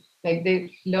 Okay, like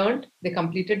they learned, they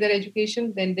completed their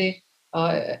education, then they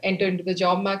enter into the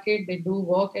job market, they do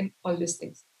work and all these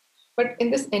things. But in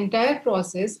this entire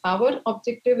process, our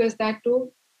objective is that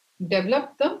to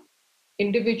develop the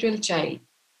individual child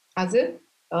as a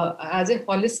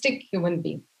holistic human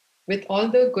being with all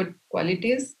the good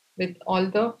qualities, with all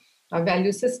the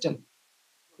value system.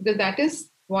 Because that is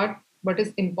what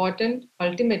is important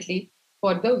ultimately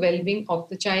for the well-being of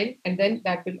the child, and then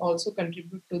that will also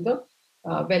contribute to the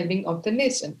well-being of the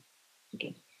nation.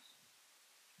 Okay.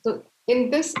 So in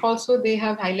this also they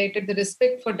have highlighted the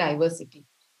respect for diversity,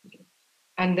 okay,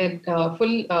 and then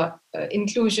full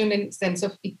inclusion in sense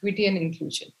of equity and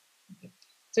inclusion. Okay.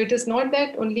 So it is not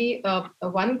that only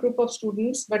one group of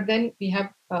students, but then we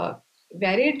have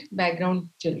varied background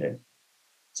children.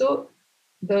 So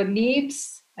the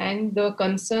needs and the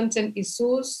concerns and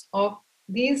issues of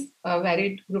these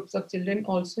varied groups of children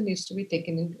also needs to be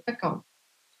taken into account.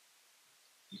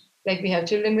 Like we have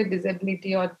children with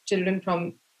disability or children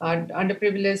from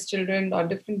underprivileged children or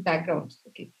different backgrounds.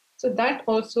 Okay, so that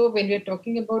also, when we are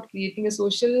talking about creating a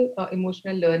social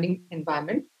emotional learning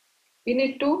environment, we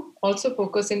need to also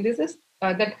focus in this is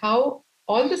that how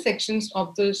all the sections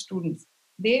of the students,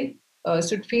 they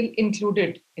should feel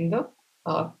included in the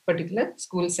particular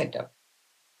school setup.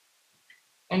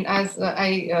 And as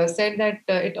I said that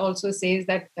it also says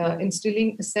that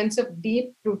instilling a sense of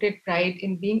deep-rooted pride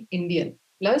in being Indian,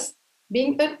 plus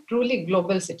being a truly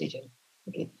global citizen.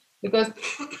 Okay, because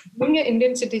being an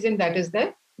Indian citizen, that is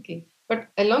there. Okay, but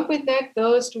along with that,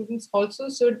 the students also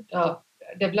should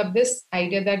develop this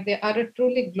idea that they are a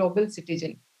truly global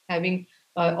citizen, having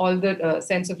all the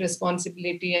sense of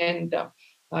responsibility and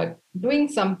doing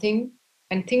something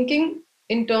and thinking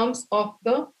in terms of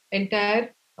the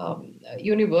entire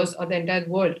universe or the entire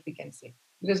world, we can say.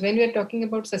 Because when we are talking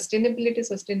about sustainability,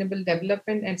 sustainable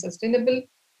development, and sustainable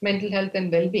mental health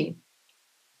and well-being,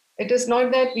 it is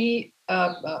not that we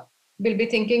will be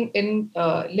thinking in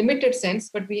limited sense,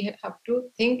 but we have to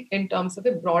think in terms of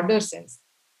a broader sense.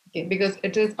 Okay, because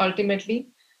it is ultimately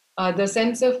the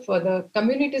sense of the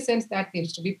community sense that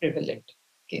needs to be prevalent.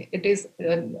 Okay, it is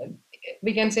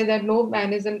we can say that no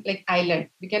man is an like island.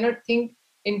 We cannot think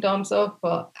in terms of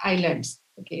islands.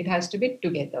 Okay, it has to be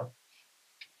together.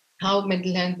 How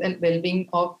mental health and well-being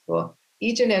of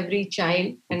each and every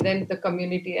child, and then the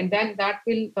community, and then that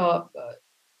will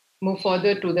move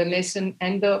further to the nation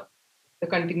and the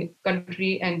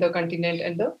country and the continent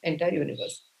and the entire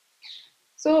universe.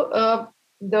 So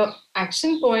the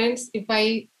action points, if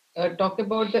I talk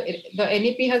about the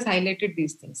NEP has highlighted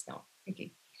these things now.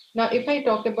 Okay. Now, if I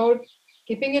talk about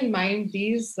keeping in mind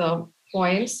these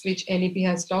points which NEP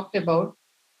has talked about,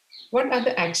 what are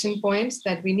the action points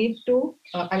that we need to,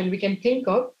 we can think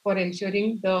of for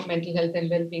ensuring the mental health and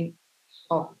well-being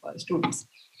of students?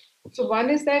 So one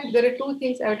is that there are two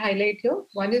things I would highlight here.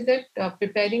 One is that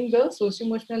preparing the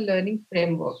socio-emotional learning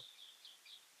framework,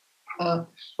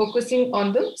 focusing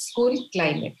on the school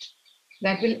climate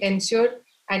that will ensure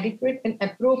adequate and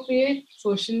appropriate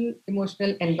social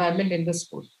emotional environment in the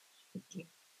school. Okay.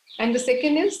 And the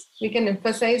second is we can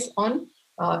emphasize on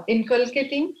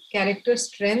inculcating character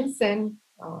strengths and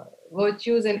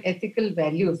virtues and ethical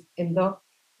values in the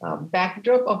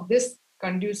backdrop of this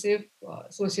conducive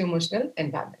socio-emotional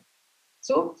environment.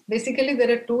 So basically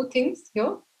there are two things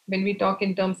here when we talk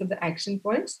in terms of the action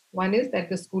points. One is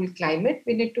that the school climate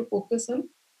we need to focus on.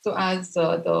 So as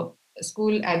the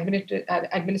school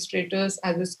administrators,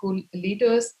 as the school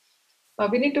leaders,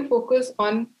 we need to focus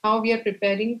on how we are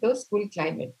preparing the school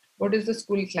climate. What is the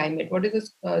school climate? What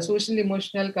is the social,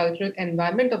 emotional, cultural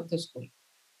environment of the school?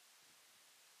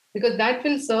 Because that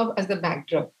will serve as the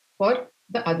backdrop for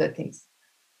the other things.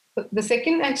 The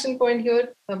second action point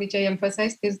here, which I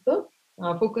emphasize, is the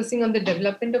focusing on the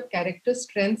development of character,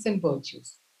 strengths, and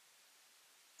virtues.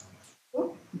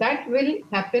 So that will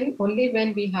happen only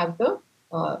when we have the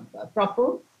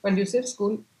proper conducive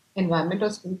school environment or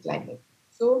school climate.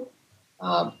 So,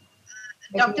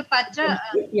 Dr. Patra,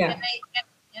 yeah.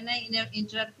 can I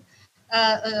interrupt?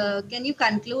 Can you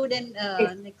conclude in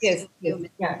next yes, few yes,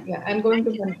 minutes? yeah. I'm going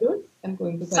to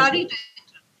conclude. Sorry to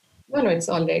No, it's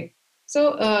all right.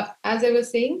 So, as I was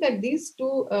saying, that these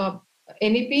two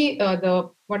NEP,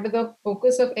 what are the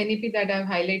focus of NEP that I've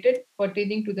highlighted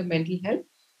pertaining to the mental health,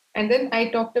 and then I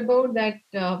talked about that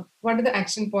what are the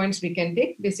action points we can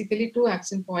take. Basically, two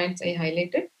action points I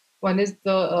highlighted. One is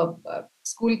the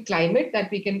school climate,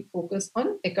 that we can focus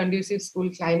on a conducive school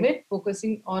climate,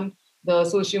 focusing on the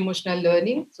socio-emotional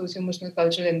learning, socio-emotional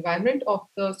cultural environment of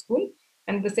the school.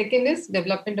 And the second is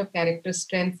development of character,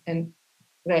 strengths, and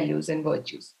values and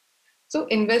virtues. So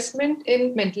investment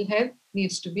in mental health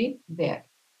needs to be there.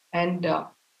 And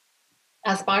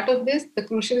as part of this, the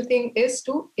crucial thing is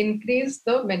to increase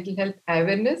the mental health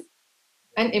awareness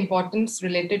and importance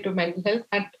related to mental health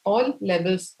at all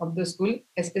levels of the school,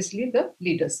 especially the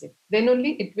leadership. Then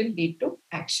only it will lead to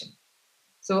action.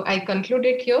 So I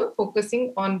concluded here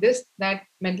focusing on this, that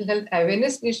mental health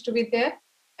awareness needs to be there,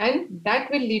 and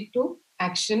that will lead to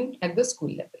action at the school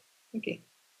level. Okay.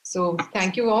 So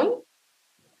thank you all.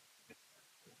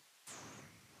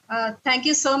 thank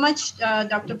you so much,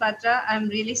 Dr. Patra. I'm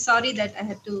really sorry that I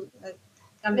had to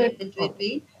come into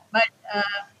between, but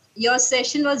your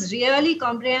session was really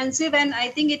comprehensive, and I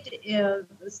think it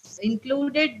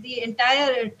included the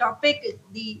entire topic.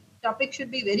 The topic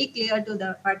should be very clear to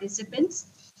the participants,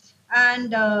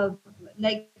 and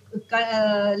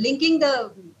linking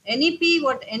the NEP,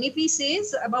 what NEP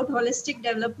says about holistic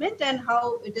development and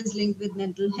how it is linked with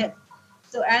mental health.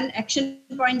 So, and action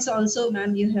points also,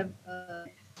 ma'am, you have.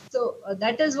 So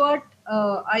that is what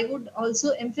I would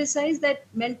also emphasize, that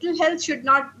mental health should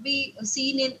not be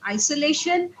seen in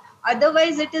isolation.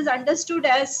 Otherwise, it is understood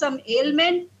as some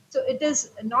ailment. So it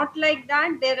is not like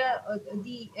that. There are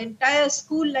the entire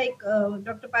school, like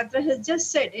Dr. Patra has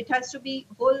just said, it has to be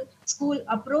whole school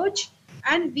approach,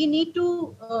 and we need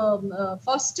to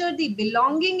foster the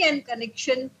belonging and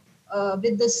connection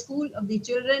with the school of the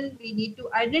children. We need to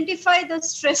identify the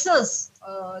stressors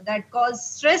that cause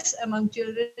stress among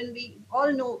children. We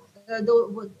all know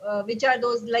which are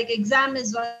those, like exam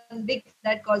is one big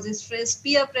that causes stress,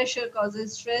 peer pressure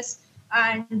causes stress,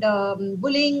 and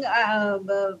bullying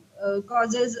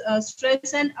causes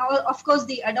stress, and of course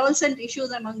the adolescent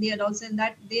issues among the adolescent,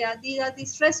 that these are the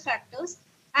stress factors,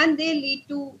 and they lead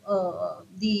to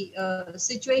the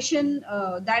situation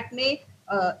that may,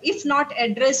 if not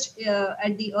addressed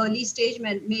at the early stage,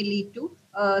 may lead to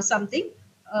something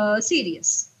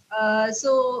serious.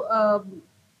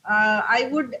 I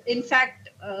would, in fact,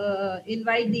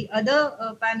 invite the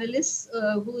other panelists,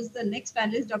 who is the next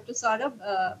panelist, Dr. Saurabh.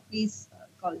 Please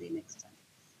call the next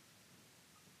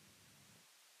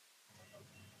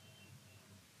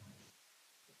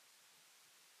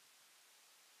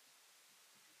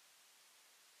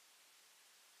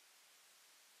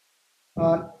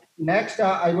panelist. Next,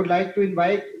 I would like to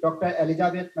invite Dr.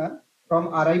 Elizabeth ma'am from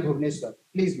RI Bhubaneswar.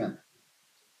 Please, ma'am.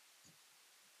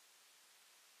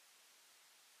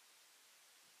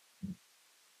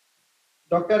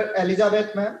 Dr.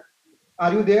 Elizabeth ma'am,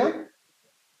 are you there?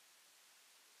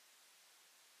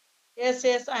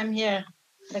 Yes, I'm here.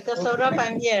 Dr. Saurabh,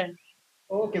 I'm here.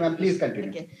 Okay, ma'am, please continue.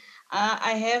 Okay.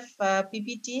 I have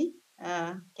PPT.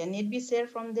 Can it be shared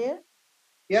from there?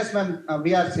 Yes, ma'am,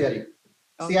 we are sharing.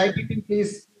 Okay. CIPP,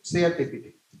 please share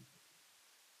PPT.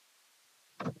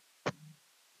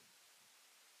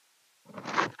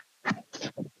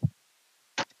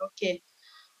 Okay.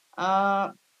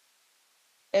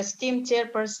 Esteemed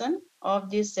chairperson of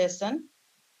this session,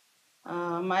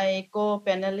 my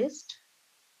co-panelist,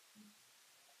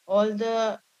 all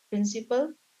the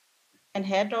principal and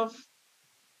head of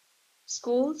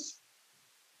schools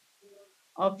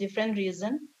of different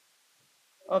region,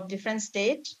 of different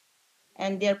state,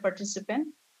 and their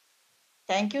participant.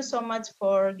 Thank you so much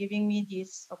for giving me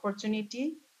this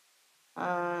opportunity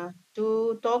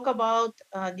to talk about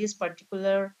this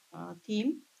particular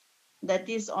theme, that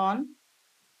is on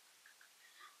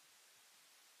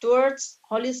towards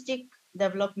holistic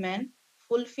development,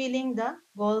 fulfilling the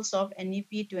goals of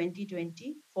NEP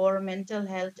 2020 for mental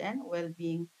health and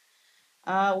well-being.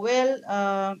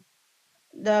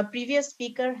 The previous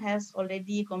speaker has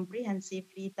already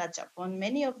comprehensively touched upon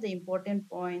many of the important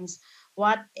points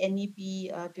what NEP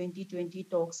 2020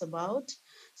 talks about.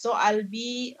 So I'll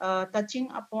be touching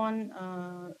upon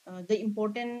the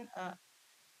important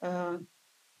highlighted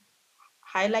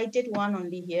one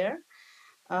only here.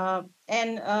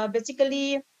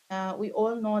 Basically, we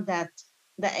all know that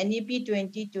the NEP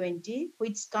 2020,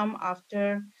 which come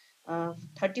after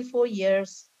 34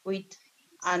 years with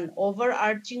an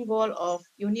overarching goal of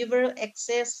universal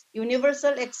access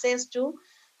to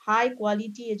high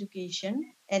quality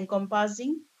education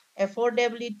encompassing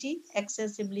affordability,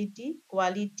 accessibility,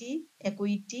 quality,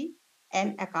 equity,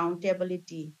 and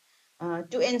accountability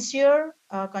to ensure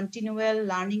continual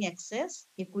learning access,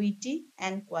 equity,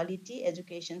 and quality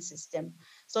education system.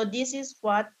 So this is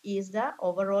what is the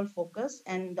overall focus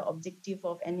and the objective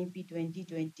of NEP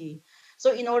 2020.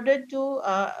 So in order to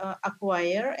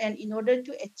acquire and in order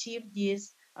to achieve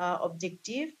this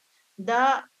objective,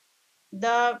 the,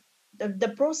 the,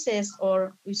 the process,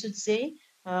 or we should say,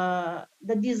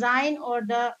 the design or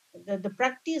the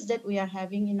practice that we are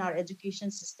having in our education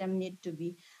system need to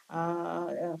be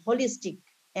holistic,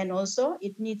 and also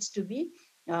it needs to be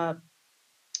uh,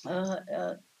 uh,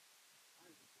 uh,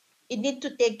 it need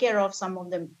to take care of some of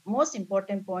the most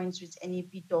important points which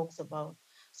NEP talks about.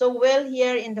 So well,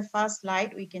 here in the first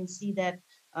slide, we can see that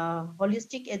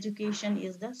holistic education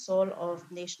is the soul of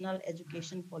national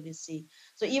education policy.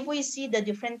 So if we see the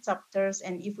different chapters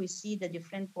and if we see the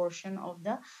different portion of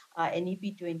the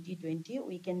NEP 2020,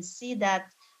 we can see that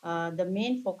the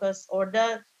main focus or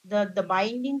the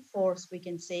binding force, we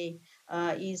can say,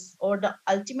 is, or the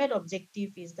ultimate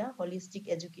objective is the holistic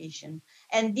education.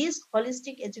 And this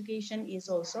holistic education is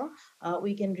also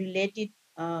we can relate it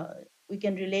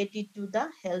to the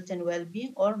health and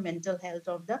well-being or mental health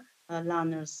of the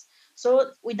learners.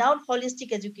 So without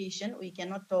holistic education, we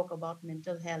cannot talk about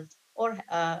mental health or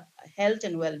health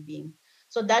and well-being.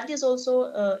 So that is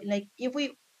also like if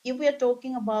we are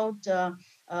talking about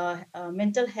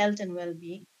mental health and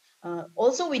well-being,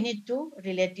 also we need to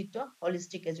relate it to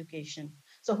holistic education.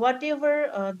 So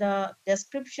whatever the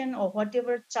description or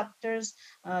whatever chapters,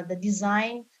 the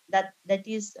design that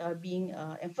is being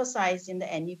emphasized in the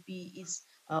NEP is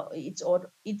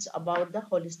it's about the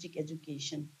holistic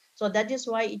education. So that is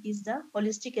why it is the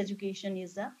holistic education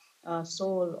is the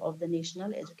soul of the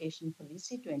National Education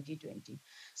Policy 2020.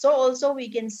 So also we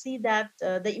can see that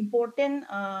the important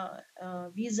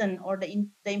vision or the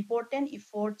important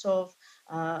efforts of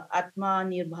Atma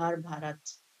Nirbhar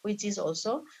Bharat, which is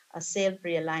also a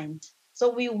self-reliant. So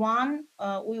we want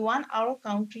our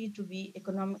country to be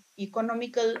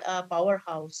economical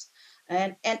powerhouse,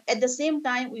 and at the same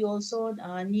time we also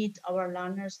need our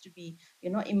learners to be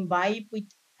imbibe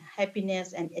with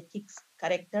happiness and ethics,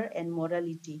 character and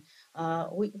morality,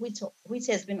 which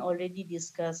has been already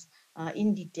discussed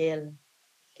in detail.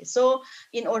 So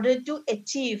in order to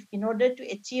achieve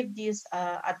this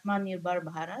Atmanirbhar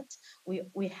Bharat,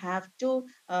 we have to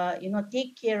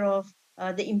take care of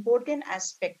the important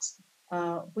aspects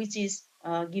which is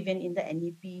given in the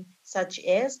NEP, such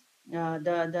as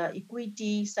the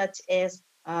equity, such as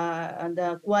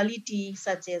the quality,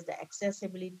 such as the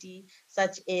accessibility,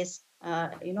 such as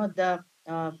the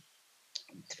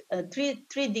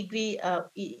three degree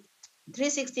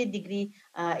 360 degree,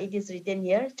 it is written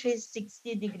here,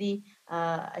 360 degree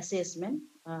assessment,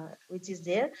 which is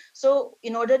there. So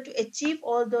in order to achieve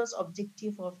all those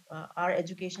objectives of our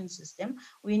education system,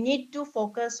 we need to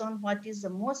focus on what is the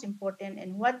most important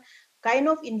and what kind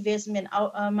of investment.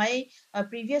 My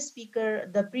previous speaker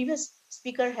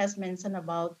has mentioned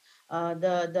about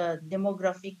the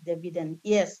demographic dividend.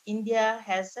 Yes, India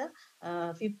has a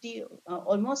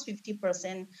almost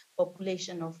 50%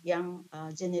 population of young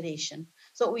generation.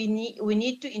 So we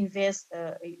need to invest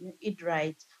it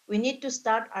right. We need to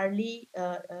start early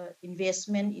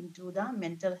investment into the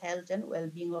mental health and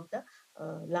well-being of the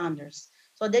learners.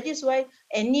 So that is why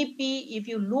NEP, if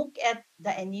you look at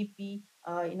the NEP,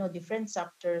 different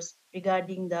chapters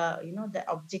regarding the the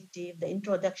objective, the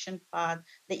introduction part,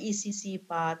 the ECC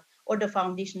part, or the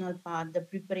foundational part, the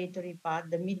preparatory part,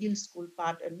 the middle school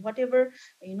part, and whatever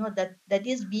that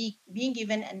is being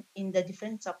given in the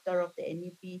different chapter of the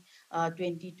NEP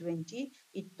 2020.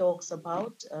 It talks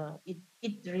about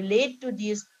it relate to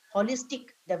this holistic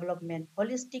development,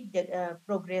 holistic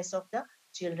progress of the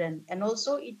children, and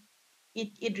also it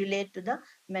relate to the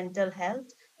mental health.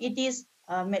 It is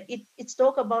it's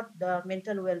talk about the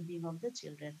mental well-being of the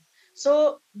children.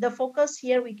 So the focus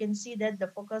here, we can see that the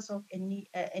focus of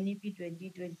NEP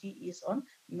 2020 is on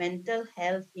mental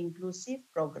health inclusive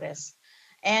progress.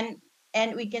 And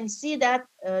we can see that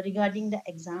regarding the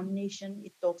examination,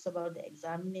 it talks about the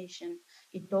examination.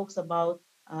 It talks about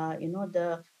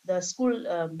the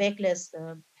school backless,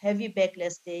 heavy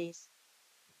backless days,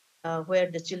 where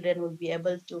the children will be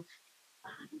able to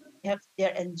have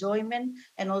their enjoyment,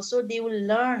 and also they will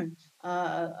learn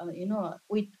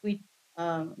with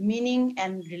meaning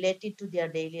and related to their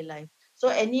daily life. So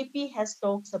NEP has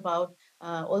talks about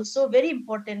also very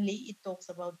importantly, it talks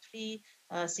about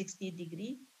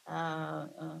 360-degree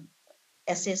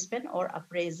assessment or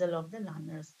appraisal of the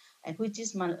learners, and which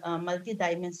is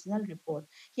multi-dimensional report.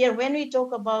 Here, when we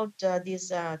talk about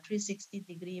this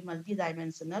 360-degree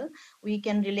multi-dimensional, we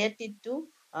can relate it to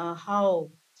how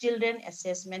children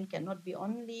assessment cannot be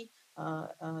only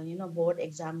board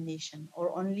examination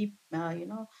or only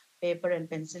paper and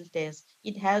pencil test.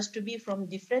 It has to be from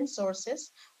different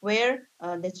sources where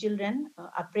the children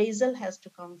appraisal has to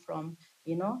come from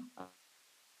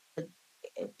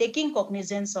taking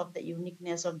cognizance of the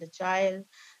uniqueness of the child,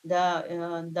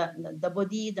 the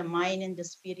body, the mind, and the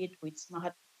spirit, which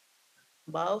Mahatma talks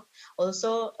about.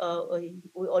 Also,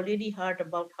 we already heard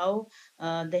about how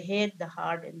the head, the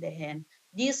heart, and the hand.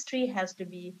 These three has to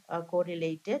be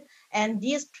correlated, and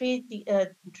these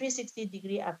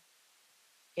 360-degree appraisal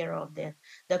takes care of that: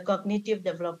 the cognitive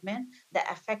development, the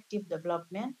affective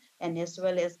development, and as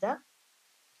well as the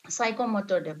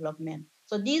psychomotor development.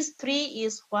 So these three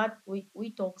is what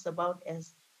we talks about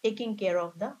as taking care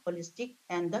of the holistic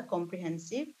and the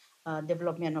comprehensive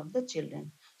development of the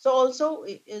children. So also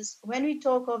is when we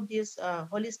talk of this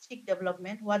holistic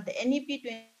development, what the NEP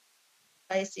 2020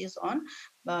 emphasizes on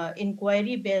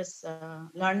inquiry-based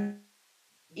learning,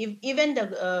 even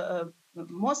the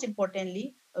most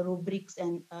importantly rubrics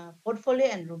and portfolio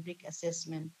and rubric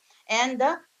assessment, and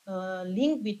the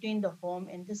link between the home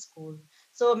and the school.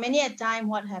 So many a time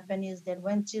what happen is that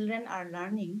when children are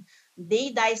learning,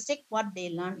 they dissect what they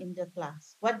learn in the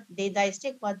class, what they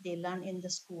dissect what they learn in the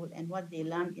school, and what they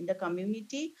learn in the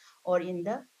community or in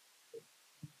the home.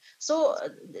 So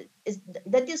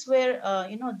that is where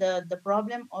the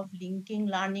problem of linking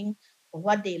learning,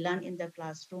 what they learn in the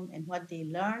classroom and what they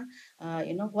learn,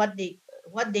 what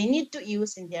they need to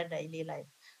use in their daily life.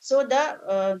 So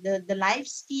the life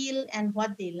skill and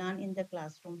what they learn in the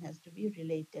classroom has to be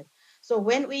related. So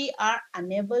when we are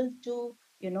unable to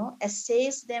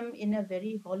assess them in a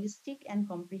very holistic and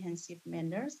comprehensive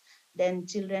manners, then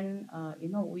children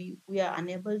we are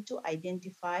unable to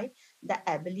identify the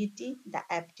ability, the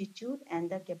aptitude, and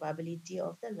the capability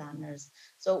of the learners.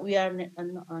 So we are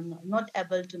not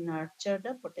able to nurture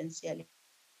the potentiality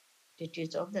and the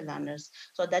aptitudes of the learners.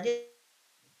 So that is why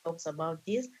NEP talks about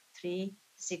this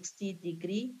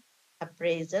 360-degree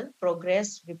appraisal,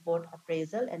 progress report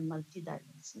appraisal, and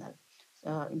multidimensional,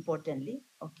 importantly.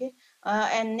 Okay.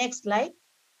 And next slide.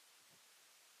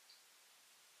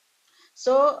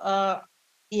 So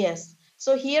yes,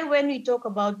 so here when we talk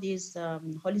about this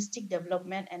holistic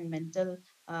development and mental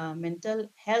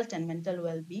health and mental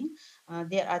well-being,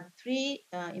 there are three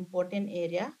important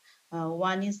area.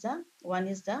 One is the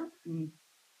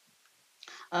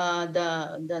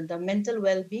mental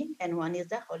well-being, and one is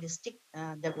the holistic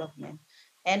development,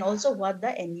 and also what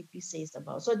the NEP says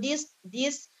about. So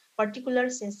this particular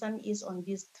session is on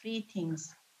these three things.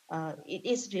 It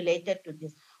is related to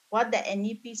this, what the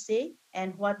NEP say,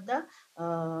 and what the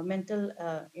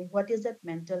what is that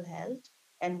mental health,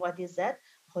 and what is that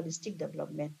holistic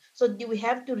development. So we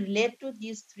have to relate to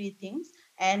these three things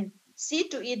and see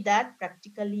to it that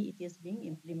practically it is being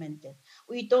implemented.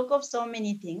 We talk of so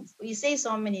many things, we say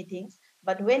so many things,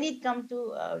 but when it comes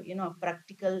to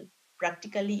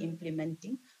practically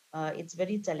implementing, it's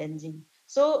very challenging.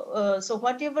 So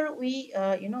whatever we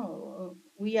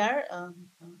are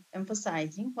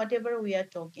emphasizing, whatever we are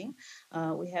talking,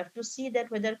 we have to see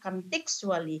that whether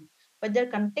contextually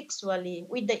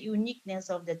with the uniqueness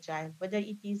of the child, whether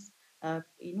it is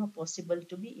possible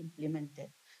to be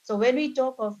implemented. So when we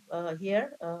talk of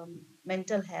here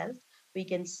mental health, we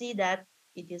can see that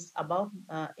it is about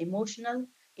emotional,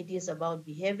 it is about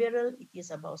behavioral, it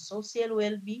is about social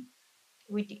well-being,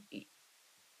 which,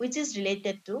 which is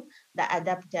related to the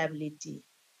adaptability,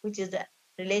 which is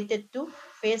related to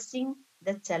facing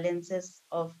the challenges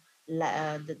of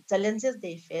the challenges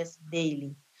they face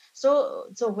daily. So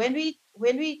when we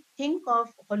think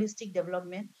of holistic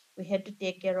development, we have to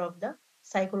take care of the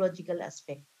psychological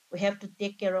aspect. We have to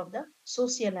take care of the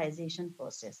socialization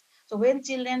process. So when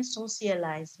children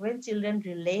socialize, when children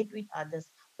relate with others,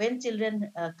 when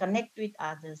children connect with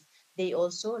others, they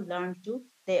also learn to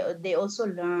they also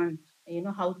learn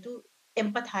how to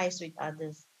empathize with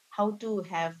others, how to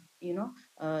have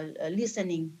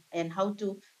listening, and how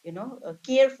to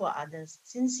care for others,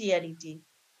 sincerity,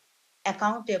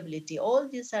 accountability. All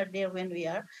these are there when we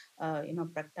are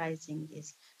practicing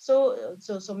this. So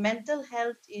mental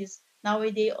health is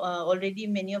nowadays already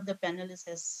many of the panelists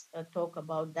has talked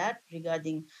about that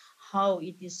regarding how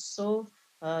it is so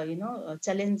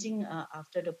challenging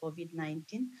after the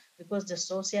COVID-19, because the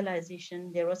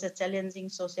socialization, there was a challenging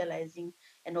socializing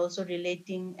and also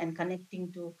relating and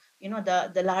connecting to,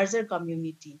 the larger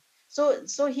community.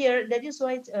 So here, that is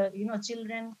why,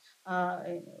 children, uh,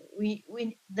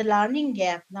 the learning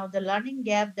gap, now the learning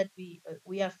gap that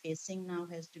we are facing now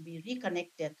has to be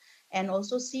reconnected, and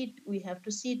also we have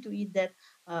to see to it that,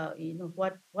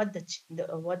 what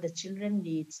the children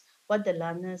needs, what the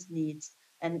learners needs,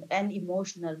 and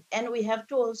emotional. And we have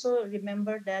to also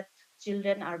remember that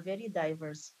children are very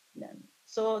diverse.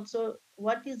 So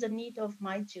what is the need of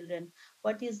my children?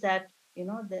 What is that,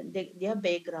 their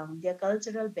background, their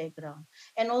cultural background?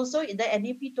 And also the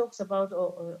NEP talks about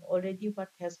already what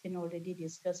has been already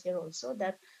discussed here also,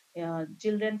 that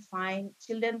children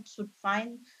should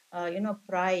find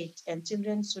pride, and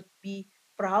children should be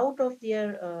proud of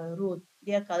their root,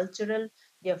 their cultural,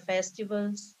 their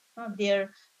festivals,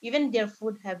 even their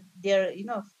food, have their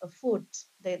food,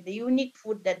 the unique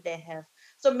food that they have.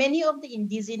 So many of the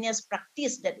indigenous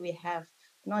practice that we have,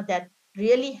 that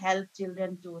really help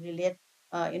children to relate,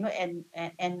 and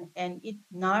it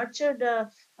nurture the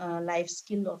life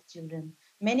skill of children.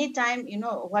 Many time,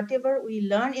 whatever we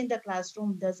learn in the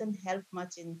classroom doesn't help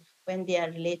much in when they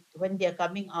are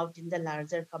coming out in the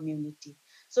larger community.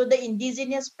 So the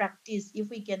indigenous practice, if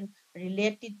we can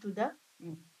relate it to the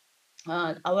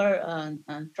our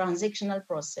transactional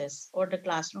process or the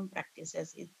classroom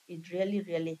practices, it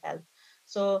really helps.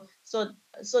 So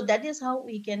that is how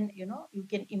we can, you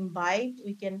can imbibe,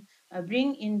 we can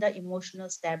bring in the emotional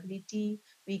stability,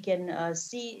 we can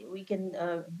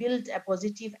build a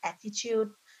positive attitude,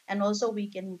 and also we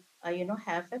can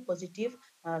have a positive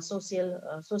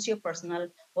socio-personal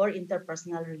or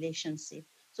interpersonal relationship.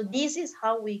 So this is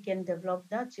how we can develop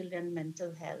the children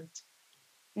mental health.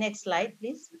 Next slide,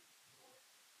 please.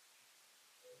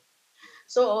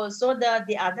 So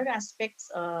the other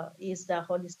aspects is the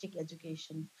holistic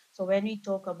education. So when we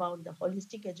talk about the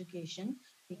holistic education,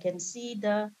 we can see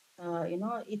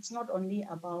it's not only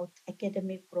about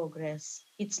academic progress.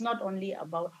 It's not only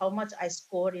about how much I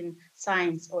score in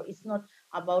science, or it's not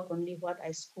about only what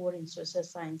I score in social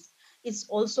science. It's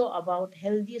also about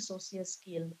healthy social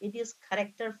skill. It is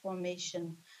character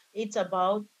formation. It's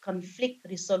about conflict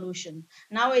resolution.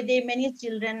 Nowadays, many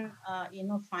children,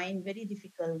 find very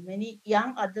difficult. Many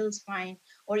young adults find,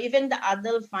 or even the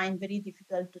adult find very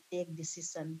difficult to take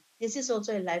decision. This is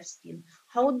also a life skill.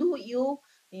 How do you,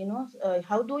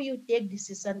 how do you take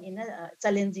decision in a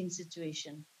challenging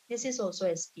situation? This is also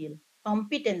a skill.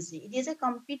 Competency. It is a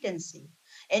competency.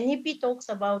 NEP talks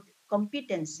about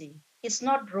competency. It's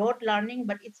not rote learning,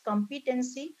 but it's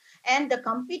competency, and the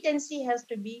competency has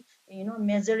to be,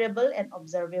 measurable and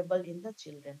observable in the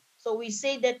children. So we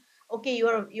say that, okay,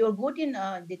 you're good in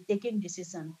taking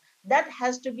decision. That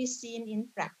has to be seen in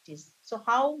practice. So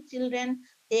how children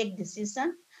take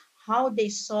decision, how they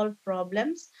solve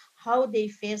problems, how they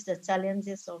face the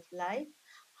challenges of life,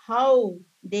 how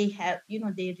they have,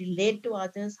 they relate to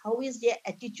others, how is their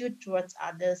attitude towards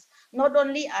others, not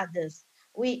only others.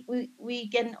 We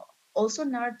can also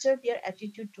nurture their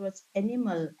attitude towards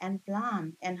animal and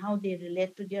plant, and how they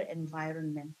relate to their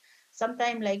environment.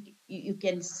 Sometimes, like, you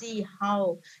can see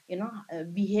how,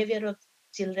 behavior of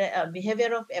children,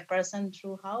 behavior of a person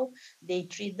through how they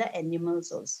treat the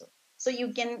animals also. So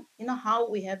you can, how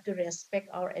we have to respect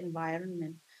our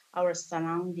environment, our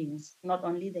surroundings, not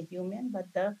only the human, but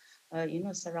the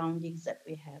surroundings that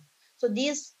we have. So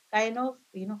this kind of,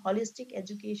 holistic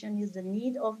education is the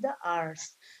need of the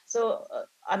arts. So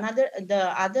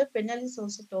the other panelist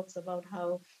also talks about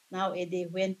how nowadays,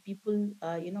 when people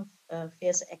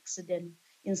face accident,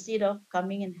 instead of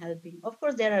coming and helping, of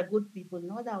course there are good people,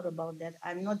 no doubt about that,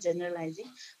 I'm not generalizing,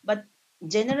 but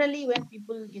generally when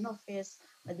people face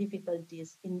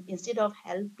difficulties, instead of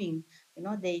helping,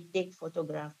 they take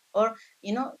photograph, or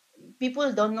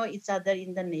people don't know each other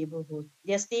in the neighborhood,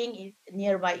 they're staying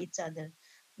nearby each other,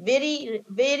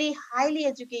 very highly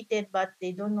educated, but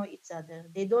they don't know each other,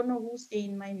 they don't know who stay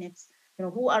in my next,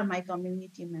 who are my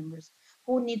community members,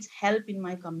 who needs help in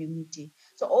my community.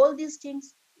 So all these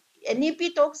things,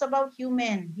 NEP talks about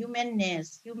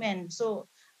humanness, human. So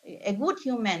a good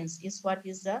humans is what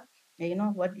is the,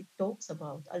 what it talks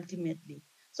about ultimately.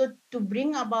 So to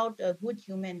bring about a good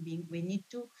human being, we need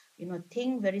to,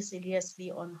 think very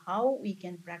seriously on how we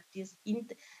can practice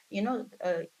you know,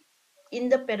 uh, in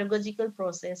the pedagogical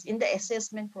process, in the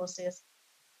assessment process,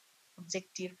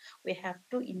 objective, we have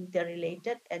to interrelate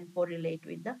it and correlate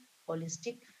with the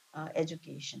holistic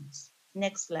educations.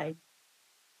 Next slide.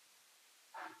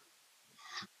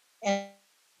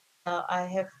 I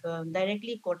have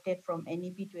directly quoted from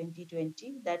NEP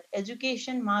 2020 that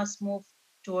education must move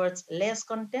towards less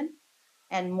content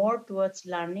and more towards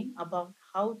learning about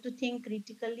how to think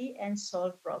critically and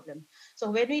solve problems. So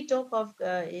when we talk of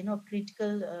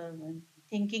critical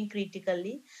thinking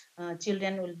critically,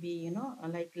 children will be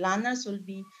like learners will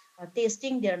be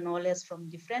tasting their knowledge from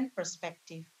different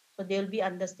perspective. So they'll be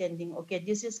understanding, okay,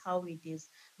 this is how it is,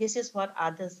 this is what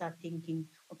others are thinking,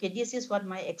 okay, this is what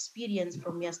my experience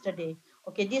from yesterday,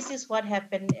 okay, this is what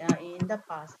happened in the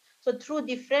past. So through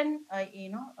different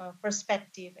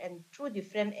perspective and through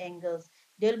different angles,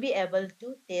 they'll be able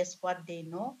to test what they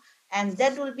know, and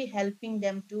that will be helping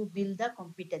them to build the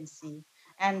competency.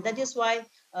 And that is why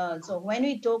so when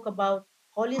we talk about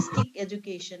holistic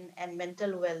education and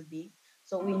mental well-being,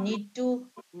 so we need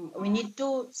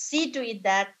to see to it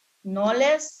that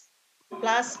knowledge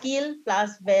plus skill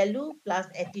plus value plus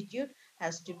attitude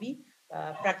has to be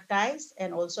practiced,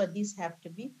 and also these have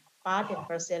to be part and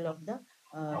parcel of the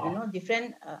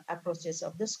different approaches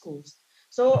of the schools.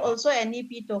 So also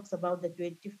NEP talks about the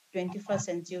 21st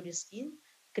century skill,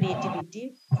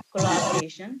 creativity,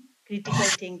 collaboration, critical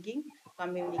thinking,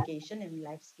 communication, and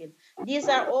life skill. These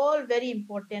are all very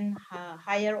important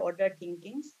higher order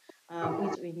thinkings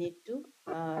which we need to,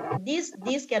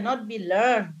 these cannot be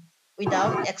learned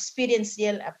without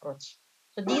experiential approach.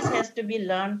 So this has to be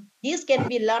learned. This can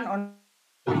be learned only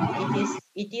when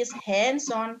it is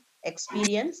hands-on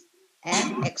experience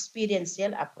and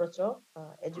experiential approach of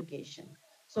education.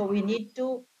 So we need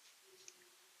to,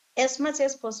 as much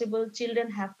as possible,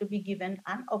 children have to be given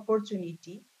an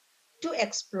opportunity to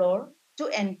explore, to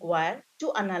inquire,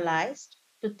 to analyze,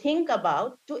 to think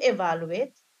about, to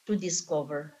evaluate, to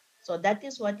discover. So that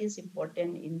is what is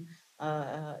important in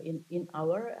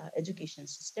our education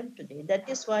system today. That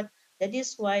is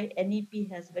why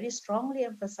NEP has very strongly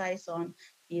emphasized on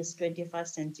this 21st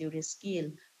century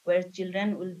skill, where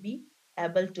children will be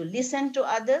able to listen to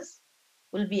others,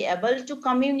 will be able to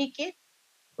communicate,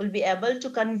 will be able to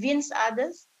convince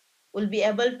others, will be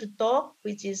able to talk,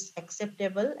 which is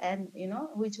acceptable, and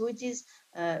which is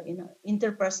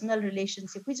interpersonal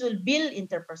relationship, which will build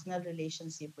interpersonal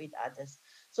relationship with others.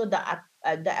 So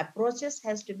the approaches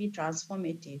has to be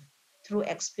transformative through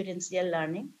experiential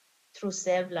learning, through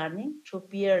self-learning, through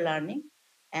peer learning,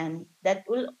 and that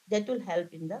will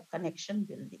help in the connection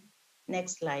building.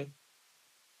 Next slide.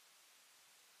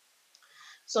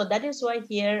 So that is why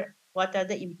here, what are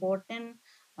the important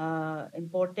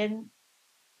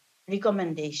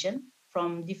recommendation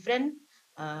from different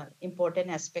important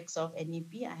aspects of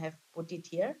NEP. I have put it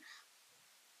here.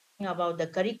 About the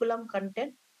curriculum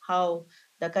content, how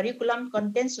the curriculum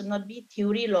content should not be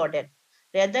theory loaded.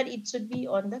 Rather, it should be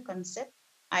on the concept,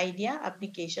 idea,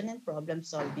 application, and problem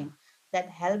solving that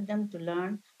help them to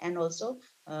learn, and also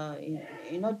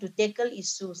to tackle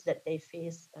issues that they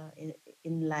face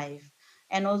in life,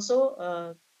 and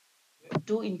also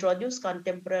to introduce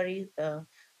contemporary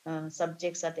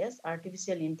subjects such as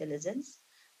artificial intelligence,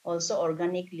 also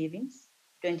organic livings,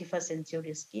 21st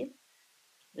century skill,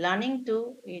 learning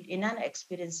to it in an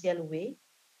experiential way,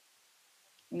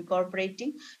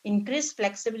 incorporating increased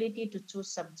flexibility to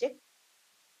choose subject,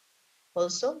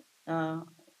 also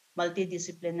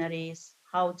multidisciplinaries,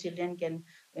 how children can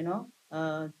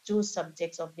choose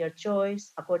subjects of their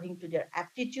choice according to their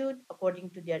aptitude, according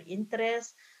to their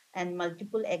interest, and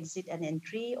multiple exit and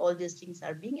entry. All these things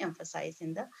are being emphasized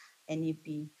in the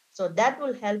NEP. So that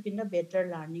will help in the better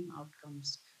learning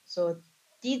outcomes. So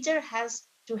teacher has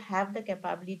to have the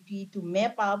capability to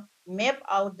map out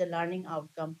the learning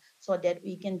outcome, so that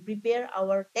we can prepare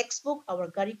our textbook, our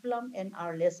curriculum, and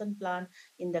our lesson plan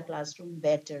in the classroom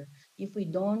better. If we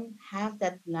don't have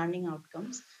that learning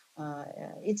outcomes,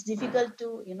 it's difficult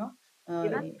to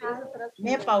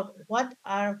map out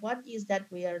what is that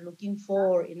we are looking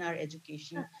for in our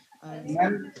education.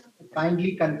 Ma'am,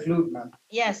 kindly conclude, ma'am.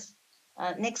 Yes.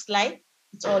 Next slide.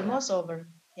 It's almost over.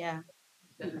 Yeah.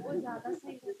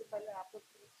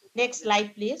 Next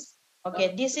slide, please.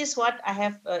 Okay, this is what I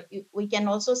have. We can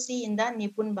also see in the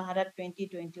Nipun Bharat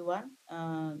 2021.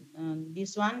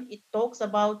 This one, it talks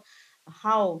about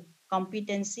how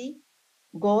competency,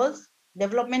 goals,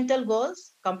 developmental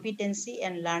goals, competency,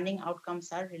 and learning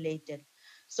outcomes are related.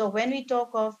 So when we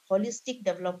talk of holistic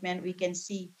development, we can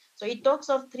see, so it talks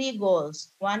of 3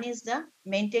 goals. One is the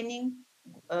maintaining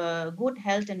good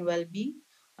health and well-being.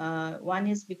 One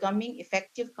is becoming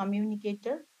effective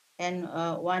communicator, and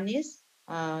one is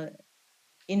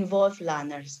involve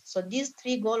learners. So these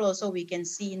 3 goals also we can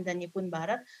see in the Nipun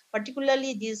Bharat.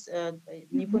 Particularly this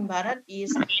Nipun Bharat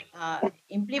is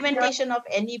implementation of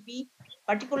NEP,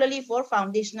 particularly for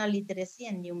foundational literacy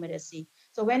and numeracy.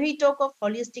 So when we talk of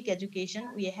holistic education,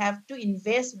 we have to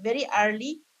invest very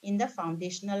early in the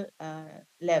foundational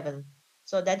level.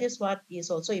 So that is what is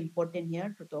also important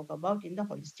here to talk about in the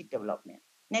holistic development.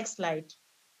 Next slide.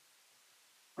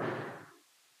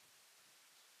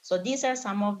 So these are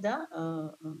some of the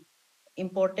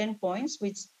important points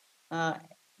which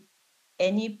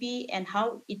NEP and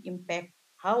how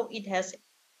it has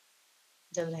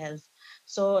mental health.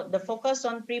 So the focus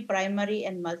on pre-primary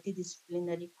and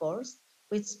multidisciplinary course,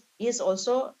 which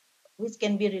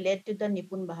can be related to the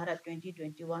Nipun Bharat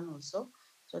 2021 also.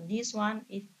 So this one,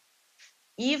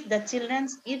 if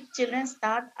children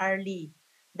start early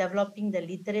developing the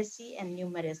literacy and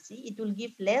numeracy, it will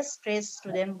give less stress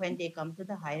to them when they come to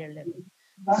the higher level.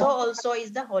 So also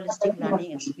is the holistic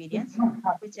learning experience,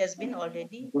 which has been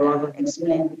already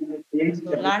explained.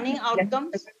 So learning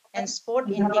outcomes and sport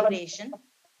integration.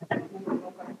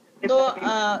 So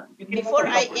before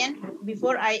I end,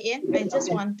 I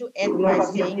just want to add by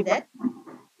saying that,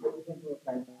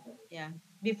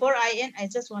 before I end, I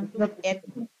just want to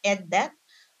add that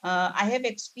I have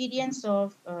experience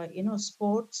of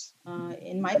sports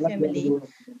in my family,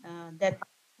 that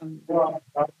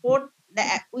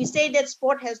we say that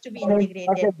sport has to be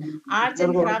integrated, arts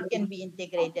and craft can be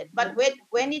integrated, but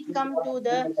when it comes to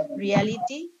the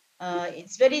reality,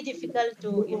 it's very difficult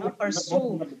to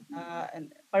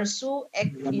pursue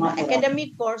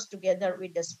academic course together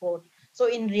with the sport. So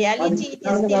in reality, it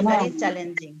is still very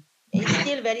challenging. It's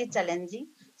still very challenging.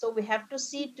 So we have to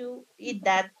see to it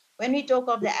that when we talk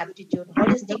of the aptitude,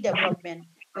 holistic development,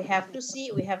 we have to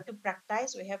see, we have to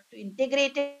practice, we have to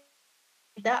integrate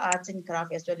the arts and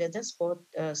craft as well as the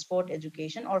sport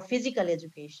education or physical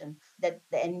education that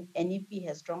the NEP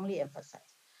has strongly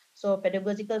emphasized. So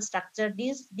pedagogical structure,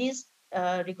 this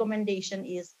recommendation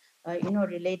is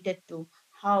related to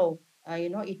how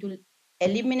it will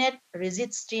eliminate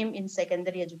rigid stream in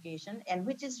secondary education, and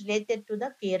which is related to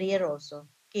the career also,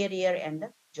 career and the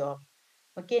job.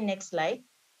 Okay, next slide.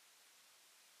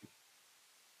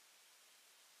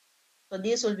 So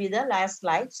this will be the last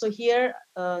slide. So here,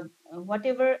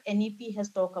 whatever NEP has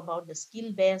talked about, the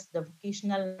skill-based, the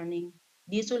vocational learning,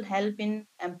 this will help in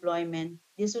employment.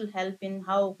 This will help in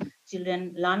how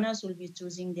learners will be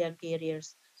choosing their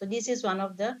careers. So this is one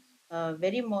of the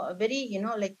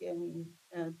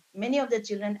many of the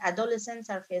children, adolescents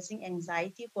are facing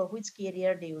anxiety for which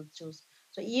career they will choose.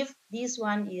 So if this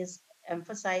one is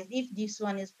emphasized, if this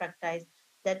one is practiced,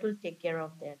 that will take care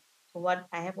of that. What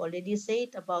I have already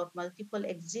said about multiple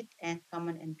exit and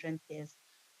common entrance tests.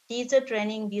 Teacher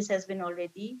training, this has been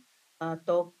already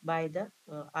talked by the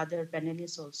other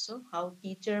panelists also, how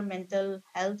teacher mental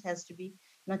health has to be,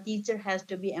 teacher has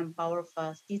to be empowered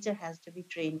first, teacher has to be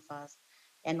trained first,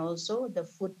 and also the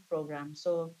food program.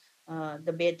 So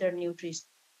the better nutrition,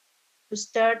 to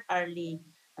start early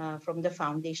from the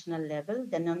foundational level,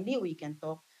 then only we can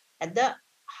talk at the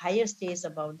higher stage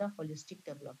about the holistic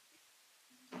development.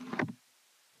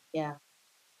 Yeah.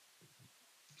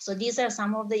 So these are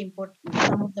some of the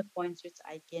points which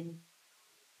I can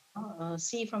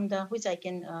see from the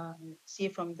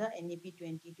NEP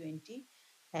 2020,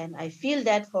 and I feel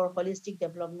that for holistic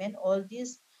development, all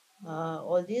these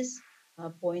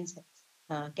points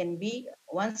can be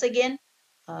once again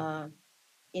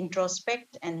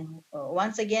introspect and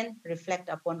once again reflect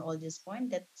upon all these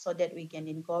points, that so that we can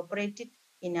incorporate it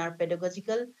in our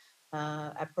pedagogical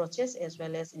approaches as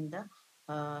well as in the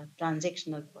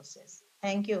transactional process.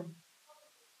 Thank you.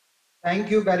 Thank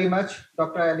you very much,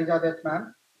 Dr. Elizabeth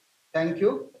ma'am. Thank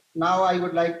you. Now I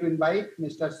would like to invite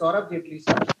Mr. Saurabh Jetli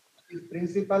sir, is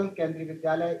Principal, Kendriya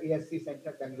Vidyalaya ASC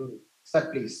Center, Bengaluru. Sir,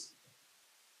 please.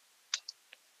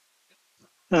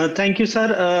 Thank you, sir.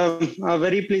 A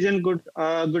very pleasant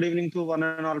good evening to one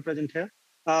and all present here.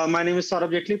 My name is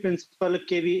Saurabh Jetli, Principal,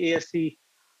 KV ASC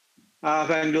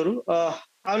Bengaluru.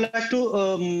 I would like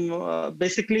to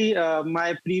basically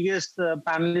my previous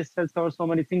panelists has covered so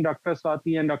many things. Dr.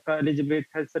 Swati and Dr. Elizabeth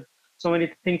has said so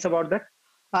many things about that.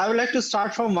 I would like to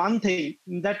start from one thing,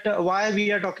 that why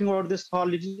we are talking about this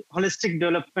holistic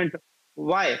development.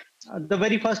 Why? The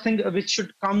very first thing which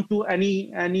should come to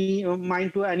any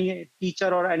mind to any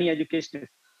teacher or any educationist.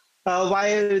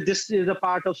 Why this is a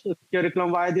part of the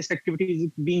curriculum, why this activity is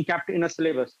being kept in a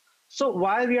syllabus. So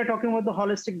why we are talking about the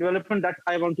holistic development, that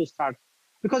I want to start.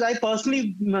 Because I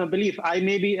personally believe, I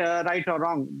may be right or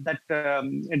wrong, that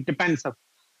it depends.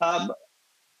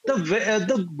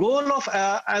 The goal of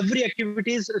every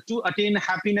activity is to attain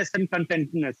happiness and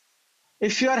contentedness.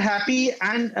 If you are happy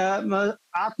and atma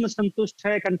santusht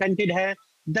hai, contented hai,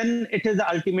 then it is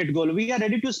the ultimate goal. We are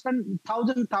ready to spend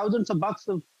thousands of bucks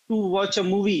to watch a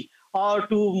movie or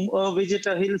to visit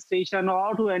a hill station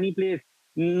or to any place,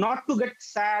 not to get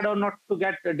sad or not to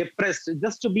get depressed,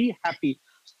 just to be happy.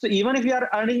 So even if you are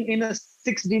earning in a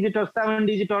 6-digit or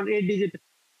 7-digit or 8-digit,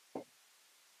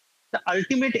 the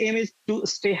ultimate aim is to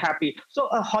stay happy. So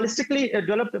a holistically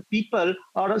developed people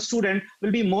or a student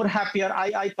will be more happier.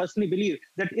 I personally believe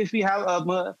that if we have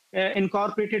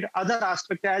incorporated other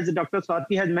aspects, as Dr.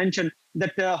 Swati has mentioned,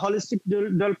 that holistic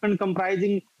development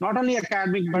comprising not only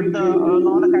academic, but the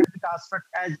non-academic aspect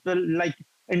as well, like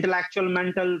intellectual,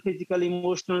 mental, physical,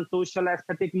 emotional, social,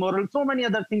 aesthetic, moral, so many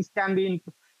other things can be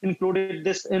included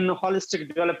this in holistic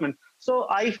development. So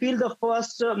I feel the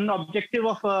first objective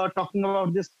of talking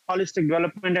about this holistic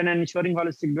development and ensuring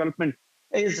holistic development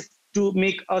is to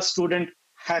make a student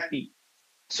happy.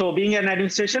 So being an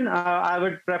administration, I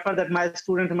would prefer that my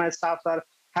students and my staff are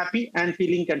happy and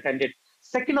feeling contented.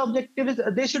 Second objective is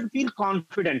they should feel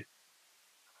confident.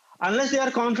 Unless they are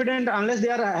confident, unless they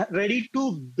are ready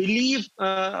to believe,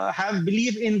 have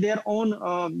belief in their own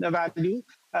value,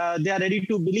 they are ready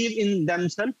to believe in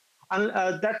themselves.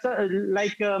 That's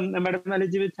like Madam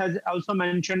Elizabeth has also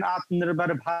mentioned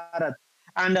Atmanirbhar Bharat,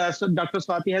 and so Dr.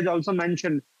 Swati has also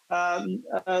mentioned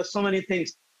so many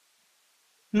things.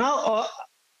 Now,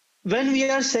 when we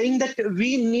are saying that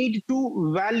we need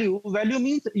to value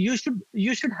means you should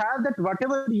have that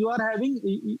whatever you are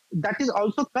having, that is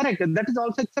also correct, that is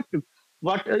also accepted.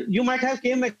 What you might have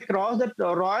came across that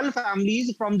royal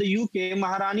families from the UK,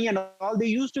 Maharani and all, they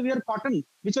used to wear cotton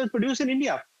which was produced in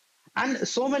India. And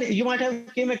so many you might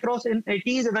have came across in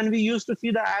 80s when we used to see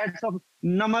the ads of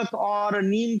namak or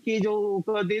neem ke jo,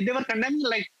 they were condemning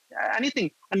like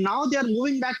anything, and now they are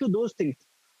moving back to those things.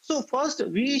 So first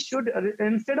we should,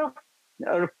 instead of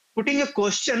putting a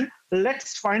question,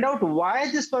 let's find out why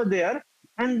this was there,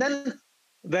 and then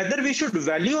whether we should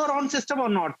value our own system or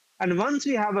not. And once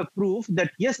we have a proof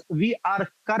that yes, we are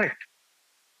correct,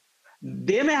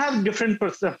 they may have different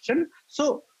perception.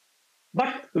 So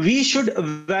but we should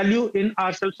value in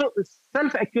ourselves. So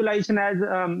self-actualization, as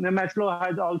Maslow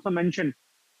has also mentioned.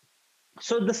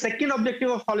 So the second objective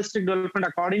of holistic development,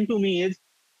 according to me, is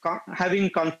having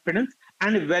confidence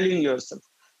and valuing yourself.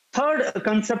 Third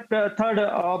concept, third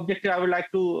objective I would like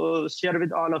to share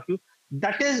with all of you,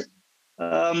 that is,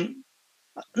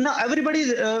 now everybody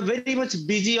is very much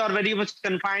busy or very much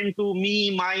confined to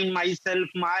me, mine, myself,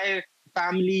 my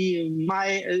family,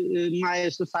 my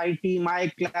society,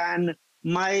 my clan,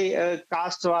 my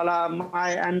caste wala,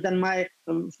 my, and then my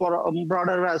for a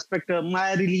broader aspect,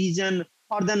 my religion,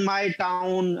 or then my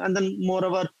town, and then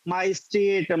moreover my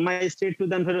state to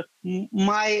then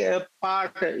my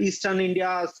part, Eastern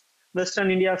India,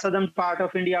 Western India, southern part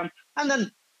of India, and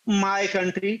then my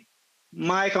country,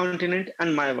 my continent,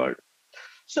 and my world.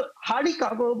 So hardly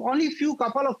only few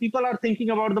couple of people are thinking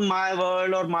about the my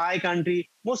world or my country.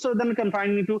 Most of them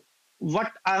confined to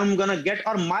what I'm gonna get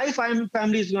or my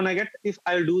family is gonna get if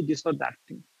I'll do this or that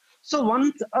thing. So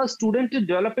once a student is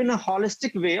developed in a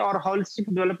holistic way, or holistic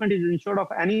development is ensured of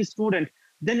any student,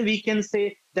 then we can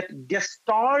say that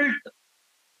Gestalt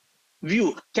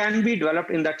view can be developed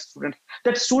in that student.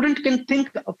 That student can think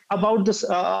about this,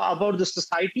 about the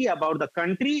society, about the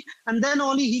country, and then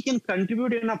only he can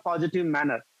contribute in a positive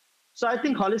manner. So I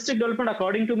think holistic development,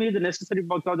 according to me, is necessary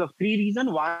because of three reasons.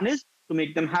 One is to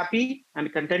make them happy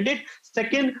and contented.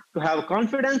 Second, to have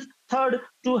confidence. Third,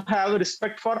 to have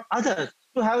respect for others,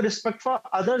 to have respect for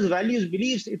others' values,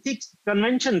 beliefs, ethics,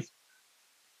 conventions.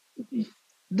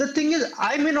 The thing is,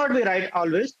 I may not be right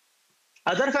always.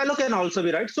 Other fellow can also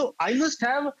be right. So I must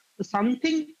have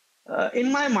something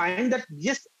in my mind that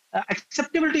yes,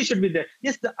 acceptability should be there.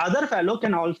 Yes, the other fellow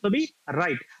can also be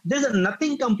right. There's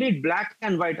nothing complete black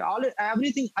and white.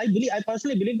 Everything, I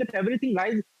personally believe that everything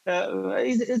lies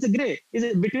is a gray,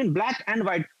 is between black and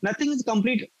white. Nothing is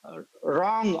complete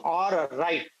wrong or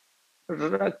right,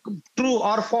 true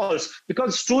or false,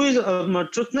 because true is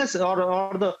truthness,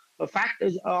 or the fact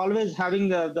is always having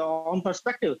the own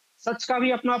perspective. Such ka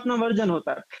bhi apna apna version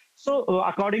hota hai. So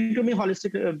according to me,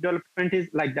 holistic development is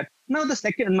like that. Now the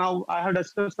second, now I have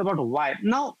discussed about why.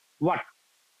 Now what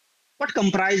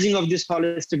comprising of this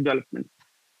holistic development?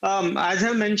 As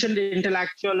I mentioned,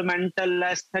 intellectual, mental,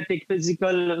 aesthetic,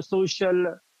 physical,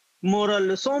 social,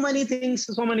 moral, so many things,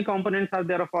 so many components are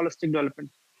there of holistic development.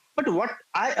 But what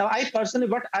I personally,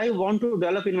 what I want to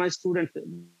develop in my students,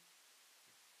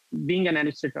 being an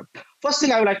administrator, first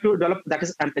thing I would like to develop, that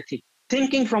is empathy,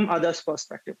 thinking from others'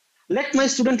 perspective. Let my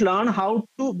student learn how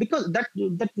to, because that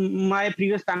my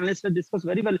previous panelists have discussed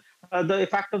very well, the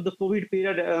effect of the COVID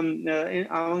period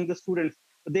among the students.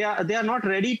 They are not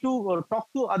ready to talk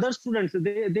to other students.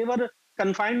 They were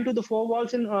confined to the four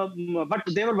walls, but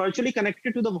they were virtually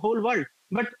connected to the whole world.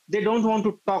 But they don't want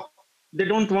to talk. They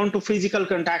don't want to physical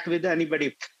contact with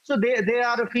anybody. So they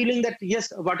are feeling that yes,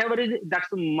 whatever is, that's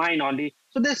mine only.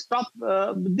 So they stop,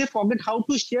 they forget how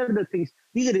to share the things.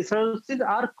 These resources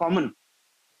are common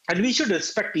and we should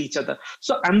respect each other.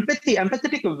 So empathy,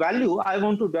 empathetic value, I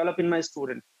want to develop in my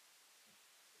student,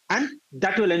 and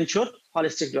that will ensure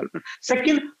holistic development.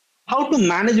 Second, how to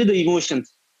manage with the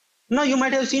emotions. Now, you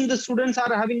might have seen the students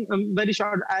are having very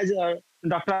short, as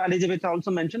Dr. Elizabeth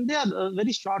also mentioned, they are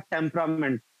very short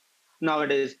temperament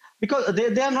nowadays because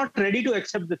they are not ready to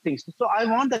accept the things. So I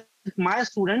want that my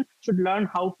student should learn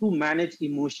how to manage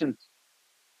emotions.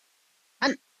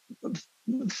 And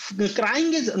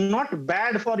crying is not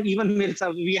bad for even males.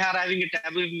 We are having a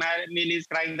taboo. If male is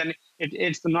crying, then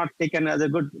it's not taken as a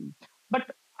good.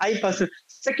 But I personally,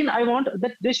 second, I want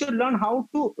that they should learn how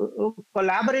to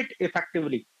collaborate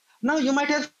effectively. Now you might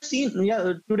have seen.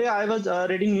 Yeah, today I was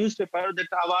reading newspaper that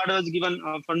award was given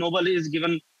for Nobel is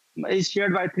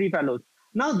shared by 3 fellows.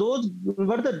 Now those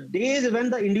were the days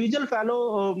when the individual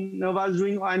fellow was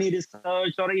doing any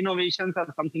research or innovations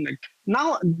or something like.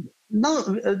 Now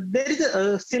there is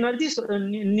a synergy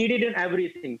needed in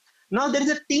everything. Now there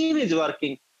is a team is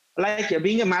working. Like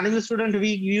being a management student, we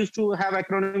used to have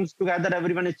acronyms together,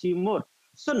 everyone achieve more.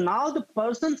 So now the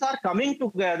persons are coming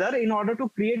together in order to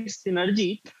create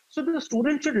synergy. So the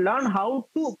student should learn how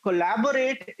to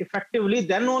collaborate effectively.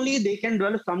 Then only they can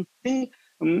develop something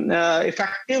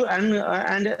effective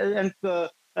and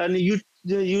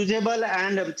usable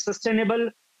and sustainable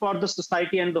for the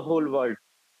society and the whole world.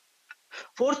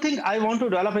 Fourth thing I want to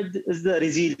develop is the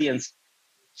resilience.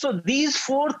 So these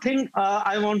 4 things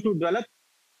I want to develop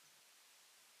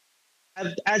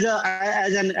as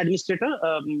an administrator,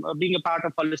 being a part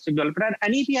of holistic development.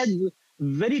 And NEP has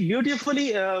very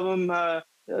beautifully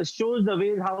shows the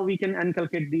way how we can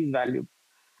inculcate these values.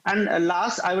 And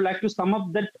last, I would like to sum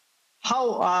up that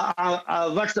how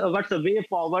what's the way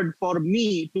forward for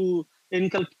me to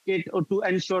inculcate or to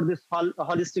ensure this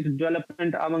holistic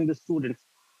development among the students.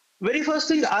 Very first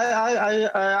thing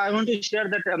I want to share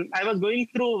that I was going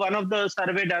through one of the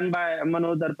survey done by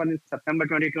MANODARPAN in September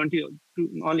 2020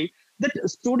 only, that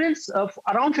students,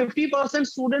 around 50%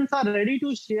 students are ready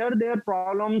to share their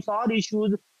problems or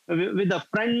issues with the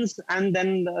friends and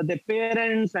then the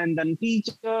parents and then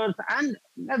teachers, and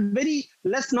a very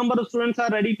less number of students are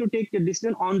ready to take a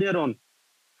decision on their own.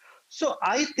 So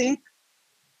I think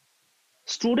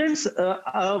students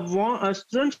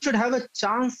students should have a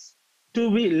chance to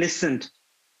be listened.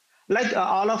 Like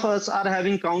all of us are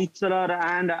having counselor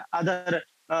and other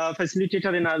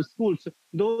facilitator in our schools,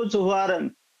 those who are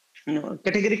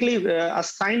categorically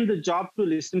assigned the job to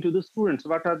listen to the students,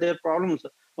 what are their problems,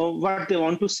 or what they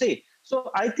want to say.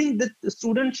 So I think that the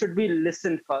students should be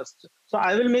listened first. So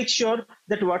I will make sure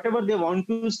that whatever they want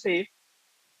to say,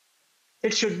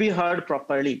 it should be heard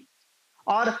properly.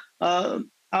 Or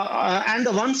and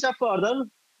the one step further,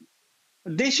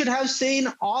 they should have say in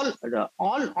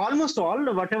almost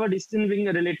all whatever decision being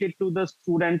related to the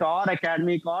student or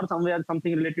academic or somewhere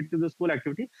something related to the school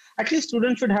activity. At least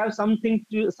students should have some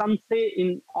say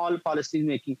in all policy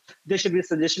making. There should be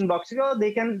suggestion boxes, or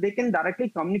they can directly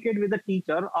communicate with the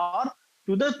teacher or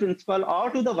to the principal or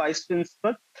to the vice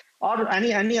principal or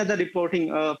any other reporting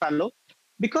fellow.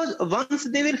 Because once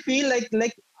they will feel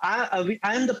like I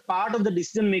am the part of the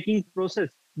decision making process,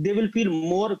 they will feel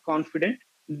more confident.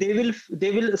 They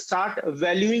will start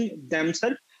valuing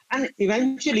themselves, and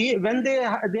eventually when they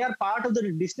are part of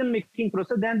the decision making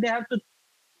process, then they have to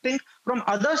think from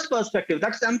others perspective.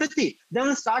 That's empathy. They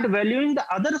will start valuing the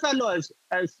other fellow as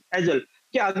well.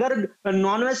 कि अगर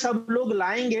non-veg सब लोग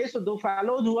लाएंगे, so the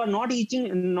fellows who are not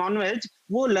eating non-veg,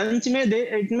 वो lunch में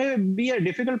it may be a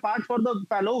difficult part for the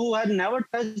fellow who has never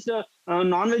touched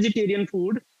non-vegetarian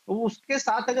food. उसके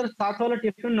साथ अगर साथ वाला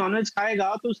टिफिन नॉनवेज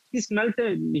खाएगा तो उसकी स्मेल से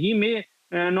ही में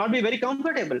नॉट बी वेरी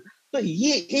कंफर्टेबल. तो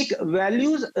ये एक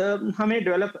वैल्यूज हमें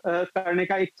डेवलप करने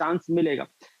का एक चांस मिलेगा.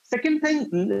 सेकंड थिंग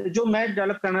जो मैं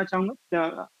डेवलप करना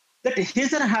चाहूंगा, that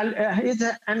his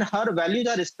and her values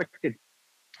are respected.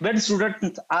 When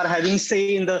students are having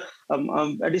say in the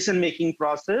decision making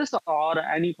process or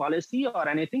any policy or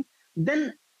anything,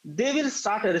 then they will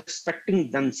start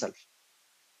respecting themselves.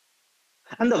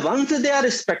 And once they are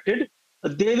respected,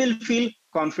 they will feel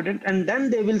confident, and then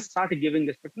they will start giving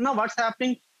respect. Now, what's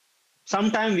happening?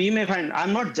 Sometimes we may find,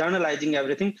 I'm not generalizing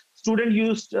everything.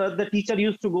 The teacher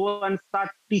used to go and start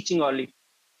teaching early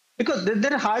because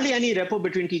there is hardly any rapport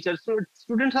between teachers. So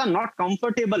students are not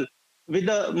comfortable with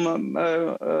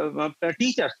the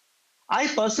teachers. I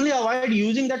personally avoid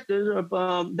using that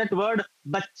word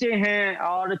 "bacche hain"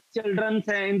 or "children"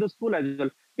 in the school as well.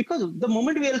 Because the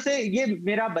moment we will say, "Ye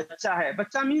mera bachcha hai,"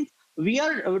 bachcha means we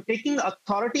are taking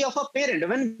authority of a parent.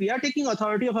 When we are taking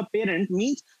authority of a parent,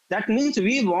 that means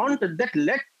we want that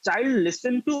let child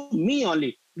listen to me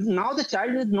only. Now the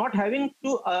child is not having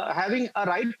a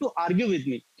right to argue with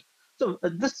me. So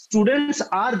the students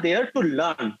are there to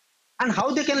learn. And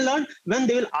how they can learn? When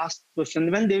they will ask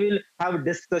questions, when they will have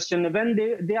discussion, when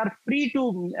they are free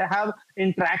to have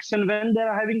interaction, when they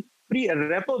are having free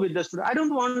rapport with the student. I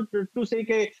don't want to say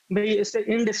that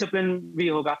indiscipline bhi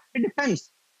hoga. It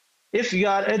depends. If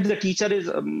the teacher is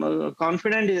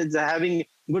confident, is having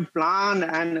good plan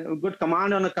and good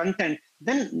command on the content,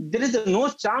 then there is no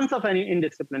chance of any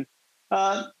indiscipline.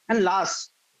 And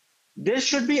last, there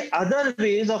should be other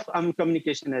ways of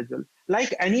communication as well.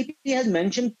 Like NEP has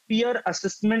mentioned peer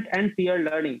assessment and peer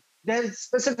learning. They have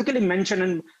specifically mentioned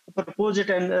and proposed it,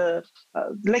 and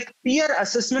like peer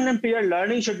assessment and peer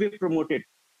learning should be promoted.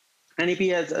 NEP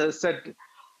has said.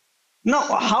 Now,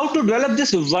 how to develop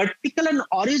this vertical and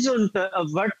horizontal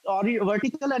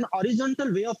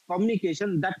way of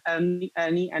communication that any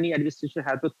administration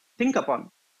has to think upon?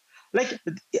 Like,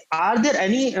 are there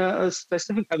any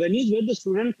specific avenues where the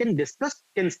student can discuss,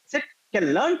 can sit,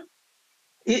 can learn?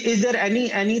 Is there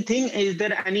anything? Is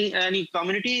there any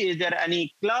community? Is there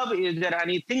any club? Is there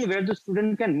anything where the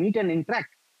student can meet and interact?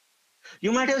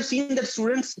 You might have seen that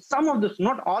students, some of the,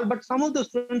 not all, but some of the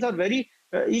students are very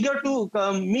eager to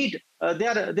meet. They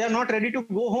are not ready to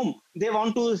go home. They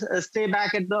want to stay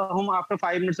back at the home after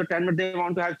 5 minutes or 10 minutes. They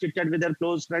want to have chit chat with their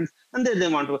close friends, and they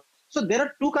want to. So there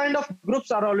are two kind of groups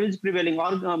are always prevailing: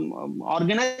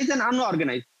 organized and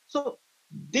unorganized. So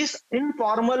this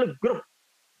informal group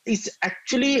is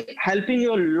actually helping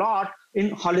you a lot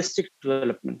in holistic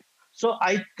development. So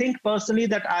I think personally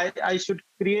that I should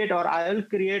create, or I will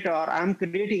create, or I'm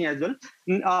creating as well,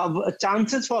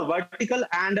 chances for vertical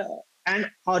and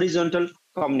horizontal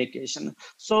communication.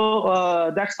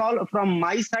 So that's all from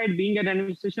my side. Being an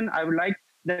administration, I would like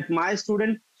that my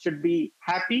student should be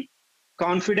happy,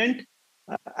 confident,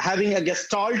 having a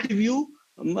gestalt view,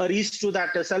 reach to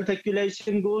that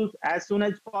self-accumulation goals as soon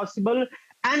as possible.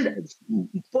 And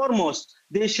foremost,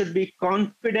 they should be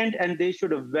confident and they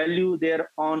should value their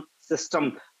own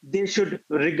system. They should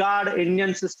regard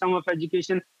Indian system of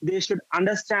education. They should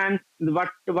understand what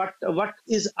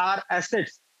is our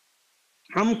assets.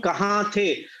 Hum kahan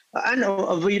the?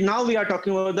 And we are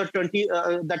talking about the 20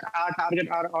 that our target,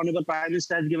 our honorable Prime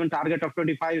Minister has given target of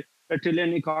 25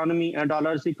 trillion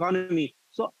dollars economy.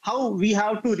 So how we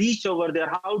have to reach over there?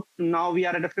 How now we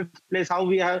are at the 5th place? How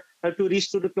we have to reach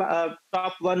to the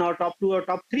top 1 or top 2 or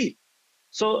top 3?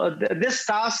 So this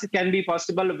task can be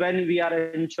possible when we are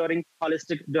ensuring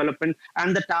holistic development,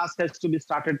 and the task has to be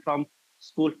started from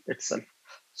school itself.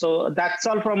 So that's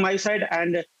all from my side,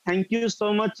 and thank you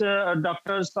so much,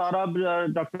 Dr.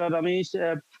 Saurabh, Dr. Ramesh,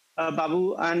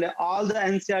 Babu, and all the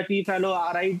NCERT fellow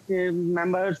RI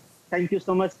members. Thank you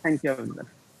so much. Thank you, everyone.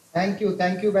 Thank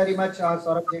you very much,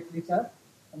 Saurabh Jetli sir.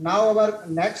 Now our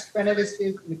next panelist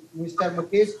is Mr.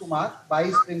 Mukesh Kumar,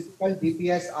 Vice Principal,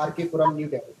 DPS RK Puram, New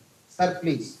Delhi. Sir,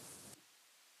 please.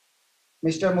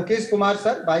 Mr. Mukesh Kumar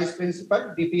sir, Vice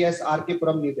Principal, DPS RK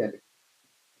Puram, New Delhi.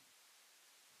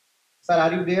 Sir,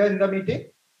 are you there in the meeting?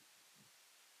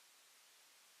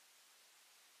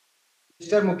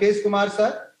 Mr. Mukesh Kumar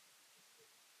sir.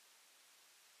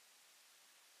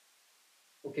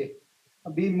 Okay.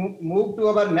 We move to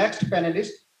our next panelist,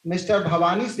 Mr.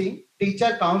 Bhavani Singh,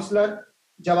 Teacher Counselor,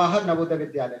 Jawahar Navodaya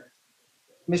Vidyalaya.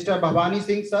 Mr. Bhavani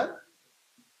Singh, sir.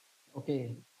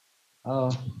 Okay.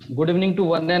 Good evening to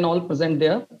one and all present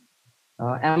there.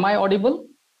 Am I audible?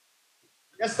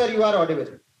 Yes, sir, you are audible.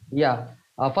 Yeah.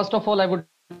 First of all, I would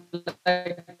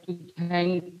like to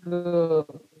thank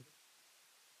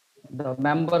the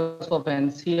members of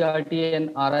NCERT and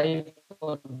RI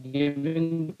for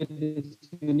giving me this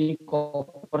unique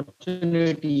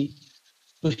opportunity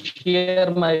to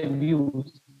share my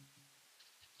views.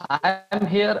 I am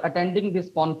here attending this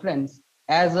conference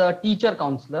as a teacher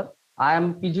counselor. I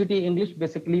am PGT English,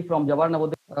 basically from Jawahar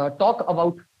Navodaya. Talk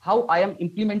about how I am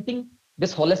implementing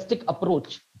this holistic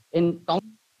approach in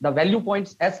the value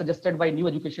points as suggested by New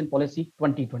Education Policy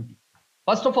 2020.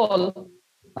 First of all,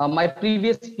 my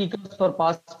previous speakers for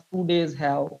past 2 days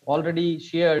have already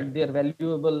shared their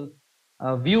valuable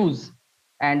views,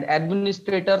 and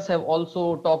administrators have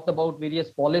also talked about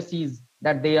various policies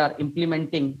that they are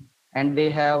implementing, and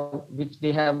which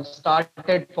they have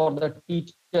started for the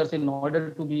teachers in order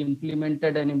to be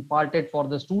implemented and imparted for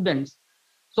the students.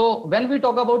 So when we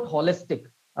talk about holistic,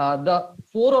 the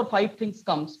 4 or 5 things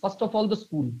comes. First of all, the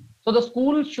school. So the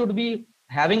school should be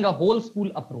having a whole school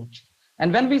approach.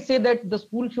 And when we say that the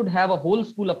school should have a whole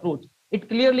school approach, it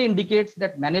clearly indicates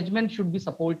that management should be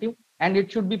supportive and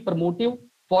it should be promotive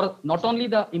for not only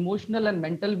the emotional and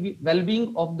mental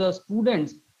well-being of the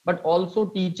students, but also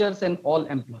teachers and all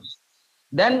employees.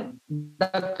 Then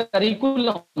the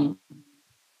curriculum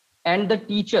and the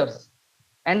teachers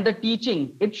and the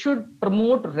teaching, it should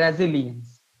promote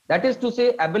resilience. That is to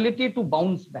say, ability to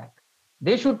bounce back.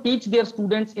 They should teach their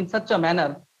students in such a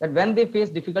manner that when they face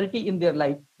difficulty in their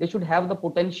life, they should have the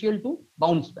potential to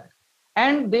bounce back.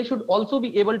 And they should also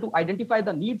be able to identify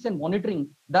the needs and monitoring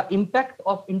the impact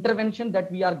of intervention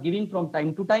that we are giving from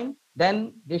time to time.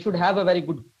 Then they should have a very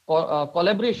good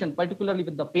collaboration, particularly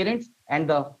with the parents and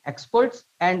the experts,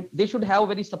 and they should have a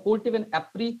very supportive and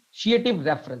appreciative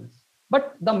reference.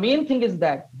 But the main thing is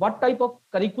that what type of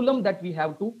curriculum that we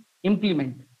have to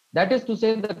implement. That is to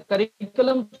say, the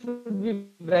curriculum should be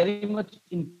very much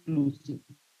inclusive.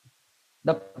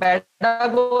 The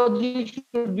pedagogy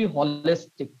should be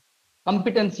holistic,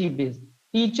 competency based.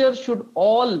 Teachers should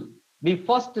all be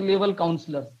first level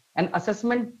counselors, and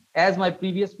assessment, as my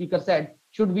previous speaker said,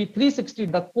 should be 360,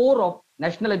 the core of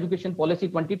National Education Policy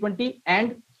 2020.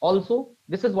 And also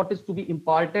this is what is to be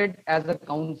imparted as a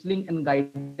counseling and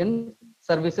guidance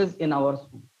services in our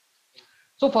school.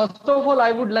 So first of all,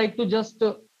 I would like to just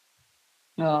to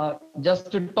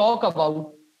talk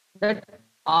about that,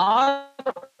 are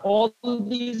all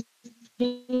these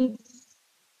things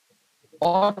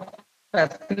or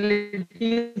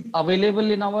facilities available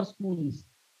in our schools?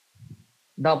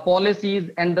 The policies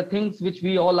and the things which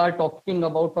we all are talking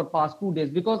about for past 2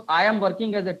 days, because I am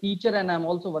working as a teacher and I'm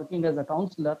also working as a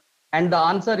counselor, and the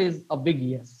answer is a big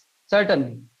yes,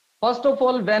 certainly. First of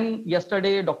all, when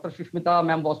yesterday Dr. Shushmita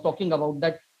ma'am was talking about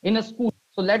that in a school,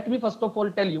 so let me first of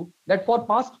all tell you that for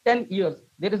past 10 years,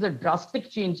 there is a drastic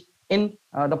change in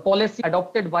the policy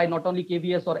adopted by not only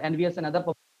KVS or NVS and other.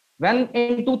 When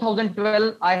in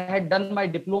 2012, I had done my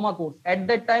diploma course. At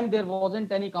that time, there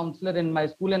wasn't any counselor in my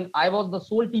school, and I was the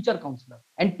sole teacher counselor.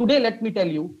 And today, let me tell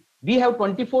you, we have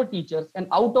 24 teachers, and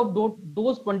out of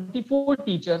those 24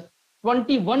 teachers,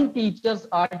 21 teachers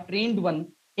are trained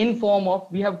one in form of,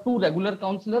 we have 2 regular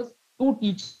counselors, 2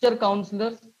 teacher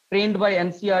counselors trained by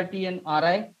NCERT and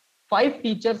RI. 5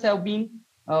 teachers have been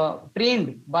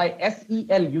trained by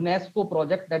SEL UNESCO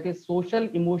project, that is Social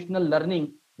Emotional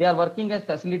Learning. They are working as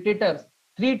facilitators.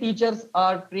 3 teachers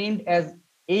are trained as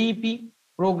AEP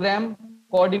program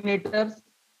coordinators.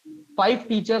 5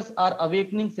 teachers are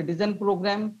Awakening Citizen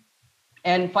program,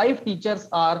 and 5 teachers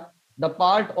are the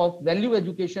part of value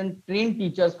education trained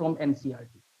teachers from NCERT.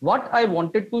 What I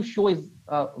wanted to show is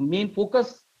main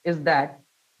focus is that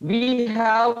we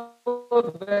have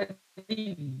a very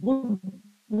good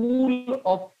pool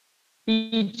of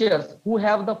teachers who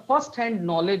have the first-hand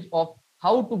knowledge of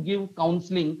how to give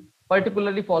counseling,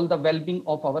 particularly for the well-being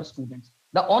of our students.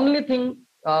 The only thing,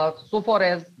 so far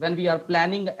as when we are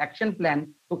planning an action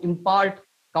plan to impart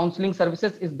counseling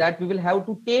services, is that we will have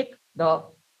to take the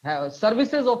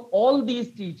services of all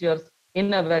these teachers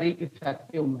in a very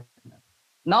effective manner.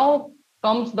 Now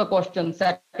comes the question,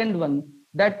 second one,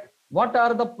 that what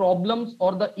are the problems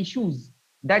or the issues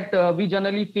that we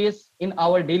generally face in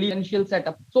our daily essential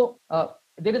setup. So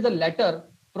there is a letter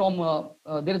from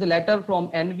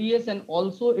NVS, and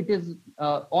also it is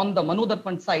on the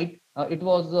MANODARPAN site. It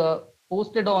was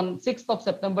posted on 6th of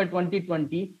September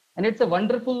 2020, and it's a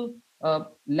wonderful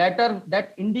letter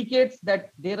that indicates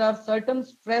that there are certain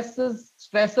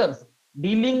stressors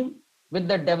dealing with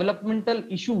the developmental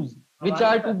issues which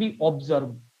are to be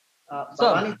observed.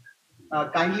 Bhavani,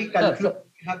 kindly conclude.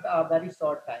 We have a very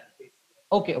short time, please.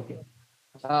 Okay.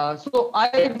 So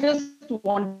I just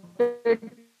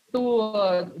wanted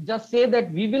to just say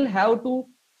that we will have to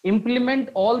implement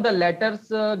all the letters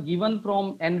given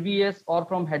from NVS or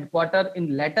from headquarters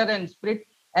in letter and spirit,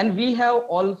 and we have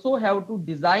to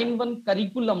design one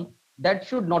curriculum that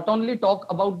should not only talk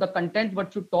about the content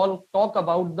but should talk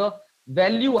about the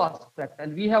value aspect.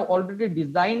 And we have already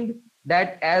designed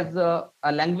that. As a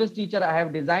language teacher, I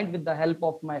have designed with the help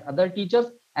of my other teachers,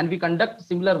 and we conduct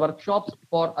similar workshops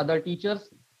for other teachers.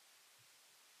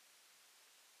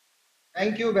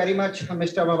 Thank you very much,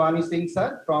 Mr. Bhavani Singh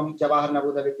sir from Jawahar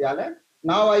Navodaya Vidyalaya.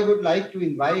 Now I would like to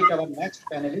invite our next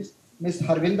panelist, Ms.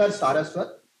 Harvinder Saraswat,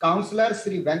 Counselor,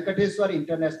 Sri Venkateswar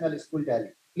International School, Delhi.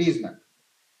 Please, ma'am.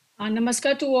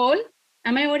 Namaskar to all.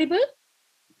 Am I audible?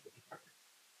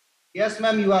 Yes,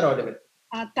 ma'am, you are audible.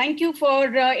 Thank you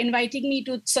for inviting me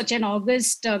to such an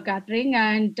august gathering,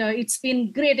 and it's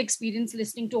been great experience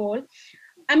listening to all.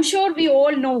 I'm sure we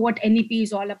all know what NEP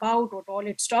is all about, what all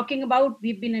it's talking about.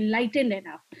 We've been enlightened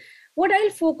enough. What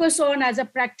I'll focus on as a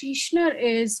practitioner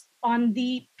is on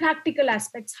the practical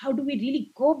aspects. How do we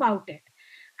really go about it?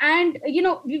 And,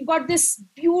 we've got this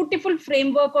beautiful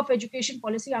framework of education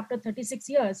policy after 36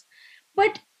 years.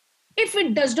 But if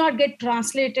it does not get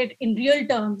translated in real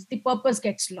terms, the purpose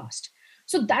gets lost.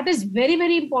 So that is very,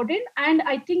 very important. And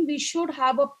I think we should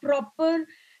have a proper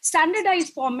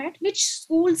standardized format, which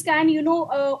schools can,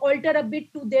 alter a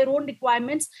bit to their own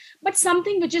requirements, but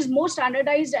something which is more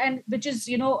standardized and which is,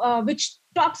 which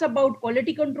talks about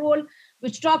quality control,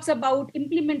 which talks about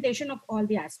implementation of all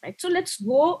the aspects. So let's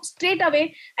go straight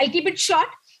away. I'll keep it short.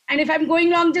 And if I'm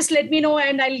going long, just let me know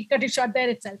and I'll cut it short there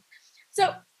itself.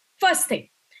 So first thing,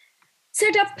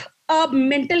 set up a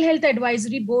mental health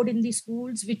advisory board in the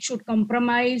schools, which should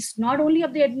comprise not only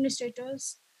of the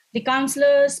administrators, the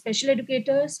counselors, special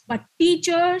educators, but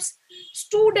teachers,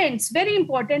 students, very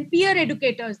important, peer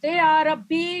educators. They are a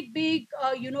big,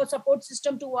 support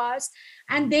system to us,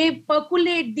 and they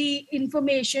percolate the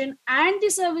information and the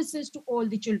services to all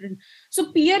the children.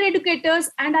 So peer educators,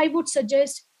 and I would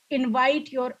suggest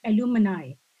invite your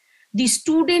alumni. The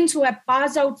students who have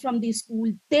passed out from the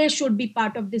school, they should be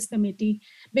part of this committee,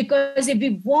 because if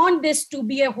we want this to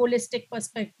be a holistic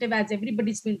perspective, as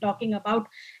everybody's been talking about,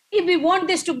 if we want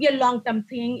this to be a long-term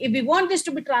thing, if we want this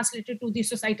to be translated to the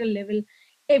societal level,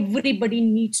 everybody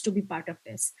needs to be part of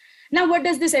this. Now, what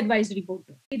does this advisory board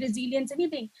do? Resilience,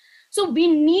 anything. So we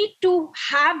need to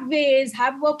have ways,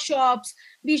 have workshops,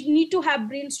 we need to have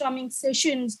brainstorming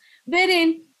sessions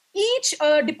wherein each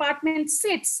department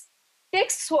sits,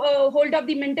 takes hold of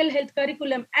the mental health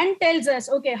curriculum and tells us,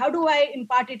 okay, how do I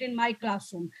impart it in my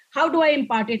classroom? How do I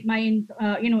impart it,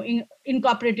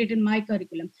 incorporate it in my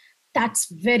curriculum? That's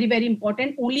very, very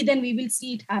important. Only then we will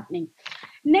see it happening.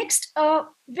 Next,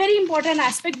 very important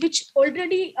aspect, which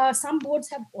already some boards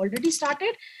have already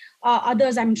started,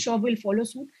 others I'm sure will follow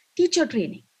soon, teacher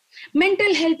training.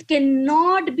 Mental health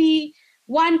cannot be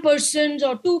one person's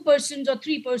or two persons or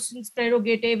three persons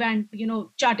prerogative and,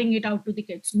 charting it out to the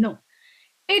kids. No.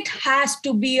 It has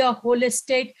to be a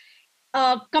holistic,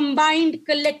 combined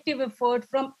collective effort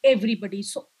from everybody.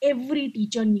 So every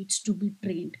teacher needs to be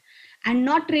trained, and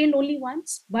not trained only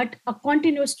once, but a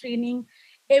continuous training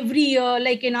every year.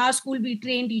 Like in our school, we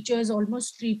train teachers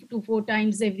almost 3 to 4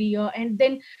 times every year. And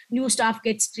then new staff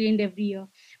gets trained every year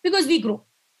because we grow,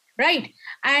 right?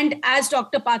 And as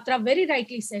Dr. Patra very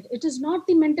rightly said, it is not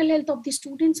the mental health of the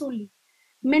students only.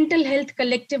 Mental health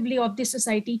collectively of the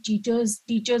society,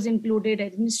 teachers included,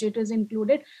 administrators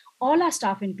included, all our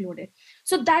staff included.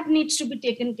 So that needs to be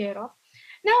taken care of.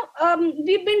 Now,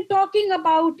 we've been talking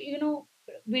about,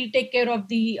 we'll take care of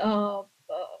the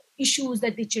issues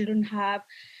that the children have.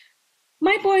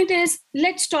 My point is,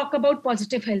 let's talk about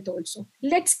positive health also.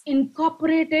 Let's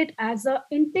incorporate it as an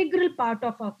integral part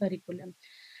of our curriculum.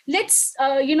 Let's,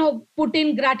 put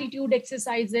in gratitude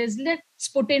exercises. Let's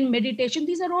put in meditation.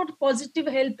 These are all positive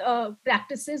health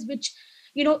practices, which,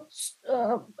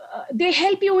 they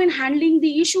help you in handling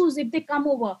the issues if they come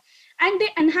over. And they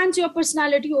enhance your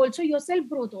personality also, your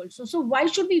self-growth also. So why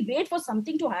should we wait for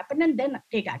something to happen and then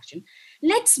take action?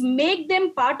 Let's make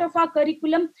them part of our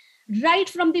curriculum right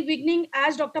from the beginning.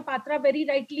 As Dr. Patra very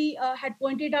rightly had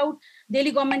pointed out,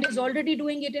 Delhi government is already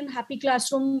doing it in Happy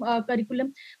Classroom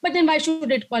curriculum. But then why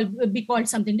should it be called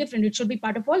something different? It should be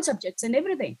part of all subjects and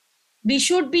everything. We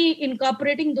should be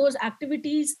incorporating those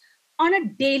activities on a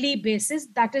daily basis.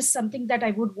 That is something that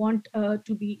I would want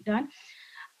to be done.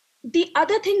 The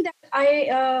other thing that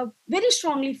I very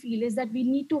strongly feel is that we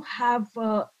need to have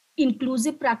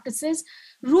inclusive practices,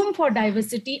 room for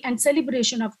diversity and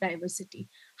celebration of diversity.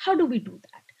 How do we do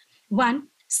that? One,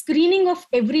 screening of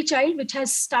every child, which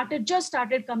has just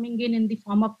started coming in the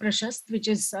form of Prashast, which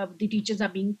is the teachers are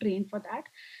being trained for that.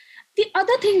 The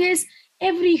other thing is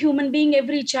every human being,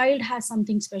 every child has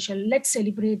something special. Let's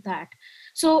celebrate that.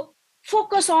 So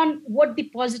focus on what the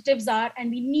positives are,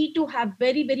 and we need to have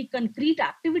very, very concrete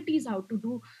activities how to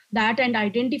do that and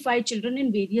identify children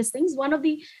in various things. One of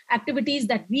the activities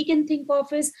that we can think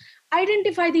of is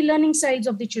identify the learning styles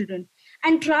of the children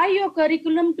and try your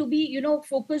curriculum to be,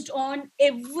 focused on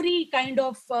every kind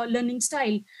of learning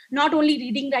style, not only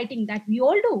reading, writing, that we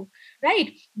all do,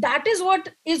 right? That is what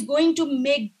is going to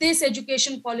make this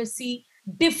education policy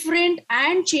different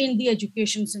and change the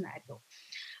education scenario.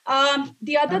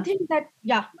 The other thing that,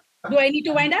 do I need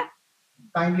to wind up?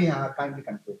 Kindly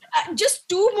conclude. Just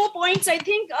 2 more points, I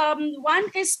think. One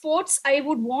is sports. I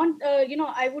would want,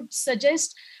 I would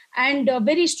suggest and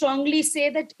very strongly say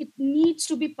that it needs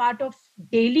to be part of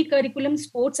daily curriculum,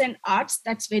 sports and arts.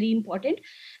 That's very important.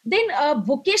 Then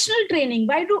vocational training.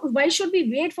 Why should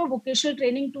we wait for vocational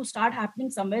training to start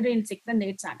happening somewhere in 6th and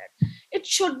 8th standard? It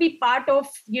should be part of,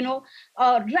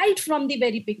 right from the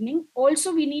very beginning.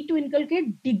 Also, we need to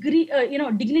inculcate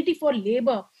dignity for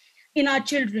labor. in our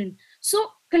children.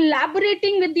 So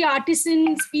collaborating with the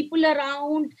artisans, people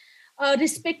around,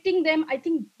 respecting them, I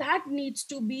think that needs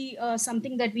to be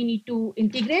something that we need to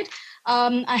integrate.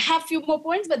 I have few more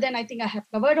points, but then I think I have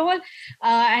covered all.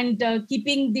 And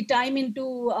keeping the time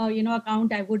into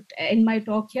account, I would end my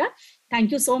talk here.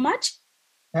 Thank you so much.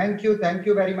 Thank you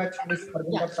very much, Ms.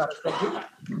 Parvinder Saraswati.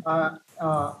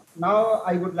 Now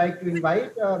I would like to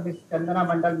invite Ms. Chandana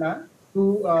Mandal ma'am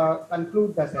to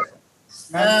conclude the session.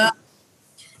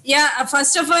 Yeah,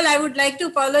 first of all, I would like to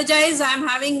apologize. I'm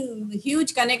having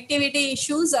huge connectivity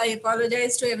issues. I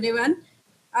apologize to everyone.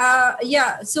 I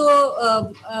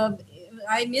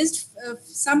missed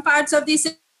some parts of these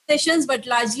sessions, but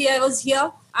largely I was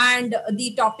here. And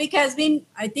the topic has been,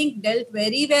 I think, dealt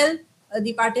very well.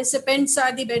 The participants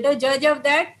are the better judge of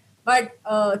that. But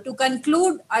to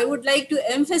conclude, I would like to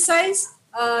emphasize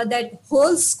that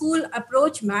whole school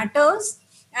approach matters.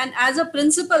 And as a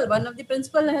principal, one of the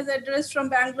principal has addressed from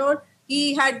Bangalore,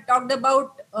 he had talked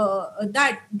about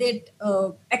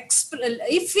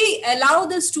if we allow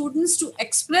the students to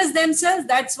express themselves,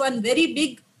 that's one very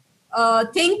big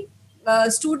thing.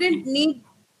 Students need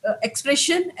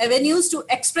expression, avenues to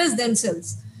express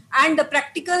themselves. And the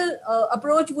practical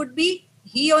approach would be,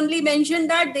 he only mentioned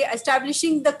that they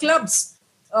establishing the clubs,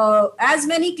 as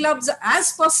many clubs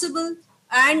as possible,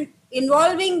 and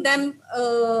involving them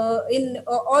in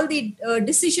all the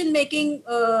decision-making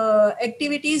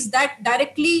activities that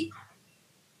directly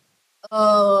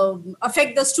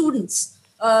affect the students.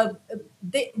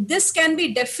 This can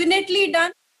be definitely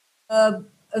done.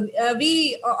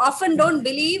 We often don't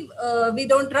believe, we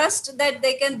don't trust that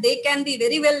they can be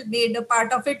very well made a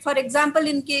part of it. For example,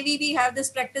 in KV, we have this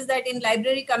practice that in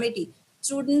library committee,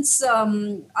 students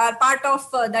are part of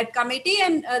that committee,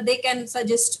 and they can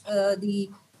suggest the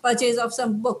purchase of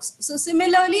some books. So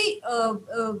similarly,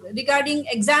 regarding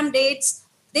exam dates,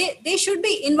 they should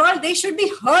be involved, they should be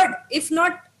heard, if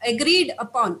not agreed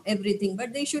upon everything,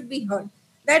 but they should be heard.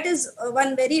 That is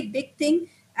one very big thing.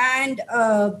 And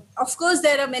of course,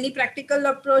 there are many practical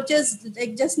approaches.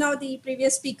 Like just now, the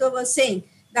previous speaker was saying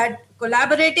that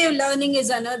collaborative learning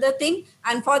is another thing.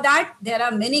 And for that, there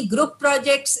are many group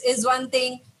projects is one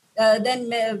thing.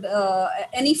 Then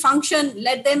any function,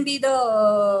 let them be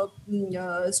the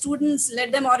students,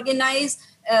 let them organize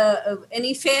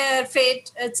any fair,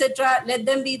 fete, etc. Let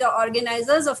them be the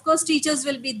organizers. Of course, teachers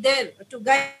will be there to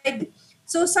guide them.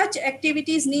 So such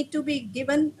activities need to be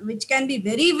given, which can be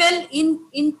very well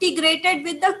integrated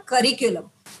with the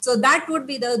curriculum. So that would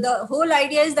be the whole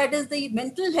idea is that is the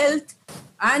mental health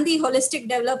and the holistic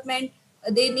development.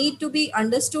 They need to be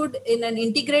understood in an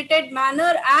integrated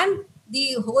manner, and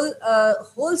the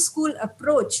whole school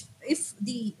approach. If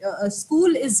the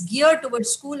school is geared towards,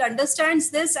 school understands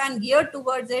this and geared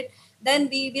towards it, then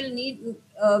we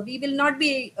will not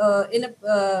be in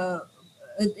a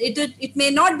it may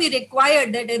not be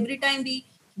required that every time we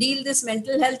deal this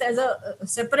mental health as a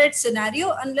separate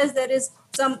scenario, unless there is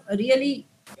some really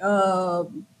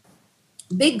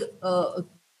big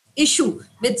issue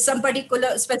with some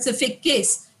particular specific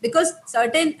case. Because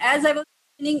certain, as I was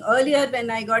mentioning earlier when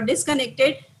I got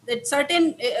disconnected, that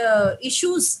certain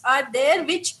issues are there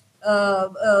which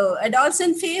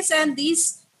adolescents face, and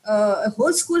these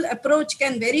whole school approach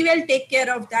can very well take care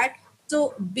of that.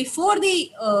 So before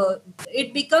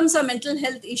it becomes a mental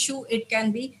health issue, it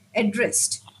can be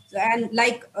addressed. And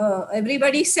like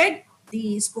everybody said,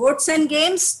 the sports and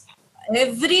games,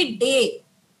 every day,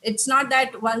 it's not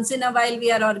that once in a while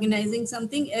we are organizing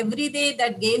something. Every day,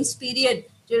 that games period,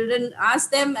 children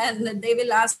ask them and they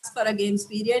will ask for a games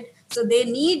period. So they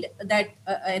need that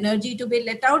energy to be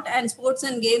let out, and sports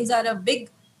and games are a big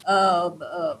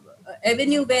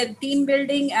avenue where team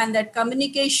building and that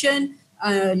communication,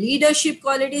 leadership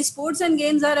qualities, sports and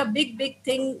games are a big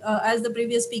thing, as the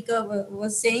previous speaker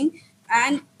was saying.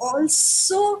 And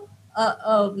also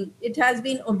it has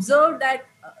been observed that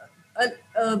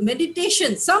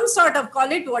meditation, some sort of,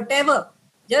 call it whatever,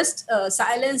 just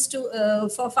silence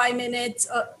for 5 minutes,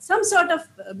 some sort of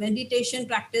meditation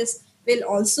practice will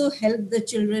also help the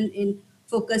children in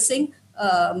focusing.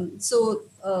 So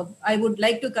I would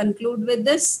like to conclude with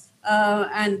this.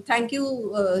 And thank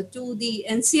you to the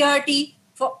NCERT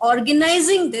for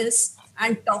organizing this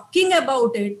and talking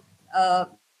about it.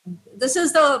 This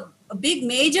is the big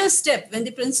major step when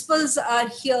the principals are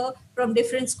here from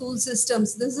different school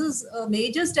systems. This is a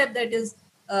major step that is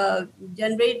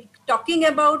talking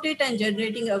about it and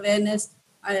generating awareness.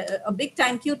 A big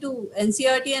thank you to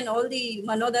NCERT and all the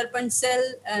MANODARPAN cell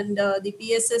and the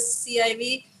PSS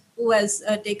CIV who has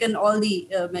taken all the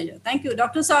measures. Thank you.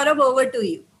 Dr. Saurabh, over to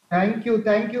you. Thank you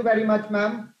very much,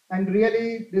 ma'am, and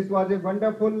really this was a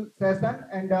wonderful session,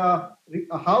 and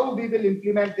how we will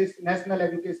implement this National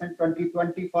Education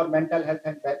 2020 for mental health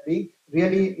and well-being.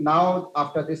 Really now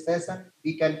after this session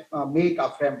we can make a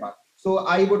framework. So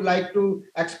I would like to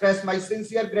express my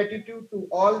sincere gratitude to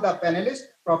all the panelists,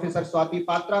 Professor Swati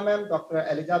Patra ma'am, Dr.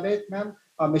 Elizabeth ma'am,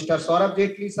 Mr. Saurabh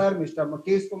Jetli sir, Mr.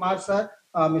 Mukesh Kumar sir,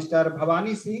 Mr.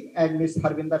 Bhavani Singh and Ms.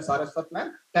 Harvinder Saraswat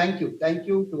ma'am. Thank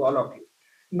you to all of you.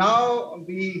 Now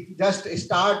we just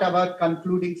start our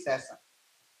concluding session.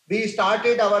 We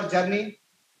started our journey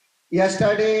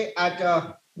yesterday at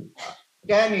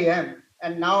 10 a.m.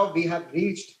 and now we have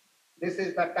reached, this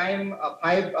is the time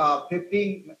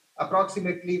 5:15,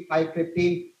 approximately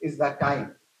 5:15 is the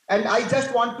time. And I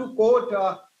just want to quote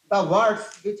the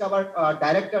words which our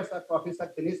director sir, Professor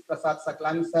Dinesh Prasad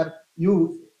Saklani sir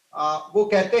use. वो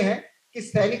कहते हैं कि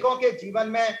सैनिकों के जीवन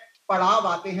में पड़ाव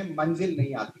आते हैं, मंजिल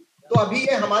नहीं आती। तो अभी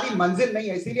ये हमारी मंजिल नहीं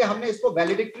है, इसीलिए हमने इसको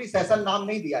वैलिडिक्टरी सेशन नाम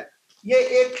नहीं दिया है। ये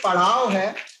एक पड़ाव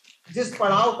है जिस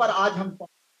पड़ाव पर आज हम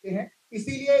पहुंचते हैं।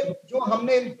 इसीलिए जो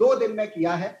हमने इन 2 दिन में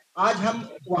किया है, आज हम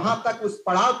वहां तक, उस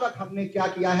पड़ाव तक हमने क्या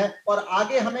किया है और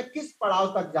आगे हमें किस पड़ाव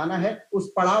तक जाना है,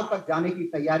 उस पड़ाव तक जाने की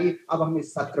तैयारी अब हम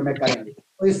इस सत्र में करेंगे।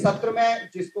 तो इस सत्र में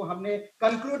जिसको हमने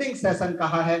कंक्लूडिंग सेशन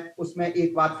कहा है, उसमें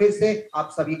एक बार फिर से आप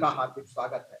सभी का हार्दिक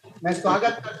स्वागत है। मैं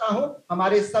स्वागत करता हूं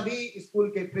हमारे सभी स्कूल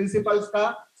के प्रिंसिपल्स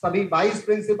का, सभी वाइस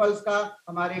प्रिंसिपल्स का,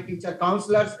 हमारे टीचर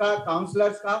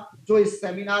काउंसलर्स का जो इस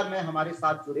सेमिनार में हमारे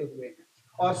साथ जुड़े हुए हैं।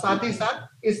 और साथ ही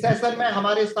साथ इस सेशन में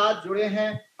हमारे साथ जुड़े हैं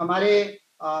हमारे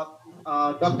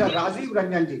doctor Rajiv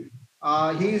Ranjan ji,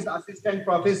 he is assistant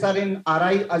professor in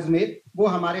RI Ajmer, वो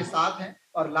हमारे साथ हैं।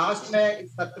 और लास्ट में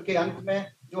इस सत्र के अंत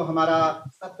में जो हमारा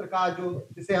सत्र का जो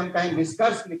जिसे हम कहें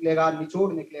निष्कर्ष निकलेगा,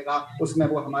 निचोड़ निकलेगा, उसमें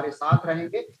वो हमारे साथ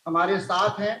रहेंगे। हमारे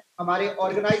साथ हैं हमारे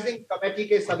ऑर्गेनाइजिंग कमेटी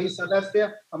के सभी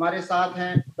सदस्य, हमारे साथ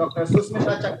हैं डॉक्टर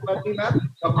सुष्मिता चक्रवर्ती मैम,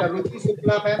 डॉक्टर रुचि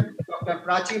Shukla ma'am, doctor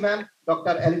Prachi ma'am,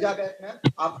 doctor Elizabeth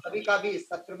ma'am. आप सभी का भी इस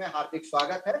सत्र में हार्दिक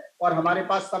स्वागत है। और हमारे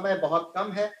पास समय बहुत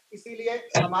कम है, इसीलिए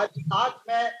हमारे साथ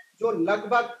में जो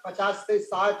लगभग 50 से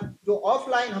 60 जो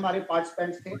ऑफलाइन हमारे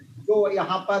पार्टिसिपेंट्स थे, जो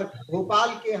यहाँ पर भोपाल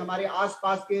के हमारे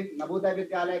आसपास के नवोदय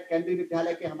विद्यालय, केंद्रीय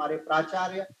विद्यालय के हमारे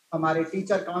प्राचार्य, हमारे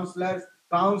टीचर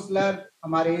काउंसलर,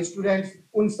 हमारे स्टूडेंट्स,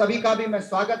 उन सभी का भी मैं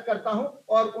स्वागत करता हूं।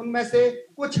 और उनमें से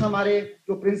कुछ हमारे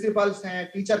जो प्रिंसिपल्स हैं,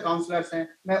 टीचर काउंसलर्स हैं,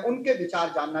 मैं उनके विचार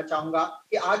जानना चाहूंगा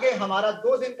कि आगे हमारा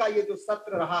 2 दिन का ये जो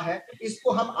सत्र रहा है,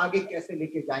 इसको हम आगे कैसे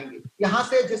लेके जाएंगे। यहाँ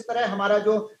से जिस तरह हमारा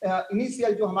जो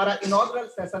इनिशियल जो हमारा इनॉग्रल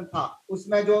सेशन था,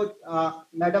 उसमें जो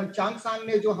मैडम चांगसांग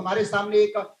ने जो हमारे सामने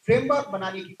एक फ्रेमवर्क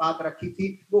बनाने की बात रखी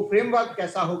थी, वो फ्रेमवर्क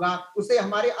कैसा होगा, उसे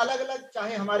हमारे अलग अलग,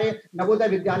 चाहे हमारे नवोदय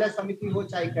विद्यालय समिति हो,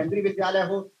 चाहे केंद्रीय विद्यालय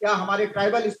हो, या हमारे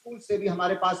ट्राइबल स्कूल से भी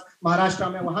हमारे पास महाराष्ट्र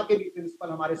में वहां के भी प्रिंसिपल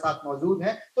हमारे साथ मौजूद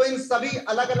हैं। तो इन सभी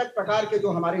अलग अलग प्रकार के जो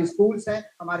हमारे स्कूल्स हैं,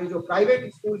 हमारे जो प्राइवेट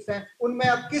स्कूल्स हैं, उनमें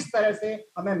अब किस तरह से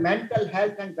हमें mental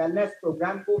health and wellness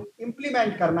programme को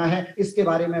इम्प्लीमेंट करना है, इसके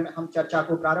बारे में हम चर्चा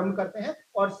को प्रारंभ करते हैं।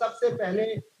 और सबसे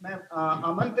पहले मैं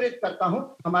आमंत्रित करता हूं,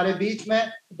 हमारे बीच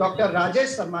में डॉक्टर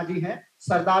राजेश शर्मा जी हैं,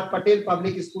 सरदार पटेल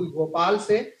पब्लिक स्कूल भोपाल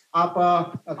से। आप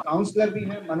काउंसलर भी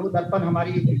हैं, मनोदर्पण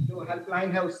हमारी जो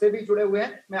हेल्पलाइन है उससे भी जुड़े हुए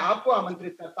हैं। मैं आपको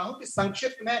आमंत्रित करता हूं कि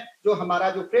संक्षिप्त में जो हमारा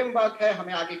जो फ्रेमवर्क है,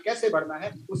 हमें आगे कैसे बढ़ना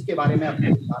है, उसके बारे में अपने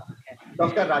विचार रखें।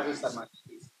 Doctor Rajesh Sharma ji.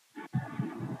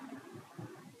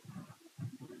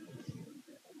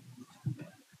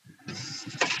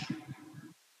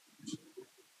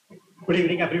 Good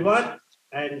evening, everyone,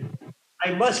 and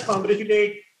I must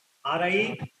congratulate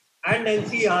RI and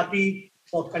NCERT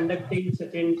for conducting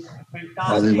such a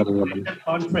fantastic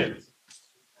conference.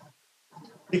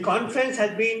 The conference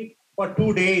has been for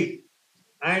 2 days,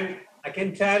 and I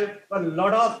can tell a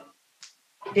lot of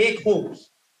take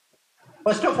homes.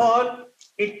 First of all,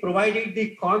 it provided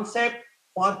the concept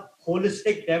for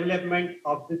holistic development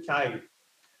of the child,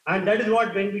 and that is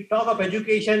what, when we talk of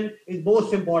education, is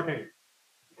most important.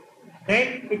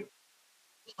 Then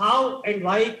how and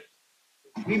why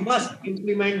we must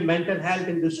implement mental health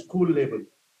in the school level.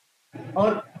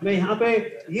 और मैं यहाँ पे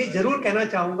ये जरूर कहना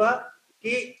चाहूँगा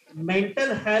कि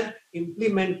mental health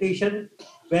implementation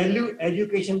value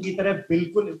education की तरह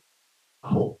बिल्कुल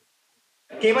हो,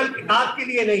 केवल किताब के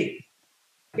लिए नहीं।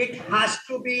 It has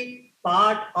to be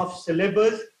part of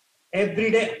syllabus,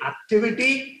 everyday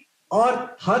activity,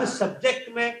 और हर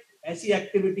सब्जेक्ट में ऐसी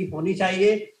एक्टिविटी होनी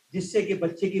चाहिए जिससे कि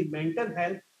बच्चे की मेंटल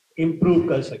हेल्थ इंप्रूव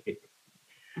कर सके।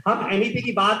 हम एनईपी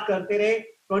की बात करते रहे,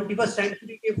 21st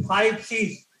सेंचुरी के 5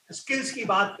 C's स्किल्स की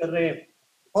बात कर रहे हैं,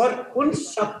 और उन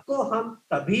सबको हम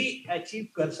तभी अचीव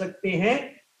कर सकते हैं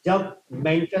जब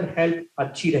मेंटल हेल्थ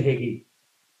अच्छी रहेगी।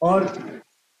 और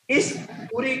इस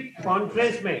पूरी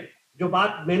कॉन्फ्रेंस में जो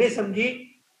बात मैंने समझी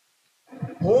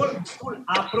होल स्कूल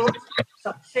अप्रोच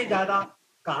सबसे ज्यादा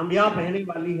कामयाब रहने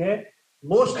वाली है.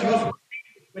 Most useful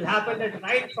will happen that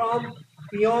right from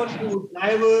peon to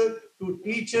driver to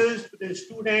teachers to the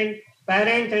student,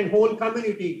 parent and whole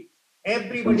community,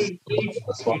 everybody needs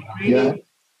a training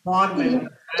for mental health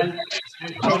and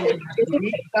how it has to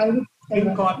be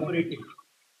incorporated.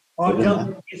 और जब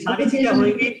ये सारी चीजें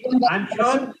होंगी, I'm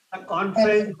sure the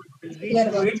conference will reach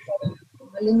to its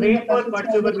framework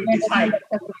whatsoever we decide.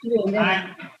 And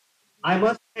I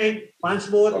must thank once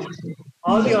more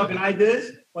all the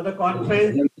organizers for the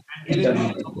conference and giving me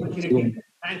the opportunity.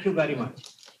 Thank you very much.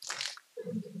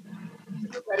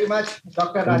 Thank you very much,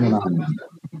 Dr. Rajesh Sharma sir.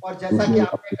 और जैसा कि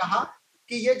आपने कहा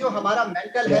कि ये जो हमारा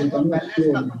mental health और वेलनेस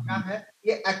का प्रोग्राम है,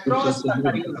 ये अक्रॉस द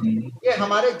करिकुलम, ये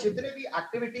हमारे जितने भी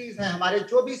एक्टिविटीज हैं, हमारे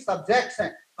जो भी सब्जेक्ट्स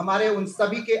हैं, हमारे उन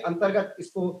सभी के अंतर्गत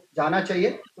इसको जाना चाहिए.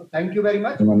 तो thank you very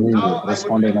much. Now I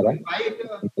would invite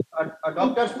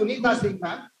doctor Sunita Singh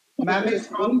ma'am. Ma'am is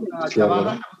from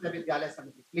Jawahar Navodaya Vidyalaya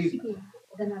समिति. प्लीज.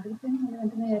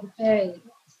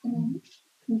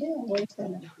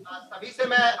 सभी से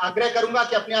मैं आग्रह करूंगा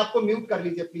कि अपने आप को म्यूट कर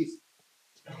लीजिए please.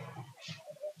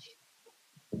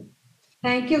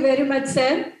 Thank you very much,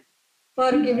 sir,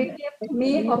 for giving me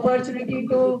opportunity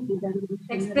to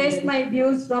express my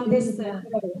views from this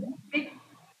big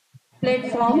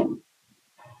platform.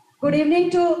 Good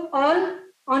evening to all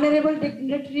honorable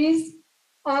dignitaries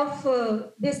of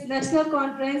this national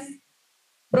conference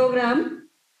program,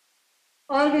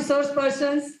 all resource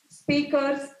persons,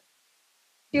 speakers,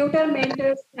 tutor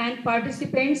mentors, and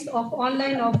participants of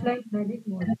online, offline, hybrid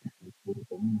mode.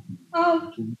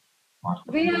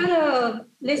 We are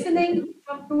listening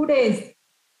from 2 days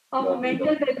of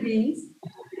mental well-being.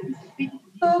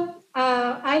 So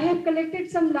I have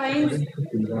collected some lines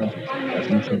on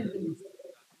mental well-being.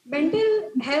 Mental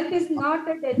health is not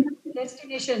a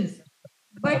destination,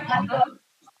 but a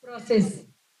process.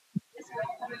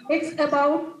 It's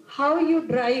about how you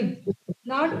drive,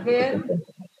 not where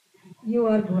you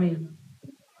are going.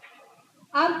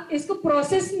 आप इसको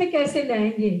process में कैसे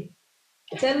लाएंगे?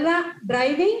 चलना,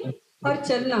 driving और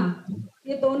चलना,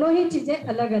 ये दोनों ही चीजें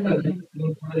अलग अलग हैं.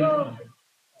 तो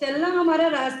चलना, हमारा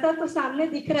रास्ता तो सामने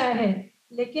दिख रहा है,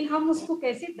 लेकिन हम उसको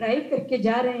कैसे ड्राइव करके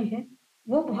जा रहे हैं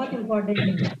वो बहुत इम्पोर्टेंट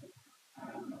है.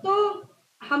 तो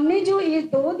हमने जो ये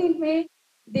 2 दिन में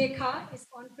देखा इस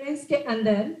कॉन्फ्रेंस के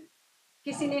अंदर,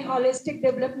 किसी ने होलिस्टिक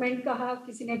डेवलपमेंट कहा,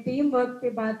 किसी ने टीम वर्क पे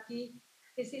बात की,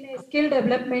 किसी ने स्किल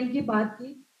डेवलपमेंट की बात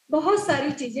की. बहुत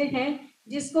सारी चीजें हैं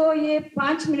जिसको ये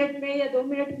 5 मिनट में या 2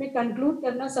 मिनट में कंक्लूड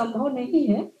करना संभव नहीं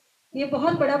है. ये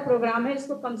बहुत बड़ा प्रोग्राम है,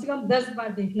 इसको कम से कम 10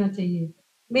 बार देखना चाहिए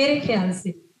मेरे ख्याल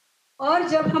से. और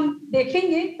जब हम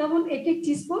देखेंगे तब हम एक एक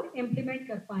चीज को इम्प्लीमेंट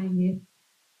कर पाएंगे.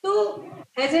 तो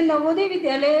एज ए नवोदय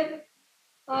विद्यालय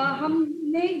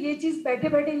हमने ये चीज बैठे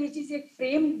बैठे ये चीज एक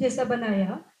फ्रेम जैसा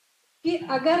बनाया कि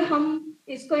अगर हम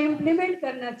इसको इम्प्लीमेंट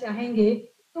करना चाहेंगे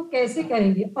तो कैसे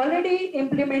करेंगे. ऑलरेडी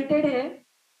इम्प्लीमेंटेड है,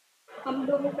 हम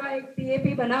लोगों का एक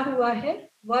PAP बना हुआ है,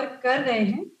 वर्क कर रहे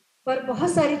हैं, पर बहुत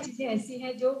सारी चीजें ऐसी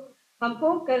हैं जो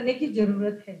हमको करने की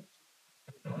जरूरत है.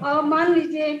 मान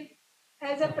लीजिए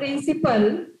एज अ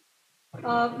प्रिंसिपल,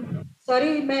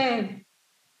 सॉरी मैं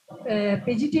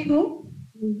PGT हूँ,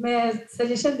 मैं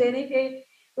सजेशन देने के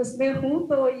उसमें हूँ,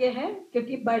 तो ये है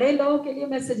क्योंकि बड़े लोगों के लिए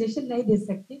मैं सजेशन नहीं दे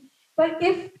सकती. पर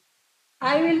इफ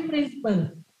आई विल प्रिंसिपल,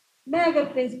 मैं अगर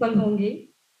प्रिंसिपल होंगी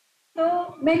तो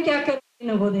मैं क्या करूँगी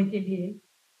नवोदय के लिए.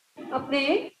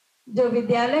 अपने जो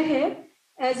विद्यालय है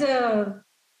एज अ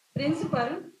प्रिंसिपल,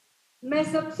 मैं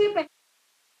सबसे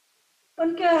पहले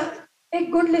उनका एक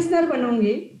गुड लिसनर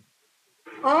बनूंगी.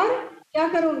 और क्या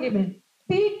करूंगी मैं,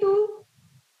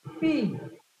 P2P,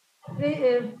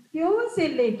 प्योन से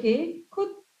लेके खुद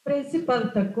प्रिंसिपल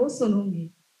तक को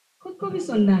सुनूंगी. खुद को भी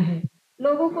सुनना है,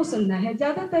 लोगों को सुनना है.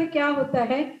 ज्यादातर क्या होता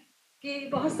है कि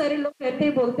बहुत सारे लोग कहते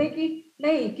हैं, बोलते हैं कि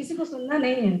नहीं किसी को सुनना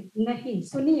नहीं है. नहीं,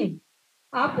 सुनिए,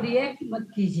 आप रिएक्ट मत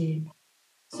कीजिए,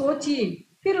 सोचिए,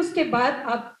 फिर उसके बाद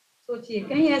आप सोचिए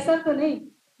कहीं ऐसा तो नहीं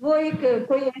वो एक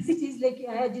कोई ऐसी चीज लेके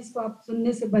आया जिसको आप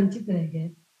सुनने से वंचित रह गए.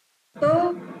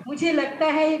 तो मुझे लगता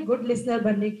है ये गुड लिसनर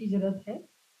बनने की जरूरत है.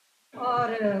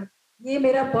 और ये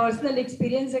मेरा पर्सनल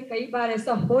एक्सपीरियंस है, कई बार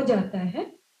ऐसा हो जाता है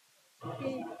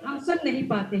कि हम सुन नहीं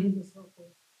पाते हैं दूसरों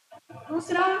को.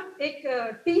 दूसरा, एक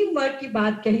टीम वर्क की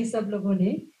बात कही सब लोगों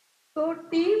ने. तो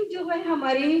टीम जो है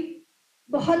हमारी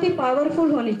बहुत ही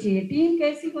पावरफुल होनी चाहिए. टीम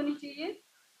कैसी होनी चाहिए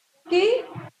कि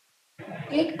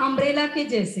एक अम्ब्रेला के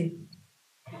जैसे.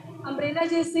 अम्ब्रेला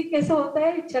जैसे कैसा होता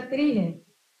है, छतरी है.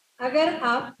 अगर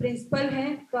आप प्रिंसिपल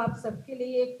हैं तो आप सबके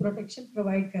लिए एक प्रोटेक्शन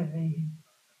प्रोवाइड कर रहे हैं,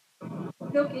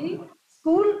 क्योंकि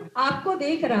स्कूल आपको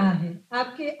देख रहा है,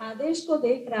 आपके आदेश को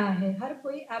देख रहा है, हर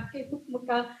कोई आपके हुक्म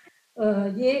का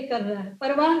ये कर रहा है,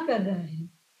 परवाह कर रहा है।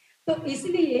 तो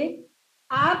इसलिए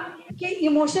आपके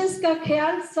इमोशंस का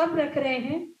ख्याल सब रख रहे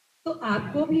हैं, तो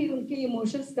आपको भी उनके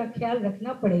इमोशंस का ख्याल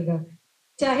रखना पड़ेगा,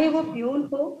 चाहे वो प्यून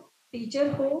हो,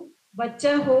 टीचर हो,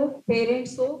 बच्चा हो,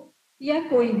 पेरेंट्स हो या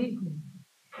कोई भी हो।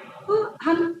 तो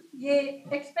हम ये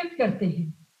एक्सपेक्ट करते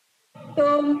हैं।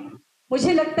 तो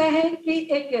मुझे लगता है कि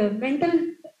एक मेंटल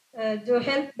जो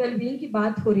हेल्थ वेलबींग की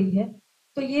बात हो रही है,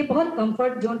 तो ये बहुत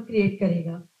कंफर्ट जोन क्रिएट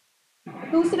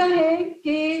करेगा। दूसरा है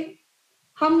कि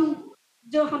हम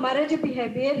जो हमारा जो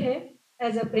बिहेवियर है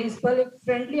एज अ प्रिंसिपल, एक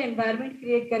फ्रेंडली एनवायरनमेंट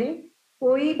क्रिएट करें।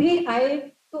 कोई भी आए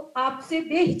तो आपसे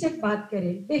बेहिचक बात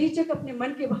करे, बेहिचक अपने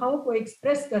मन के भावों को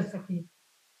एक्सप्रेस कर सके,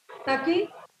 ताकि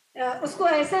उसको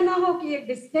ऐसा ना हो कि एक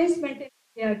डिस्टेंस मेंटेन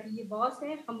किया कि ये बॉस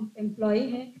है, हम एम्प्लॉय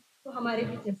हैं, तो हमारे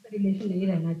बीच ऐसा रिलेशन नहीं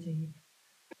रहना चाहिए।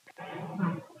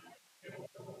 हाँ।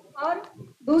 और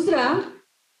दूसरा,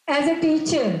 एज अ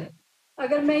टीचर,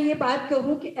 अगर मैं ये बात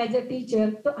कहूँ कि एज अ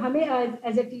टीचर, तो हमें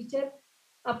एज अ टीचर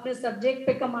अपने सब्जेक्ट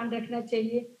पे कमांड रखना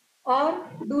चाहिए।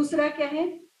 और दूसरा क्या है,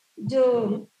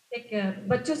 जो एक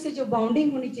बच्चों से जो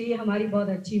बाउंडिंग होनी चाहिए हमारी बहुत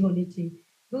अच्छी होनी चाहिए।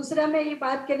 दूसरा मैं ये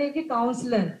बात करें कि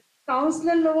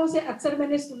काउंसलर लोगों से अक्सर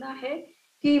मैंने सुना है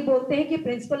कि बोलते हैं कि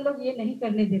प्रिंसिपल लोग ये नहीं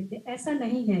करने देते। ऐसा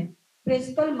नहीं है,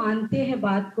 प्रिंसिपल मानते हैं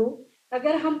बात को।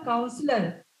 अगर हम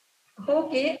काउंसलर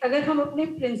होके अगर हम अपने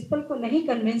प्रिंसिपल को नहीं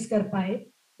कन्विंस कर पाए,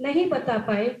 नहीं बता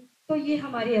पाए, तो ये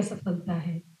हमारी असफलता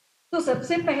है। तो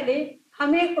सबसे पहले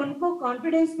हमें उनको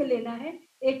कॉन्फिडेंस में लेना है,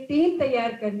 एक टीम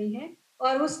तैयार करनी है,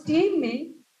 और उस टीम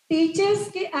में टीचर्स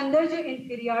के अंदर जो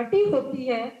इंफीरियरिटी होती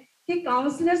है कि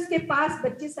काउंसलर्स के पास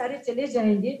बच्चे सारे चले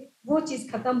जाएंगे, वो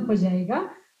चीज खत्म हो जाएगा।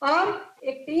 और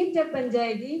एक टीम जब बन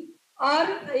जाएगी और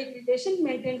एक रिलेशन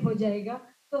मेंटेन हो जाएगा,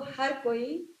 तो हर कोई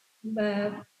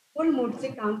फुल मूड से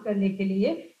काम करने के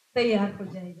लिए तैयार हो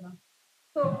जाएगा।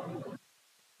 तो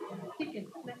ठीक है,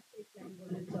 मैं एक लाइन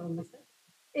बोलना चाहूंगा सर।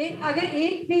 अगर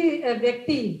एक भी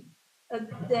व्यक्ति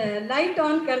लाइट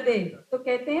ऑन कर दे तो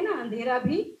कहते हैं ना, अंधेरा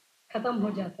भी खत्म हो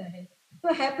जाता है।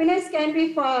 तो happiness can be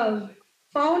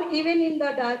found even in the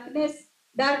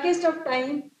darkest of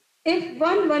time if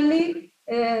one only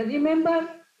remember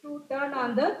to turn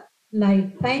on the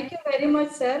light. Thank you very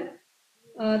much, sir.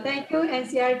 Thank you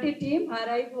NCERT team,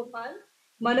 RI Bhopal,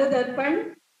 Manodarpan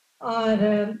और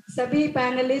सभी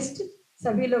पैनलिस्ट,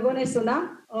 सभी लोगों ने सुना।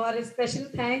 और special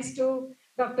thanks to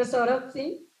doctor Saurabh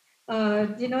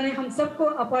Singh जिन्होंने हम सबको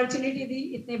अपॉर्चुनिटी दी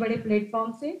इतने बड़े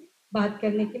प्लेटफॉर्म से बात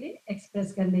करने के लिए,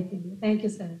 एक्सप्रेस करने के लिए। Thank you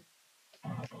sir.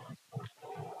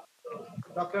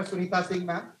 Doctor Sunita Singh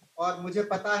ma'am, और मुझे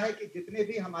पता है कि जितने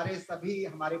भी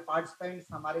हमारे पार्टिसिपेंट्स,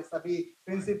 हमारे सभी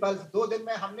प्रिंसिपल्स, 2 दिन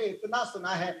में हमने इतना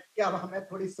सुना है कि अब हमें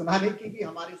थोड़ी सुनाने की भी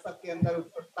हमारे सबके अंदर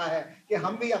उत्सुकता है कि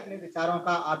हम भी अपने विचारों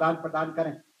का आदान प्रदान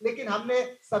करें। लेकिन हमने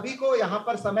सभी को यहाँ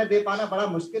पर समय दे पाना बड़ा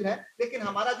मुश्किल है। लेकिन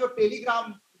हमारा जो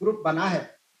टेलीग्राम ग्रुप बना है,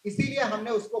 इसीलिए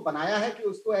हमने उसको बनाया है कि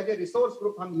उसको एज ए रिसोर्स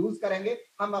ग्रुप हम यूज करेंगे।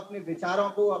 हम अपने विचारों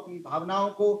को, अपनी भावनाओं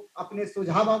को, अपने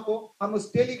सुझावों को हम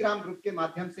उस टेलीग्राम ग्रुप के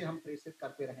माध्यम से हम प्रेषित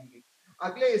करते रहेंगे।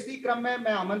 अगले इसी क्रम में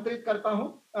मैं आमंत्रित करता हूं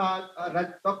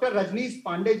डॉक्टर रजनीश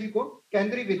पांडे जी को,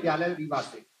 केंद्रीय विद्यालय रीवा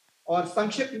से, और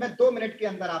संक्षिप्त में 2 मिनट के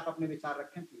अंदर आप अपने विचार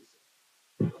रखें प्लीज।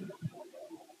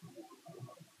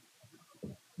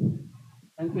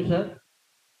 Thank you sir.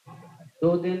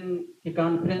 2 दिन की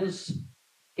कॉन्फ्रेंस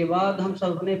के बाद हम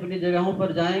सब अपनी अपनी जगहों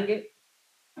पर जाएंगे।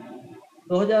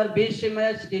 2020 से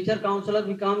मैं टीचर काउंसलर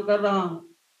भी काम कर रहा हूं,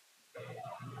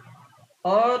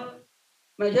 और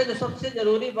मुझे जो सबसे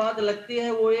जरूरी बात लगती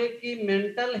है वो ये कि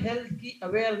मेंटल हेल्थ की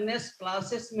अवेयरनेस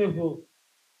क्लासेस में हो।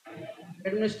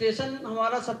 एडमिनिस्ट्रेशन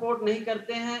हमारा सपोर्ट नहीं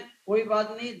करते हैं, कोई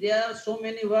बात नहीं, there are so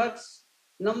many works,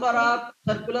 number of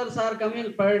circulars are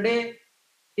coming per day,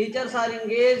 teachers are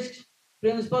engaged,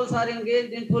 principals are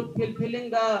engaged in fulfilling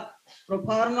the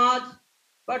proformas,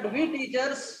 but we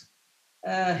teachers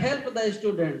help the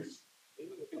students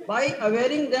by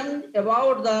awareing them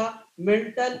about the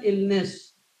mental illness.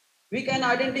 We can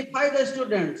identify the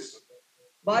students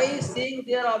by seeing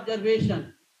their observation.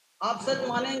 आप सच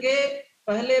मानेंगे,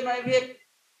 पहले मैं भी एक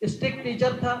strict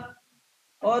teacher था,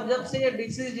 और जब से ये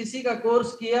डीसी का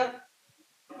कोर्स किया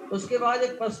उसके बाद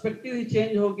एक पर्सपेक्टिव ही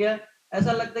चेंज हो गया।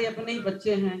 ऐसा लगता है अपने ही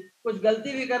बच्चे हैं, कुछ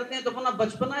गलती भी करते हैं तो अपना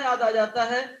बचपना याद आ जाता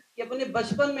है कि अपने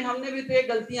बचपन में हमने भी तो ये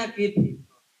गलतियां की थी।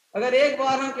 अगर एक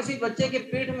बार हम किसी बच्चे के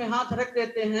पीठ में हाथ रख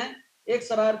देते हैं, एक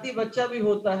शरारती बच्चा भी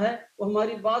होता है, वो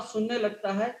हमारी बात सुनने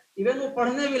लगता है, इवन वो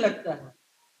पढ़ने भी लगता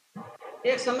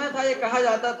है। एक समय था, ये कहा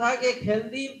जाता था कि एक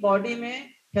हेल्दी बॉडी में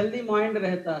हेल्दी माइंड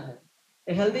रहता है।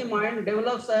 A healthy mind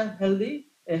develops a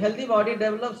healthy body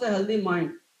develops a healthy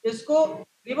mind. इसको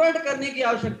रिवर्ट करने की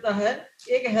आवश्यकता है।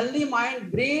 एक healthy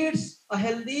mind breeds a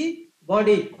healthy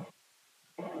body,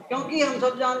 क्योंकि हम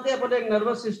सब जानते हैं अपना एक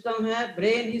नर्वस सिस्टम है,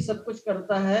 ब्रेन ही सब कुछ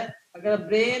करता है। अगर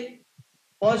ब्रेन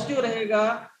पॉजिटिव रहेगा,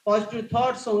 पॉजिटिव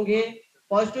थॉट्स होंगे,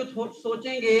 पॉजिटिव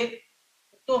सोचेंगे,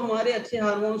 तो हमारे अच्छे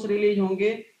हार्मोन्स रिलीज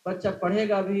होंगे, बच्चा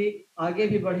पढ़ेगा भी, आगे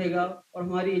भी बढ़ेगा और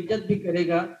हमारी इज्जत भी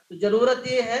करेगा। तो जरूरत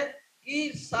ये है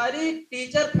कि सारी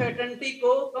टीचर फैकल्टी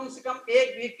को कम से कम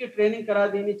 1 वीक की ट्रेनिंग करा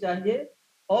देनी चाहिए,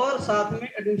 और साथ में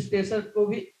एडमिनिस्ट्रेटर को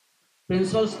भी,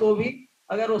 प्रिंसिपल्स को भी,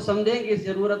 अगर वो समझेंगे इस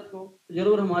जरूरत को तो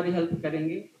जरूर हमारी हेल्प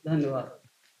करेंगे। धन्यवाद।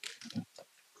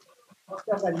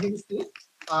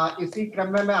 इसी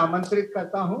क्रम में मैं आमंत्रित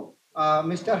करता हूं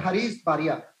मिस्टर हरीश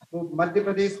बारिया, वो मध्य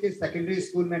प्रदेश के सेकेंडरी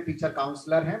स्कूल में टीचर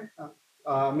काउंसलर हैं,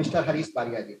 मिस्टर हरीश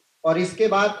बारिया जी। और इसके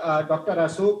बाद डॉक्टर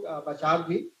अशोक बचाव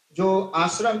जी, जो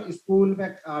आश्रम स्कूल में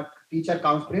टीचर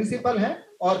प्रिंसिपल हैं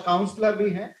और काउंसलर भी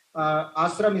हैं,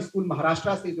 आश्रम स्कूल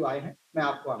महाराष्ट्र से जो आए हैं। मैं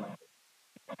आपको आमंत्रित।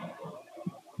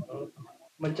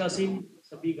 मंचासीन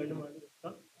सभी गणमान्य,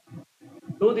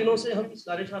 2 दिनों से हम इस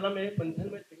कार्यशाला में मंथन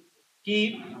में थे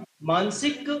कि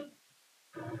मानसिक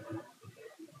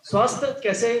स्वास्थ्य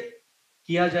कैसे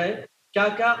किया जाए, क्या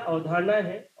क्या अवधारणाएं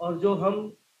हैं, और जो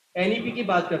हम एनईपी की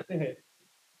बात करते हैं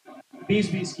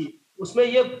 2020 की, उसमें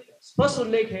यह स्पष्ट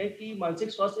उल्लेख है कि मानसिक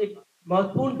स्वास्थ्य एक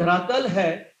महत्वपूर्ण धरातल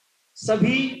है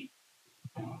सभी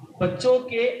बच्चों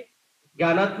के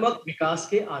ज्ञानात्मक विकास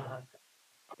के आधार पर।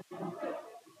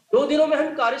 2 दिनों में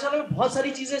हम कार्यशाला में बहुत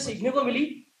सारी चीजें सीखने को मिली,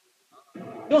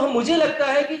 जो मुझे लगता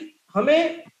है कि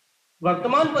हमें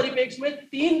वर्तमान परिप्रेक्ष्य में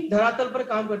 3 धरातल पर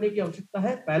काम करने की आवश्यकता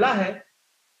है। पहला है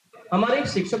हमारे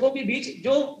शिक्षकों के बीच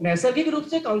जो नैसर्गिक रूप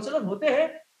से काउंसलर होते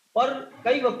हैं, और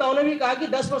कई वक्ताओं ने भी कहा कि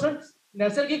 10%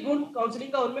 नैसर्गिक गुण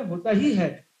काउंसलिंग का उनमें होता ही है,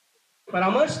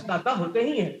 परामर्शदाता होते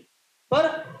ही हैं। पर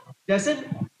जैसे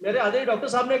मेरे आदरणीय डॉक्टर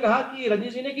साहब ने कहा कि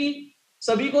रंजीत जी ने कि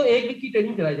सभी को 1 वीक की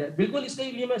ट्रेनिंग कराई जाए, बिल्कुल इसके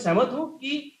लिए मैं सहमत हूं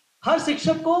कि हर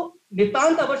शिक्षक को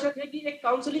नितांत आवश्यक है कि एक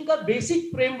काउंसलिंग का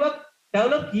बेसिक फ्रेमवर्क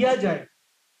डेवलप किया जाए,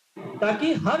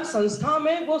 ताकि हर संस्था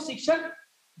में वो शिक्षक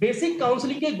बेसिक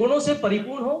काउंसलिंग के गुणों से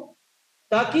परिपूर्ण हो,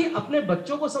 ताकि अपने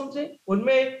बच्चों को समझे,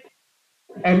 उनमें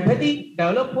एम्पैथी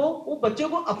डेवलप हो, वो बच्चों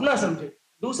को अपना समझे।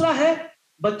 दूसरा है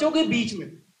बच्चों के बीच में,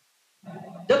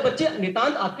 जब बच्चे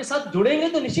नितांत आपके साथ जुड़ेंगे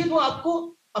तो निश्चित वो आपको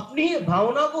अपनी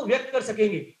भावना को व्यक्त कर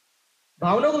सकेंगे।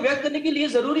 भावना को व्यक्त करने के लिए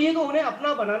जरूरी है कि उन्हें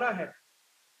अपना बनाना है।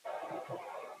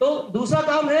 तो दूसरा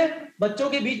काम है बच्चों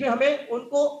के बीच में हमें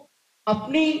उनको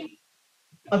अपनी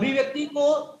अभिव्यक्ति को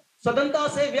स्वतंत्रता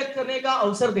से व्यक्त करने का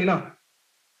अवसर देना।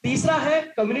 तीसरा है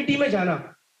कम्युनिटी में जाना,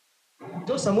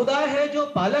 जो समुदाय है, जो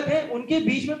पालक है, उनके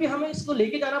बीच में भी हमें इसको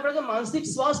लेके जाना पड़ेगा। मानसिक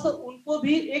स्वास्थ्य, उनको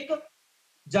भी एक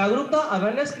जागरूकता,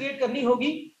 अवेयरनेस क्रिएट करनी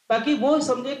होगी, ताकि वो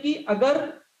समझे कि अगर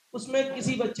उसमें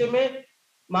किसी बच्चे में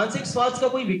मानसिक स्वास्थ्य का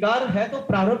कोई विकार है तो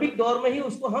प्रारंभिक दौर में ही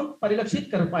उसको हम परिलक्षित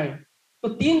कर पाए। तो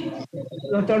 3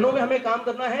 चरणों में हमें काम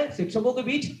करना है, शिक्षकों के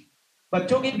बीच,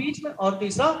 बच्चों के बीच में, और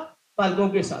तीसरा पालकों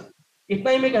के साथ।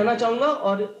 इतना ही मैं कहना चाहूंगा,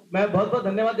 और मैं बहुत बहुत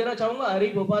धन्यवाद देना चाहूंगा हरि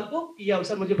गोपाल को कि यह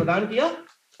अवसर मुझे प्रदान किया।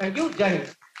 Thank you. जय हिंद।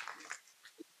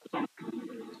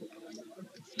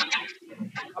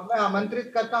 अब मैं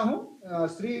आमंत्रित करता हूं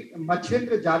श्री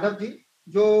मच्छिंद्र यादव जी,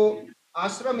 जो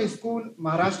आश्रम स्कूल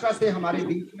महाराष्ट्र से हमारे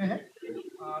बीच में है।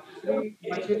 Shri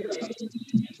Machhindra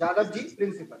Yadav ji,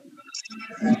 principal.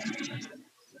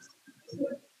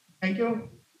 Thank you,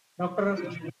 Dr.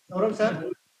 Saurabh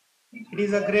sir. It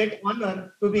is a great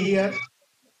honor to be here,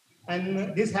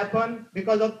 and this happened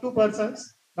because of 2 persons,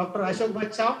 Dr. Ashok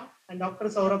Bachchav and Dr.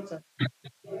 Saurabh sir.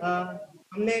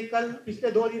 हमने कल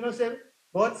पिछले 2 दिनों से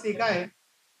बहुत सीखा है,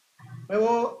 मैं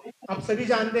वो आप सभी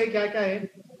जानते हैं क्या क्या है।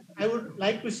 I would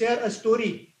like to share a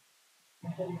story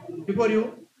before you.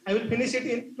 I will finish it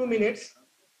in 2 minutes.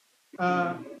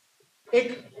 एक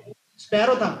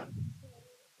स्पैरो था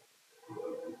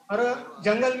और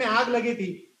जंगल में आग लगी थी।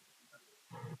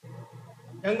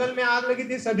 जंगल में आग लगी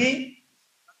थी, सभी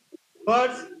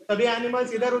बर्ड्स, सभी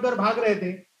एनिमल्स इधर उधर भाग रहे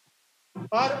थे,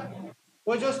 और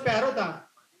वो जो स्पैरो था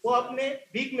वो अपने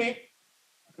बीक में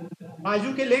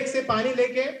बाजू के लेक से पानी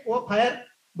लेके वो फायर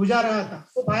बुझा रहा था।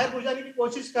 वो फायर बुझाने की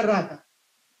कोशिश कर रहा था,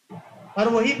 और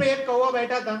वहीं पे एक कौवा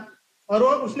बैठा था, और वो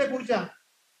उसने पूछा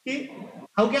कि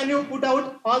how can you put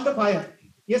out all the fire,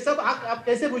 ये सब आप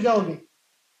कैसे बुझाओगे?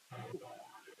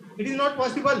 It is not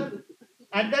possible.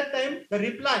 At that time, the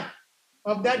reply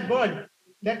of that bird,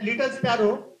 that little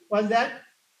sparrow, was that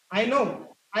I know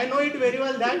it very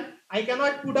well that I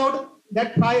cannot put out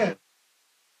that fire.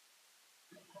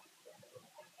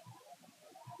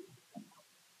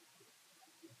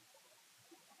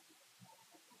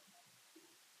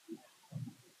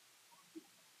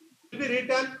 Will be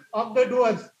written of the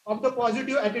doers, of the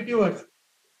positive attitudes.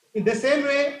 In the same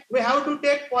way, we have to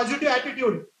take positive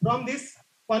attitude from this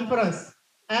conference,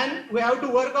 and we have to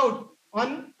work out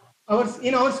on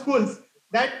in our schools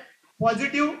that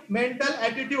positive mental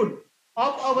attitude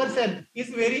of ourselves is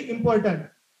very important.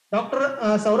 Dr.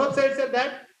 Saurabh said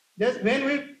that just when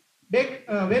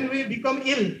we become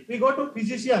ill, we go to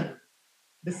physician.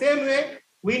 The same way,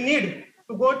 we need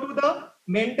to go to the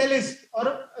mentalist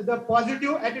or the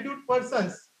positive attitude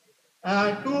persons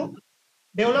to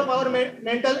develop our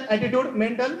mental attitude,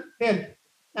 mental health.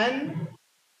 And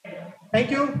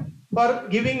thank you for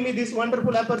giving me this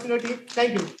wonderful opportunity.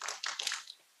 Thank you.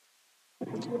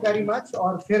 Thank you very much.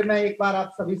 और फिर मैं एक बार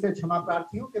आप सभी से क्षमा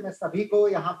प्रार्थी हूँ कि मैं सभी को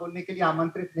यहाँ बोलने के लिए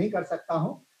आमंत्रित नहीं कर सकता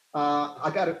हूँ।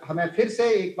 अगर हमें फिर से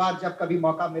एक बार जब कभी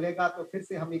मौका मिलेगा तो फिर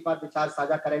से हम एक बार विचार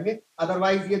साझा करेंगे।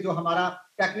 अदरवाइज ये जो हमारा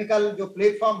टेक्निकल जो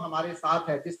प्लेटफॉर्म हमारे साथ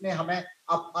है, जिसने हमें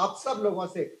आप सब लोगों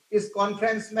से इस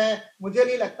कॉन्फ्रेंस में, मुझे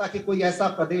नहीं लगता कि कोई ऐसा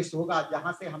प्रदेश होगा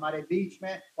जहां से हमारे बीच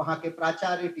में वहां के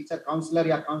प्राचार्य, टीचर काउंसलर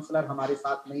या काउंसलर हमारे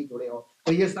साथ नहीं जुड़े हो।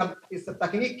 तो ये सब इस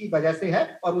तकनीक की वजह से है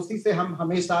और उसी से हम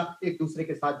हमेशा एक दूसरे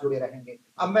के साथ जुड़े रहेंगे।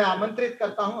 अब मैं आमंत्रित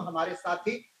करता हूं हमारे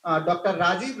साथी डॉक्टर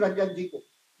राजीव रंजन जी को,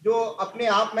 जो अपने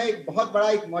आप में एक बहुत बड़ा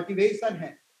एक मोटिवेशन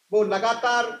है। वो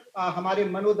लगातार हमारे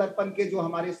मनोदर्पण के जो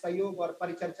हमारे सहयोग और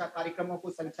परिचर्चा कार्यक्रमों को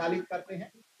संचालित करते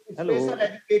हैं, स्पेशल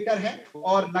एजुकेटर हैं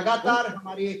और लगातार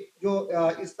हमारे जो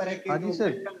इस तरह के जो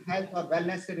मेंटल हेल्थ और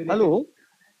वेलनेस से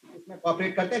रिलेटेड इसमें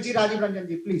कोऑपरेट करते हैं। जी राजीव रंजन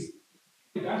जी please.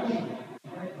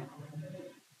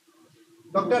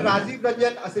 Doctor Rajiv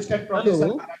Ranjan, assistant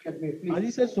professor. हाँ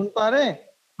जी सर, सुन पा रहे हैं?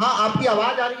 हाँ, आपकी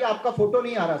आवाज आ रही है, आपका फोटो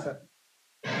नहीं आ रहा सर।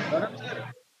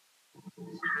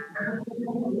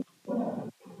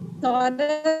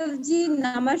 सौरभ जी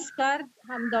नमस्कार,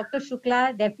 हम डॉक्टर शुक्ला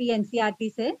डेफी एनसीईआरटी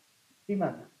से।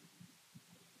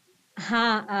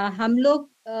 हाँ, हम लोग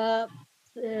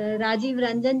राजीव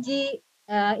रंजन जी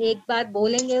एक बार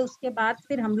बोलेंगे, उसके बाद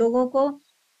फिर हम लोगों को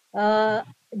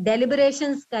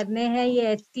डेलिब्रेशंस करने हैं। ये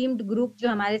एस्टीम्ड ग्रुप जो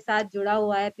हमारे साथ जुड़ा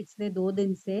हुआ है पिछले 2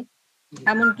 दिन से,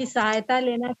 हम उनकी सहायता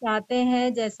लेना चाहते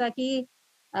हैं। जैसा कि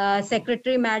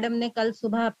सेक्रेटरी मैडम ने कल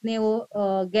सुबह अपने वो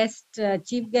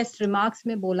चीफ गेस्ट रिमार्क्स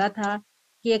में बोला था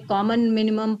कि एक कॉमन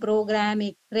मिनिमम प्रोग्राम,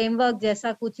 एक फ्रेमवर्क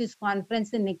जैसा कुछ इस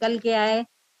कॉन्फ्रेंस से निकल के आए,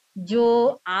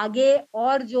 जो आगे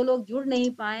और जो लोग जुड़ नहीं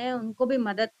पाए हैं उनको भी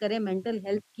मदद करे मेंटल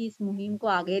हेल्थ की इस मुहिम को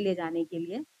आगे ले जाने के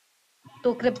लिए।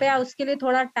 तो कृपया उसके लिए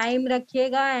थोड़ा टाइम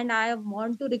रखिएगा। And I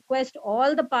want to request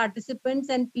all the participants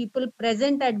and people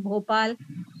present at Bhopal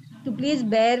to please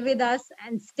bear with us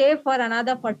and stay for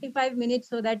another 45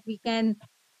 minutes so that we can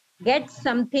get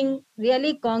something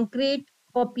really concrete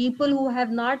for people who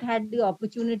have not had the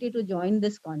opportunity to join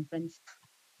this conference.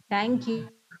 Thank you.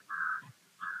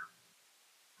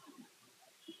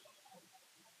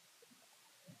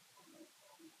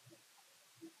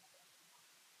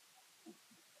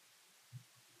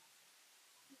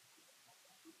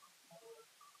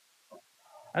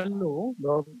 Hello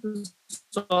doctor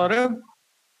Saurabh.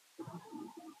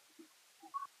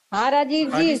 हाँ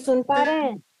राजीव जी, सुन पा रहे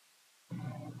हैं?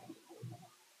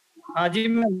 हाँ जी,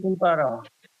 मैं सुन पा रहा हूँ।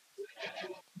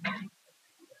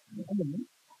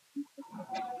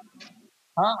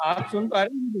 हाँ, आप सुन पा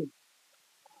रहे हैं मुझे?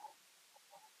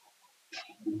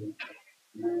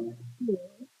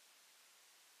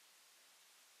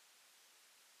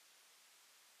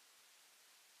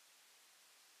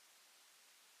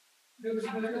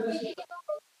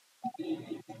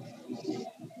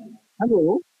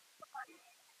 Hello,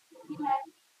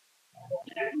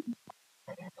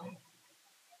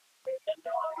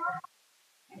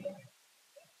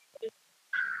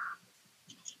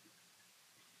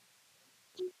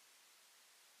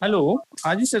 hello.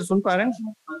 हाँ जी सर, सुन पा रहे हैं?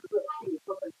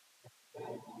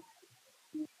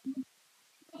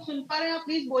 सुन पा रहे हैं आप?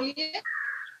 प्लीज बोलिए।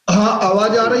 हाँ,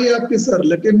 आवाज आ रही है आपकी सर,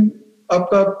 लेकिन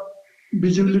आपका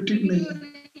विजिबिलिटी नहीं है।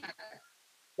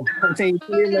 अच्छा,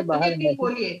 इसलिए मैं बाहर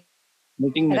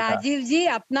मीटिंग में था। राजीव जी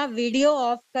अपना वीडियो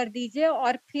ऑफ कर दीजिए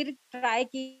और फिर ट्राई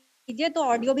कीजिए तो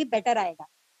ऑडियो भी बेटर आएगा।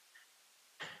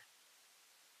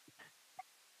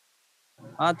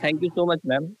 हाँ, thank you so much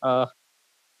ma'am.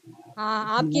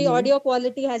 हाँ, आपकी audio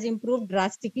quality has improved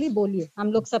drastically. बोलिए,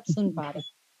 हम लोग सब सुन पा रहे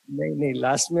हैं। नहीं,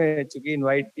 लास्ट में चूंकि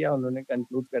इनवाइट किया उन्होंने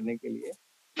कंक्लूड करने के लिए,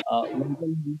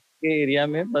 मेंटल हेल्थ के एरिया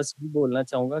में बस भी बोलना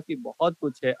चाहूंगा कि बहुत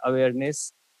कुछ है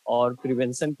अवेयरनेस और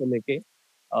प्रिवेंशन को लेके।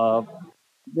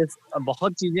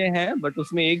 बहुत चीजें हैं, बट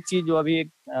उसमें एक चीज जो अभी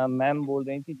एक मैम बोल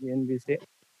रही थी जेएनवी से,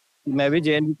 मैं भी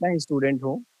जेएनवी का स्टूडेंट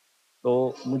हूँ,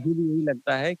 तो मुझे भी यही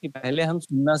लगता है कि पहले हम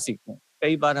सुनना सीखें।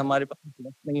 कई बार हमारे पास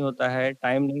वक्त नहीं होता है,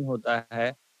 टाइम नहीं होता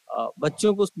है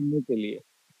बच्चों को सुनने के लिए।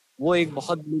 वो एक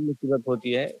बहुत बड़ी मुसीबत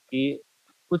होती है कि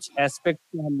कुछ एस्पेक्ट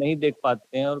को हम नहीं देख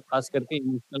पाते हैं और खास करके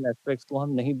इमोशनल एस्पेक्ट्स को हम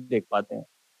नहीं देख पाते हैं।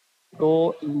 तो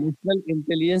इमोशनल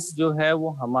इंटेलिजेंस जो है वो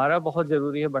हमारा बहुत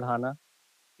ज़रूरी है बढ़ाना।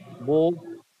 वो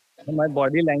हमारे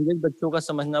बॉडी लैंग्वेज बच्चों का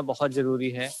समझना बहुत ज़रूरी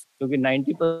है, क्योंकि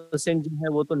 90% जो है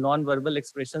वो तो नॉन वर्बल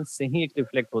एक्सप्रेशन से ही एक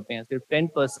रिफ्लेक्ट होते हैं, सिर्फ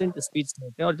 10% स्पीच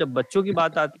होते हैं। और जब बच्चों की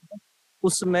बात आती है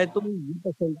उस समय तो ये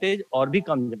परसेंटेज और भी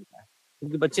कम जाता है,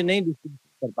 क्योंकि बच्चे नहीं डिस्कस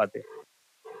कर पाते।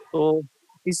 तो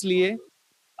इसलिए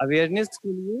अवेयरनेस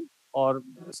के लिए और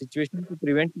सिचुएशन को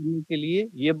प्रिवेंट करने के लिए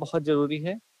ये बहुत ज़रूरी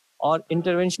है। और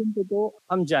इंटरवेंशन पे तो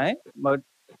हम जाएं, बट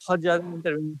बहुत ज़्यादा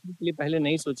इंटरवेंशन के लिए पहले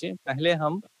नहीं सोचें। पहले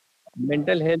हम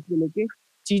मेंटल हेल्थ को लेके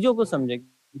चीज़ों को समझें।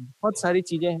 बहुत सारी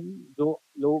चीज़ें हैं जो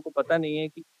लोगों को पता नहीं है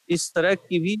कि इस तरह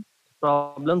की भी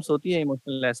प्रॉब्लम्स होती है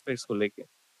इमोशनल एस्पेक्ट्स को लेके।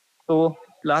 तो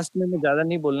लास्ट में मैं ज़्यादा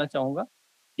नहीं बोलना चाहूँगा,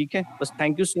 ठीक है? बस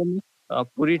थैंक यू सो मच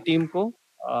पूरी टीम को,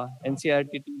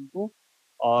 एनसीईआरटी टीम को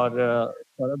और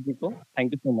सौरभ जी को।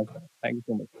 Thank you so much, thank you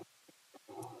so much.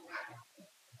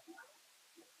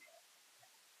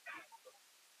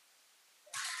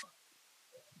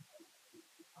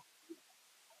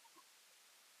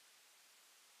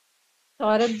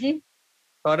 Saurabh ji.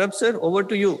 Saurabh sir, over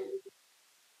to you.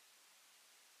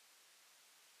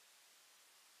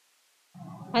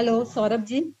 Hello Saurabh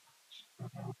ji,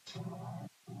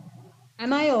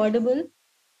 am I audible?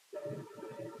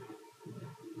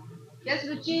 Yes,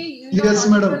 Ruchi. Yes,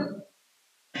 madam.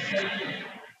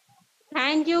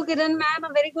 Thank you, Kiran ma'am.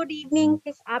 A very good evening.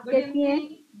 आप कैसी हैं?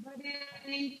 Good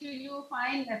evening to you.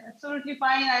 Fine, absolutely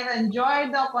fine. I've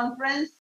enjoyed the conference.